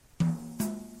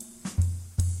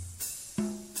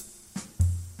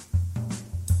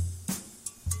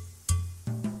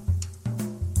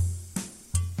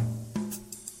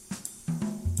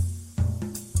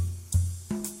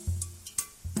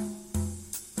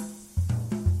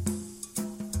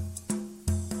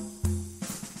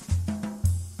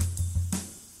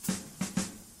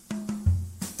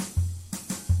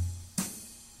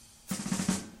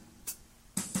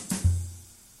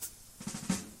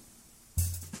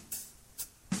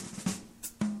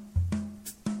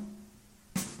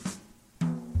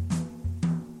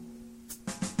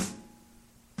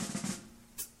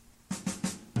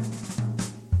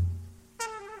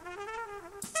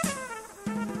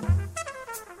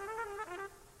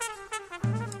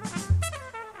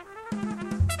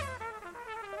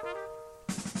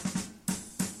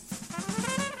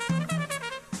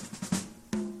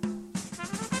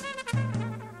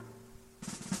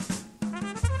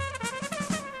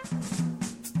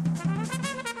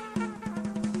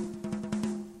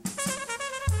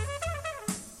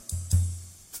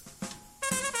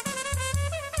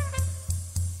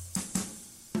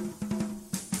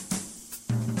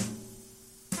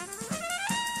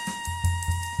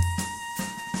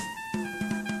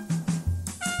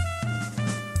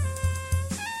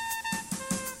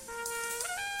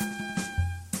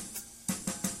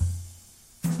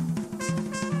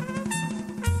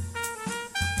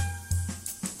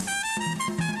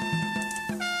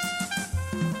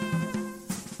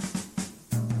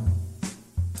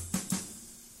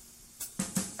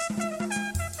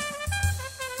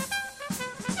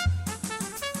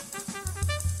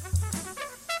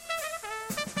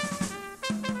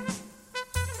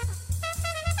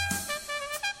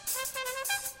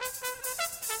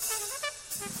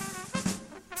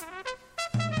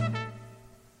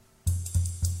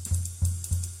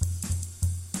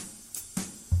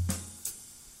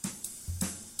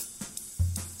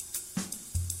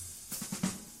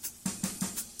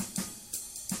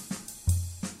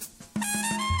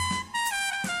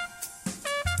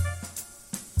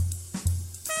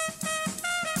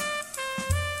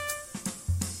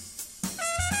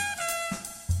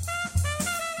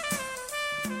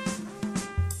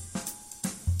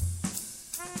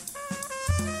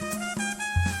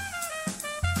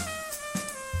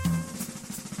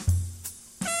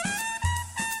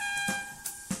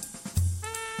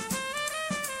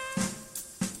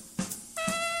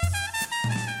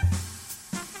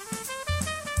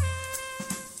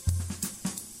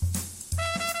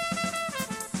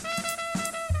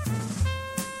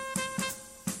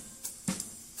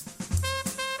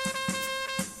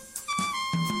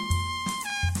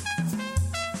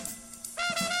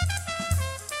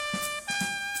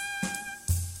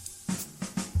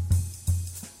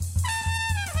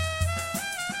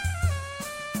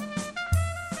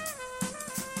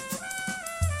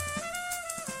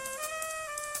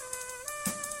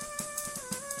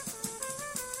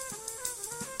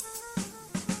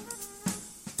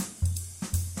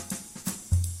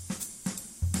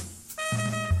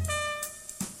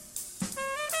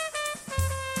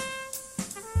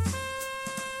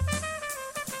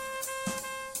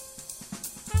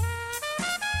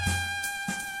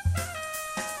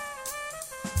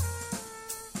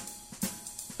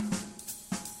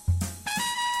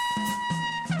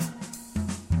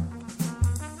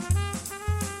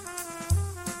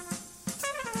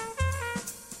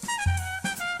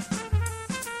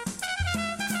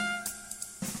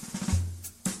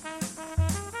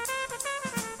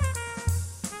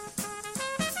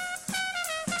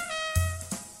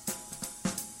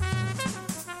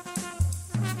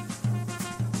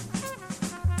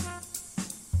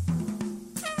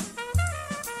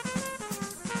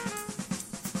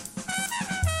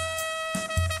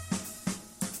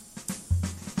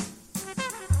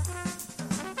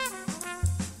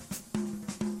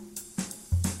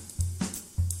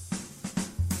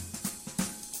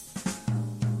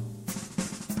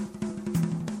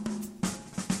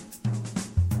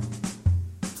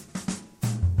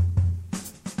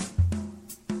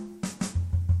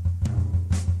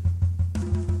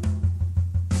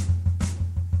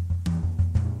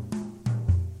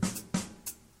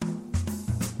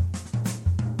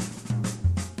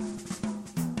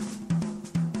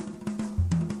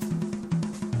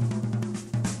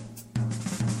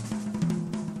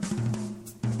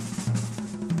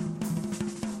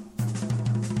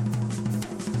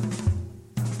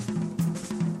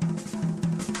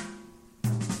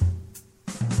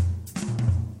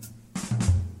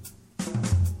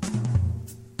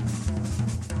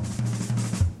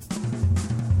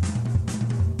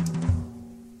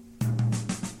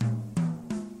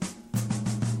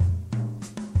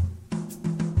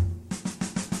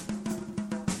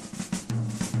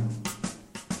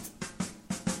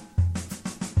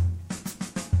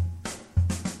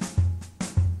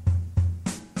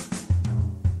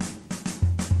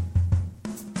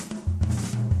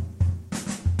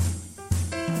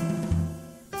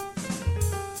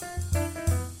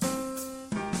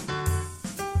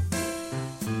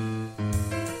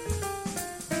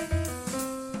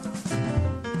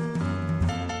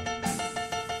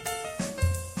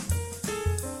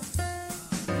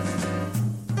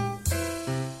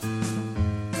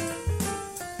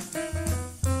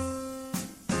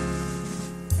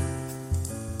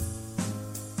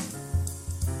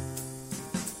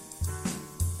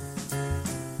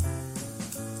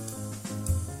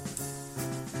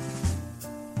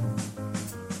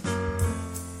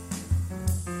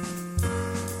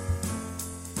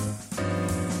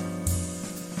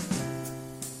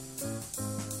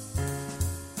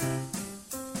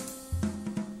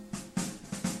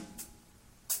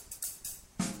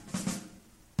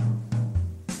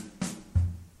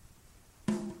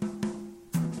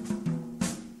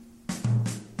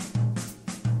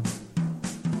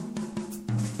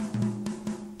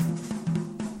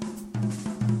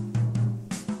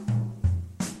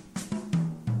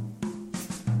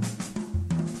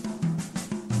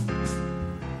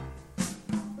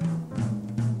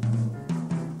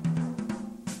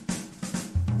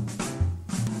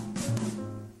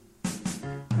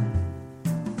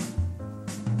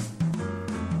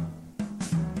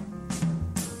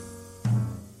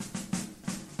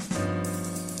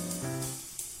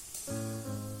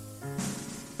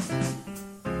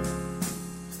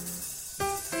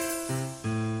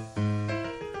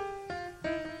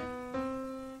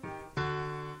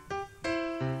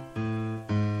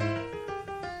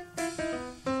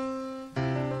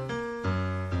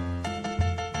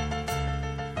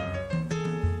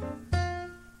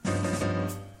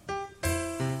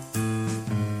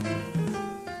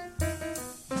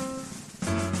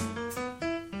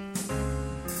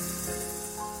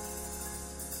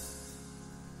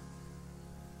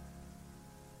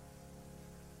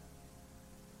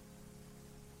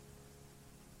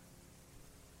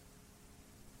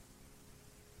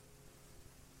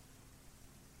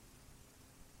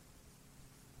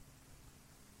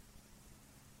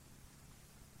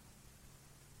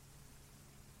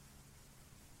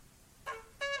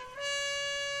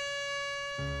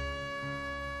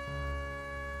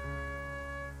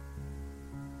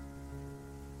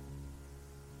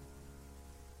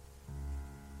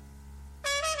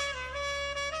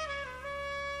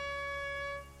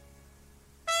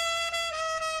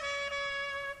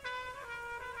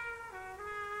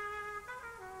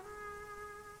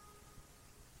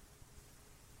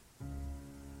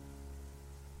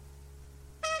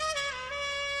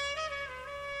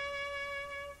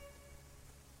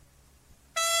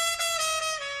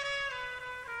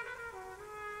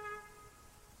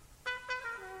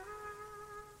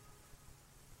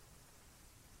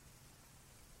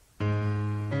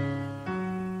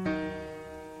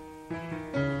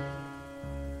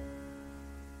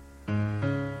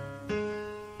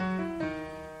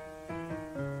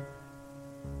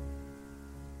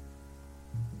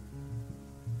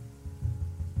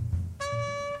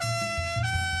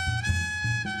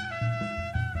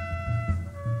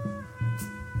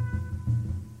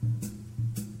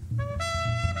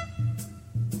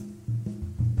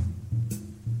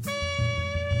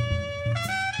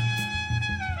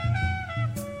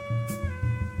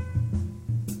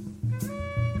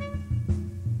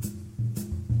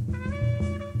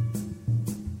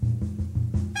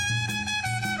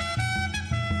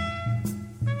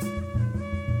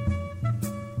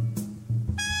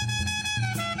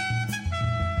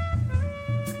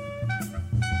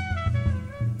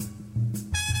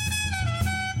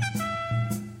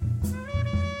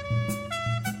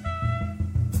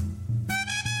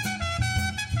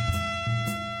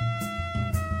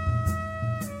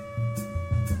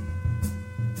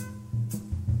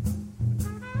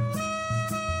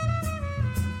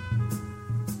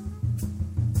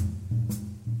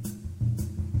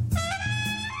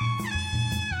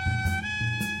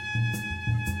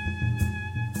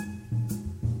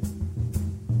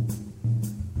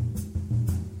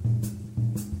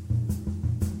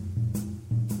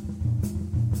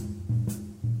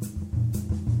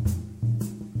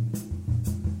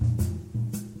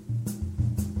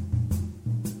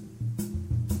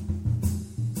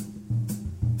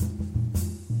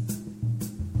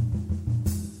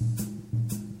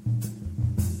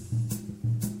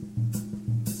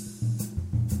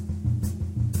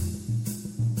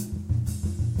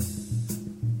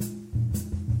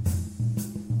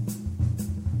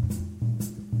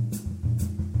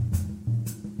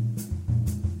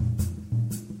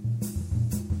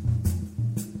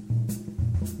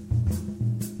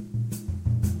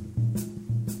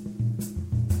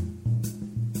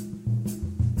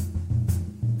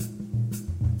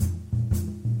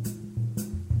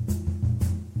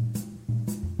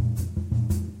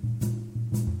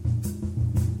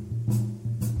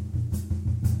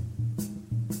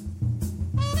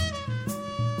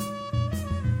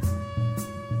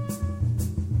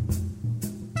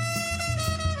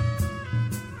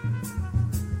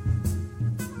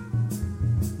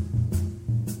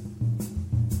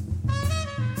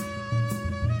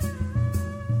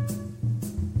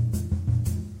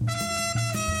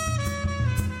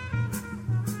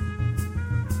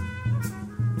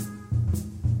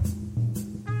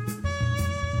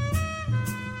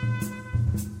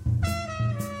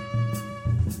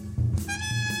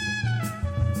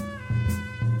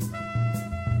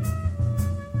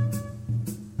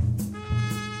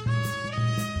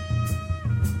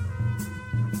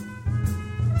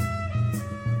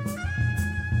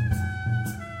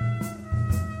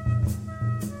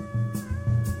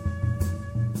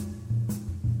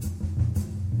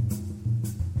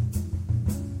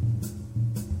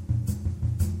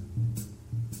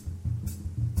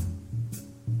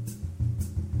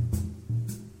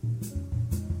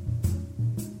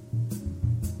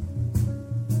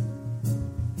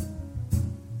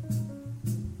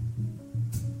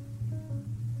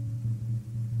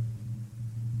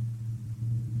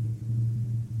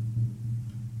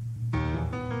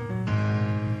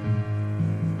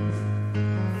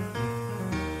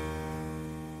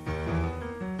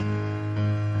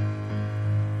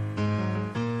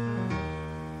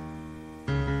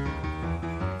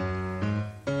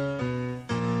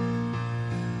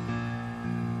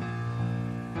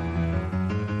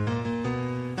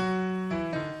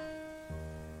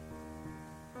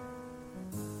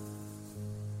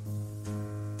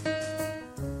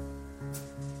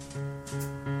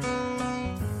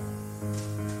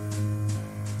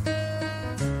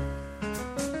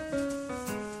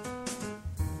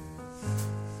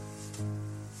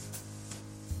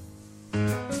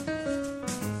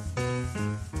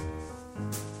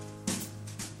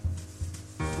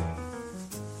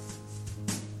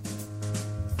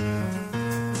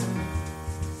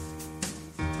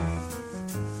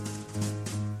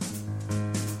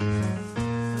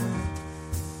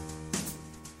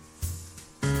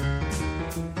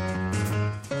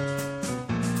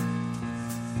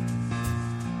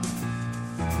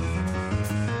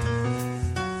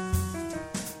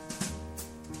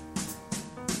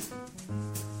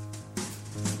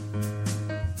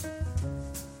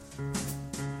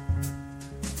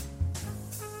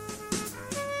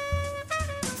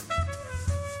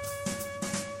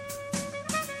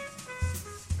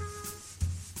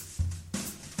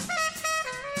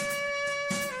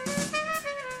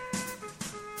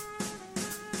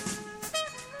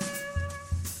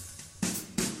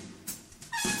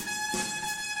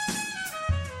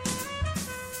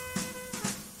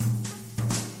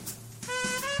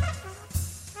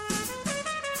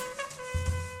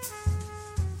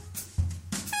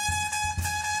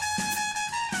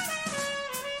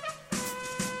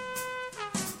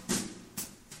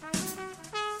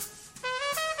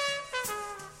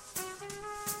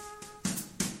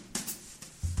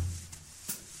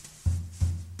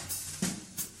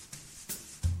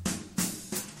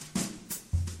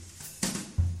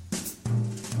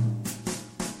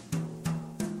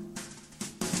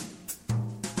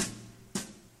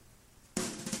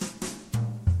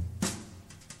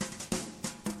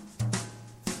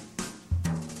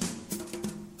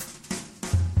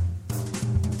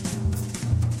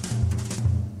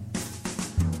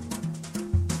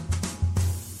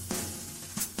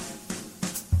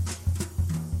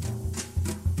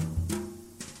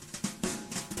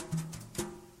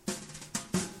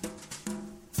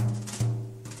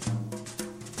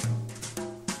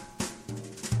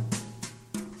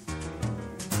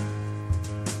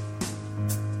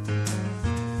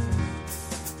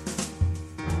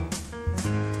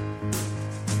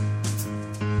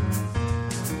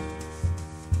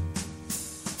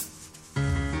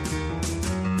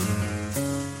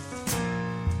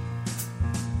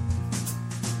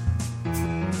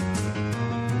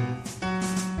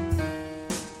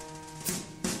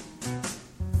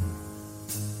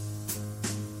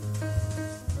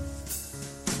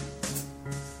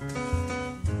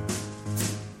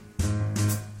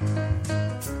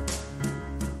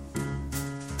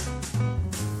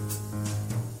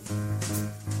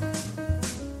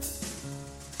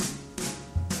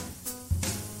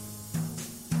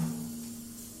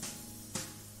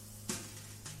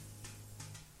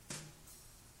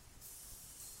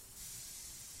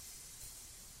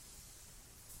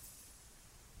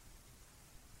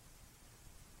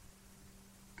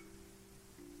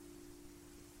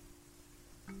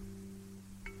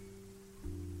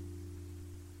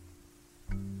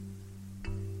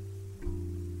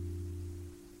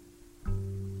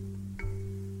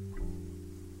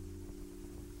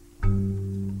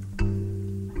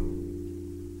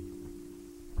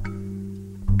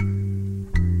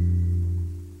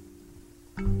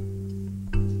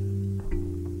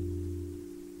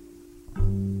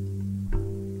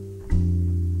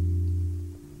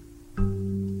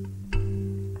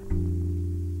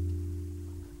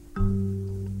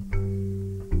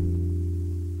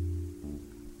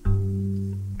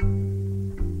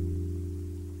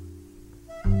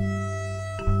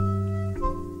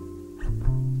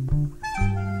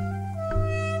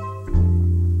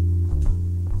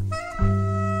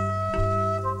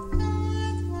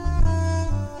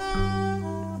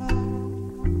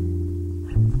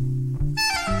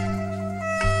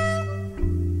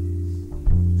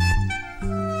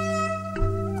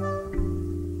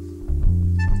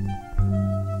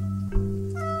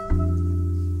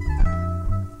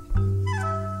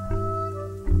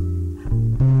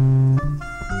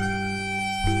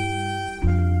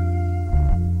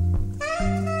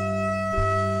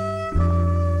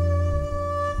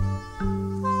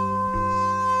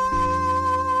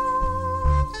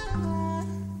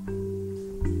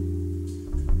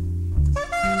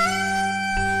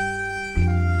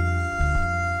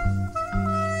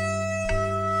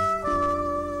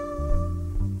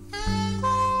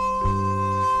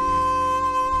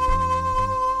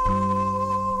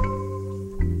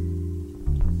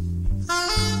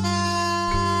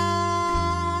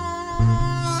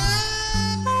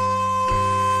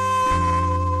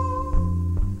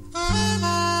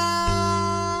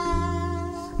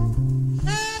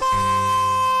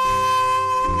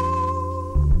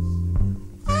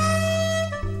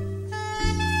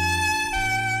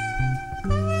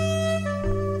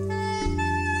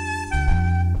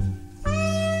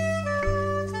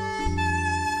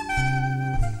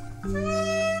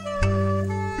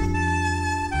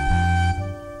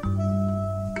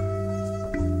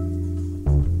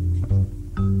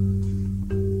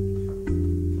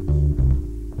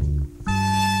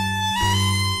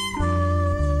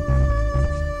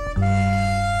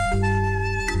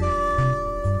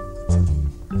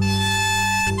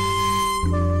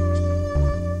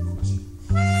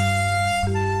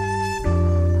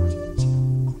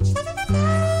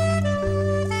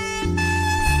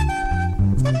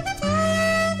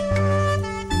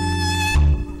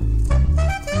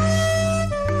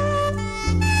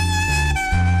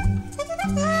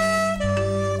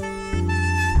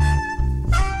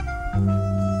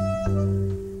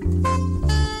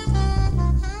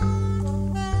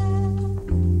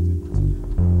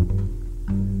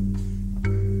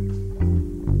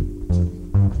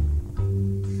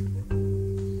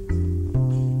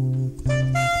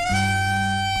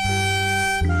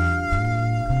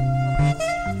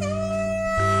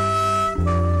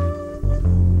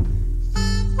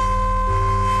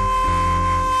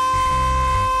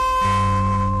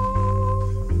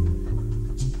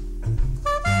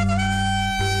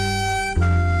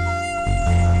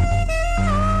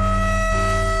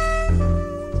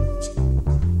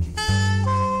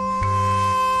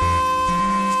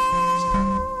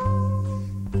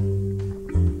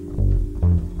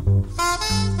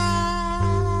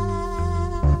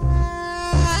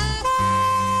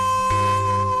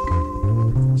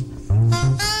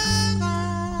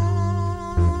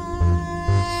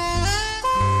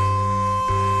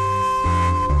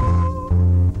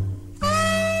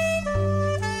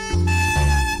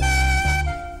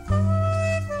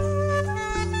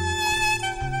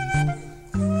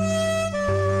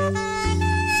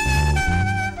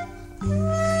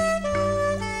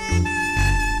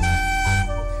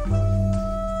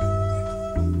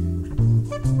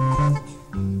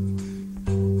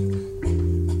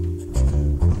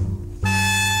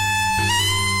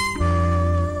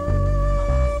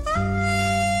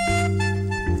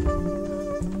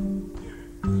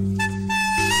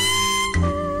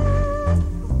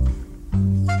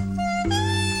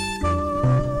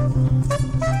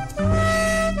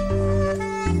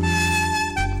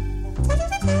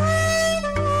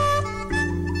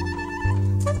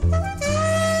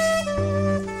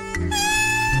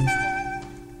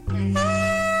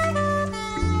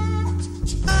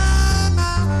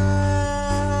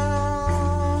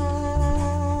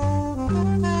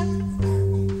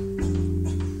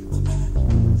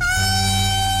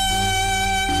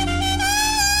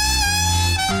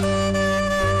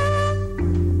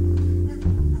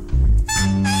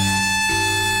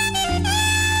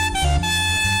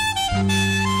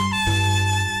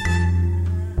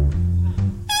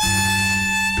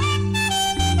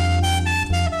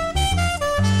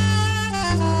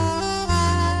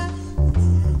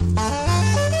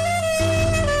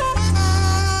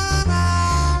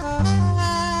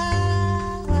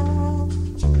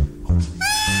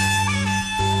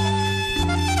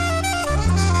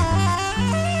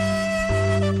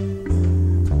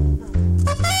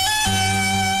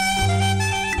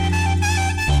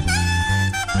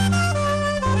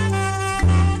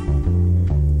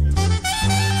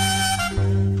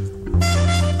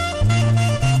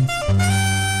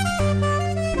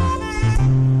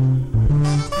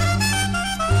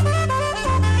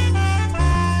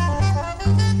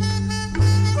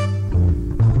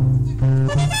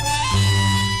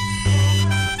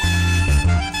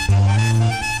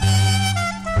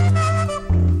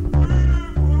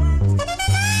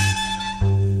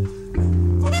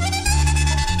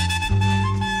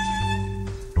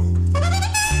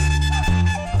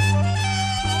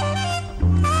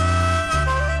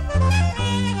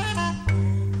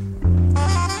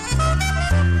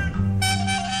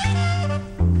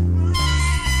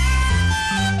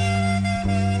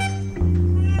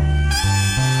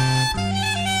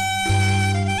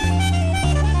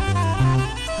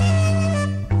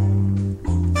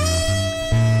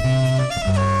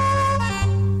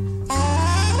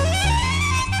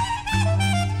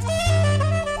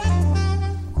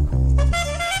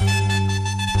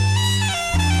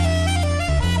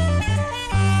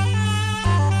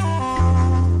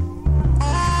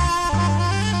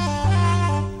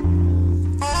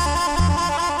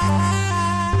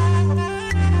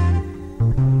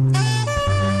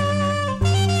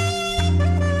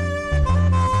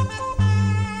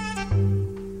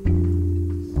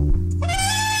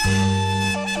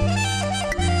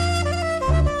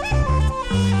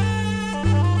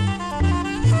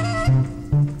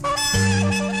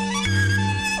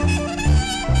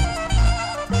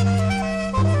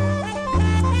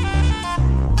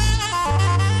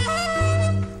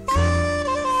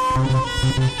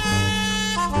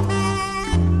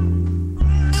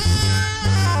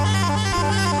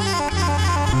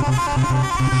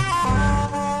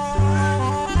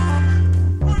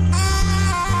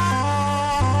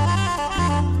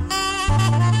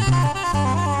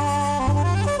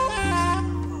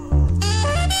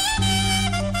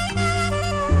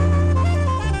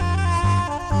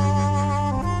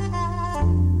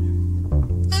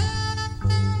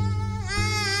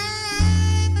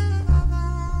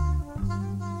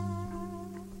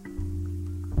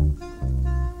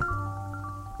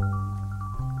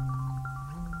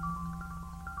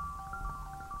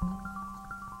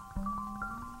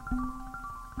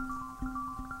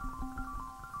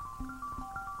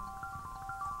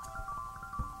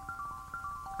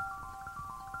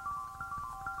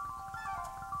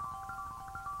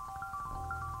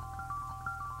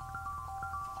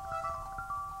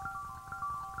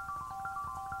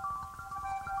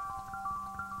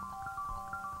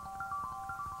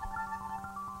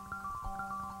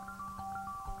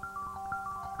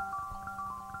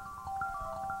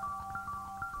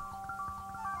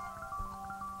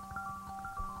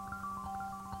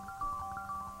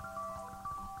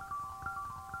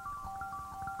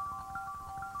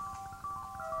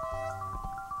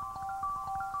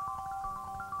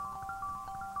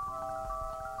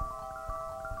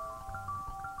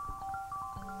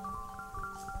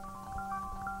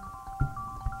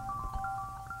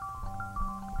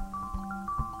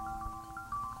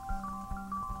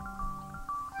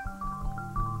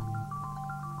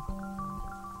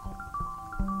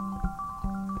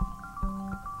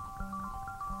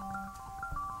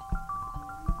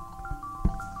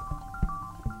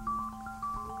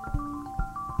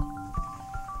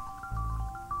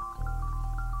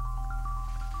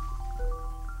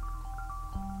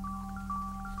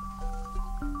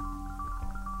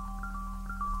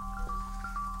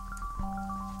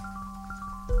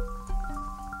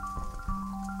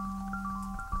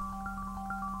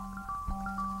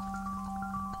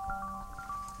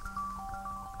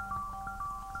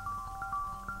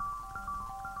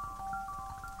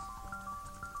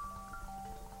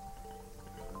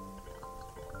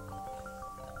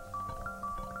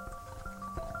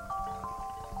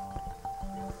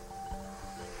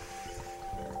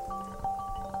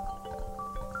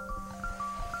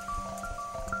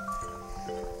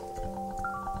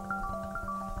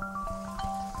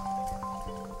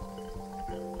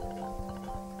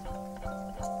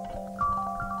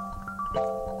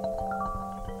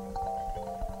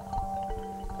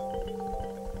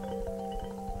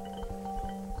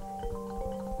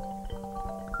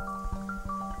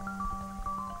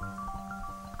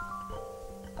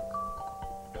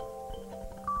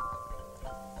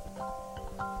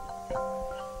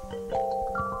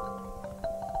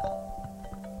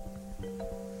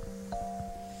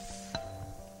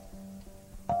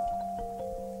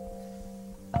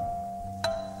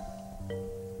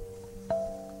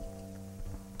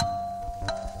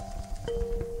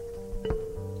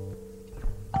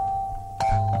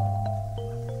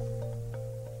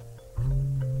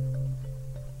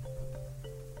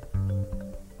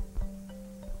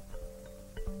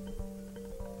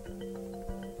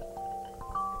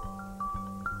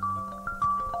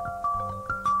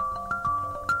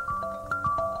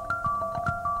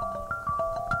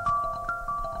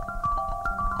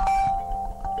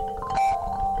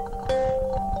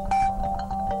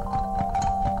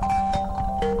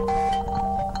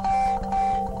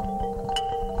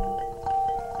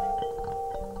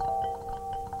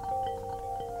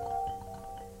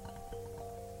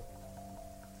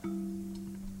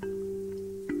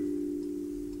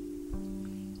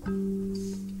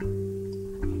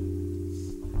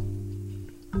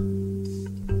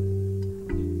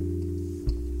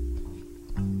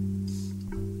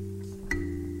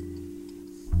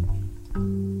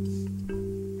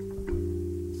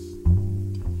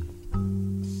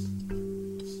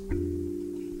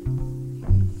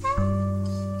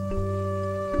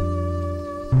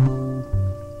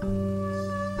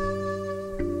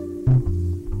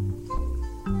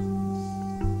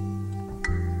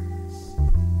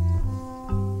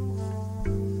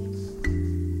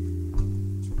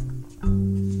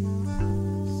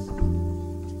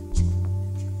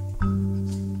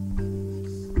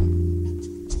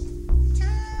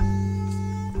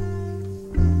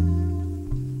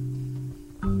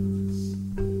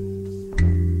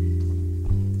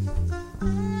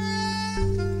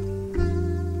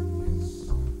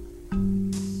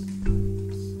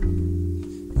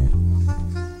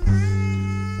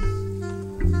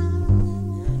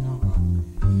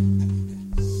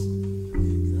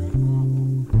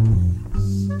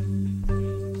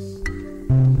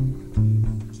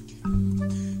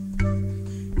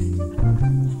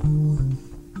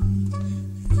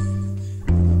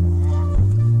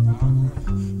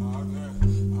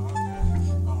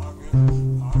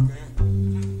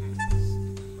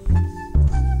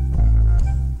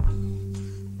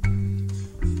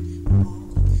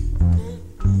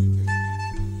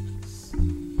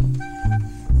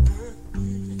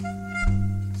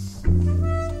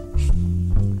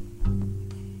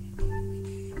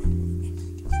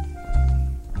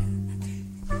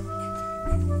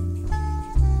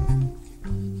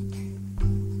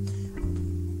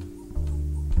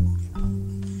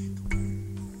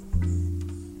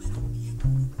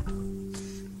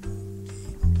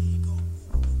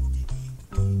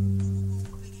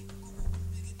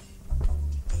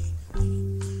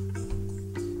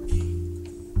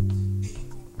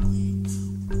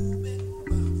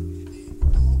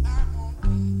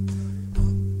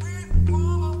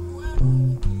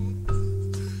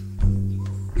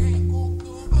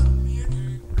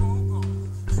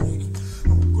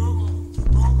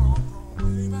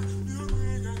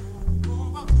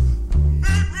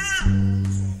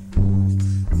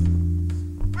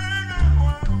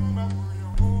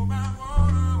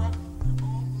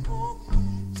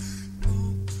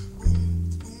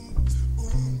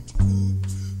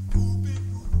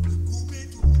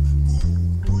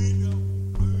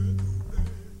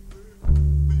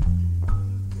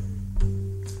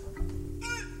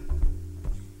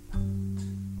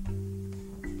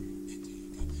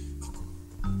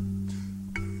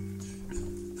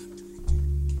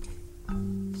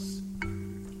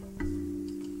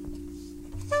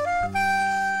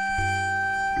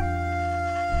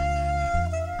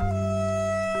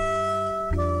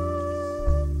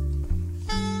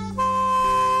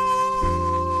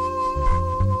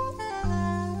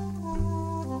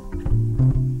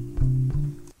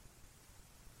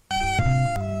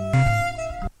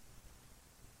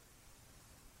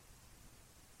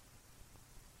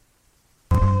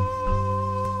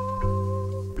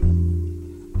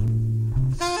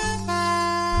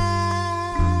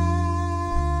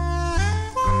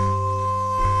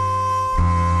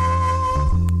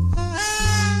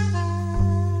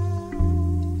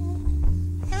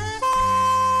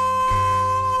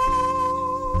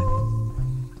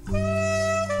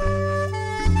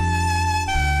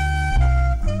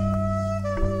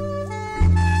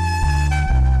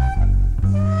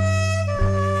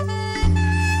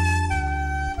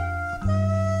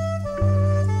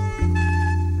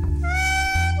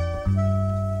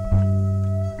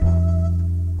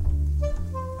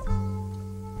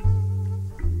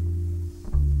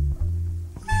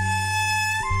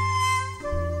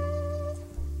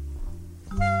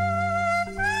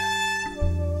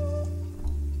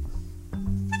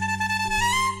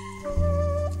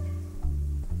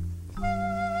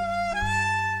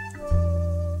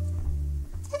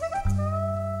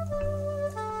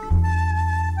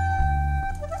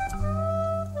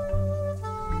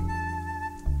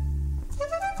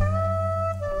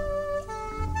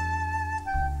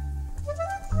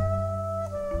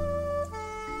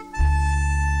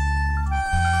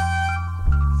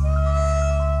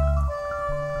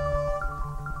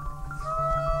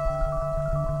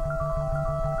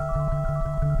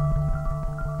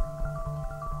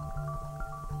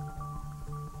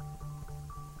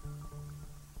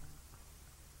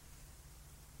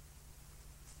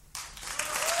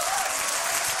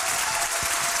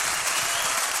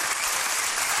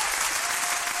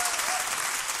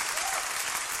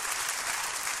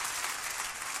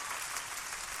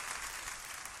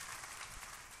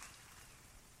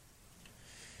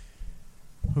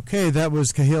 Okay, that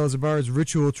was Kahil Zabar's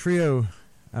Ritual Trio,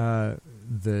 the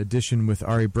edition with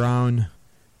Ari Brown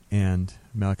and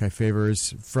Malachi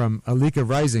Favors from Alika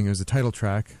Rising. It was the title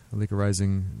track. Alika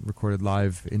Rising recorded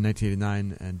live in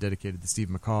 1989 and dedicated to Steve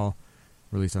McCall,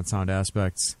 released on Sound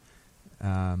Aspects.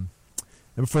 And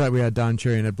before that, we had Don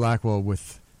Cherry and Ed Blackwell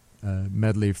with a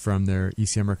medley from their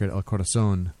ECM record El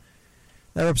Corazon.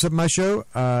 That wraps up my show.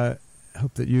 I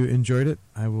hope that you enjoyed it.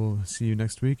 I will see you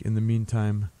next week. In the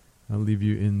meantime, I'll leave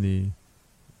you in the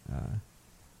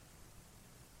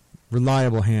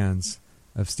reliable hands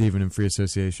of Stephen and Free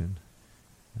Association.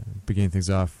 Beginning things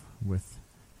off with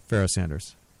Pharoah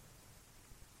Sanders.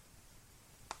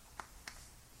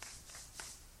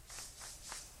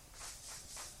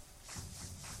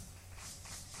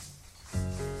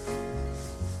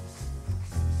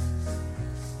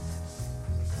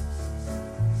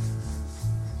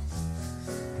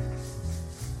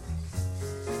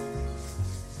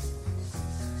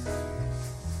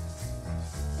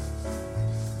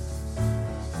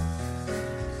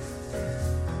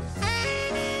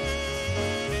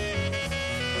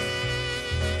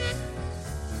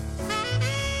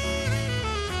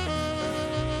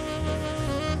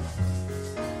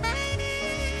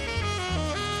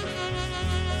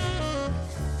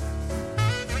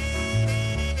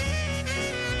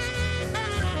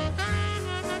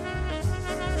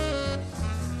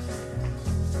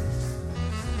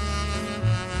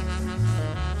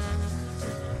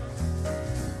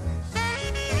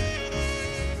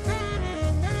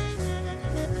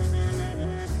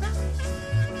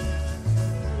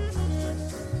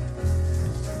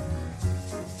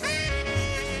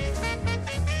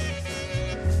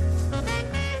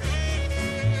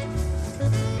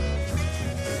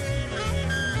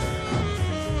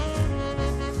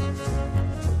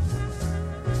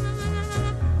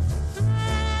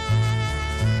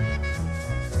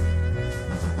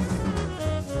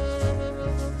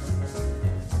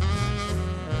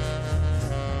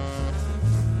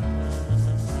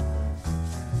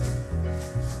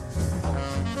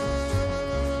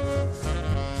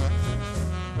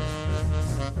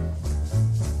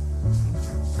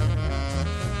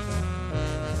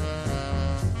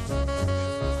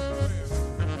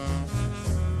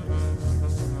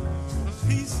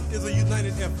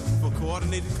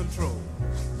 Coordinated control.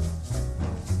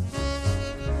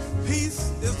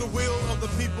 Peace is the will of the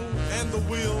people and the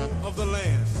will of the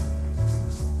land.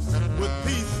 With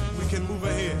peace, we can move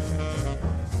ahead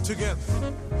together.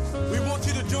 We want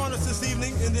you to join us this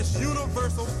evening in this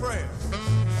universal prayer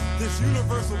for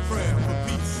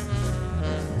peace,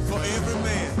 for every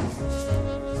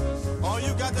man. All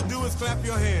you got to do is clap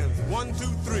your hands. 1, 2,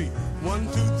 3. 1,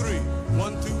 2, 3.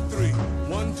 1, 2, 3.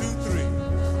 1, 2,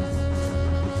 3.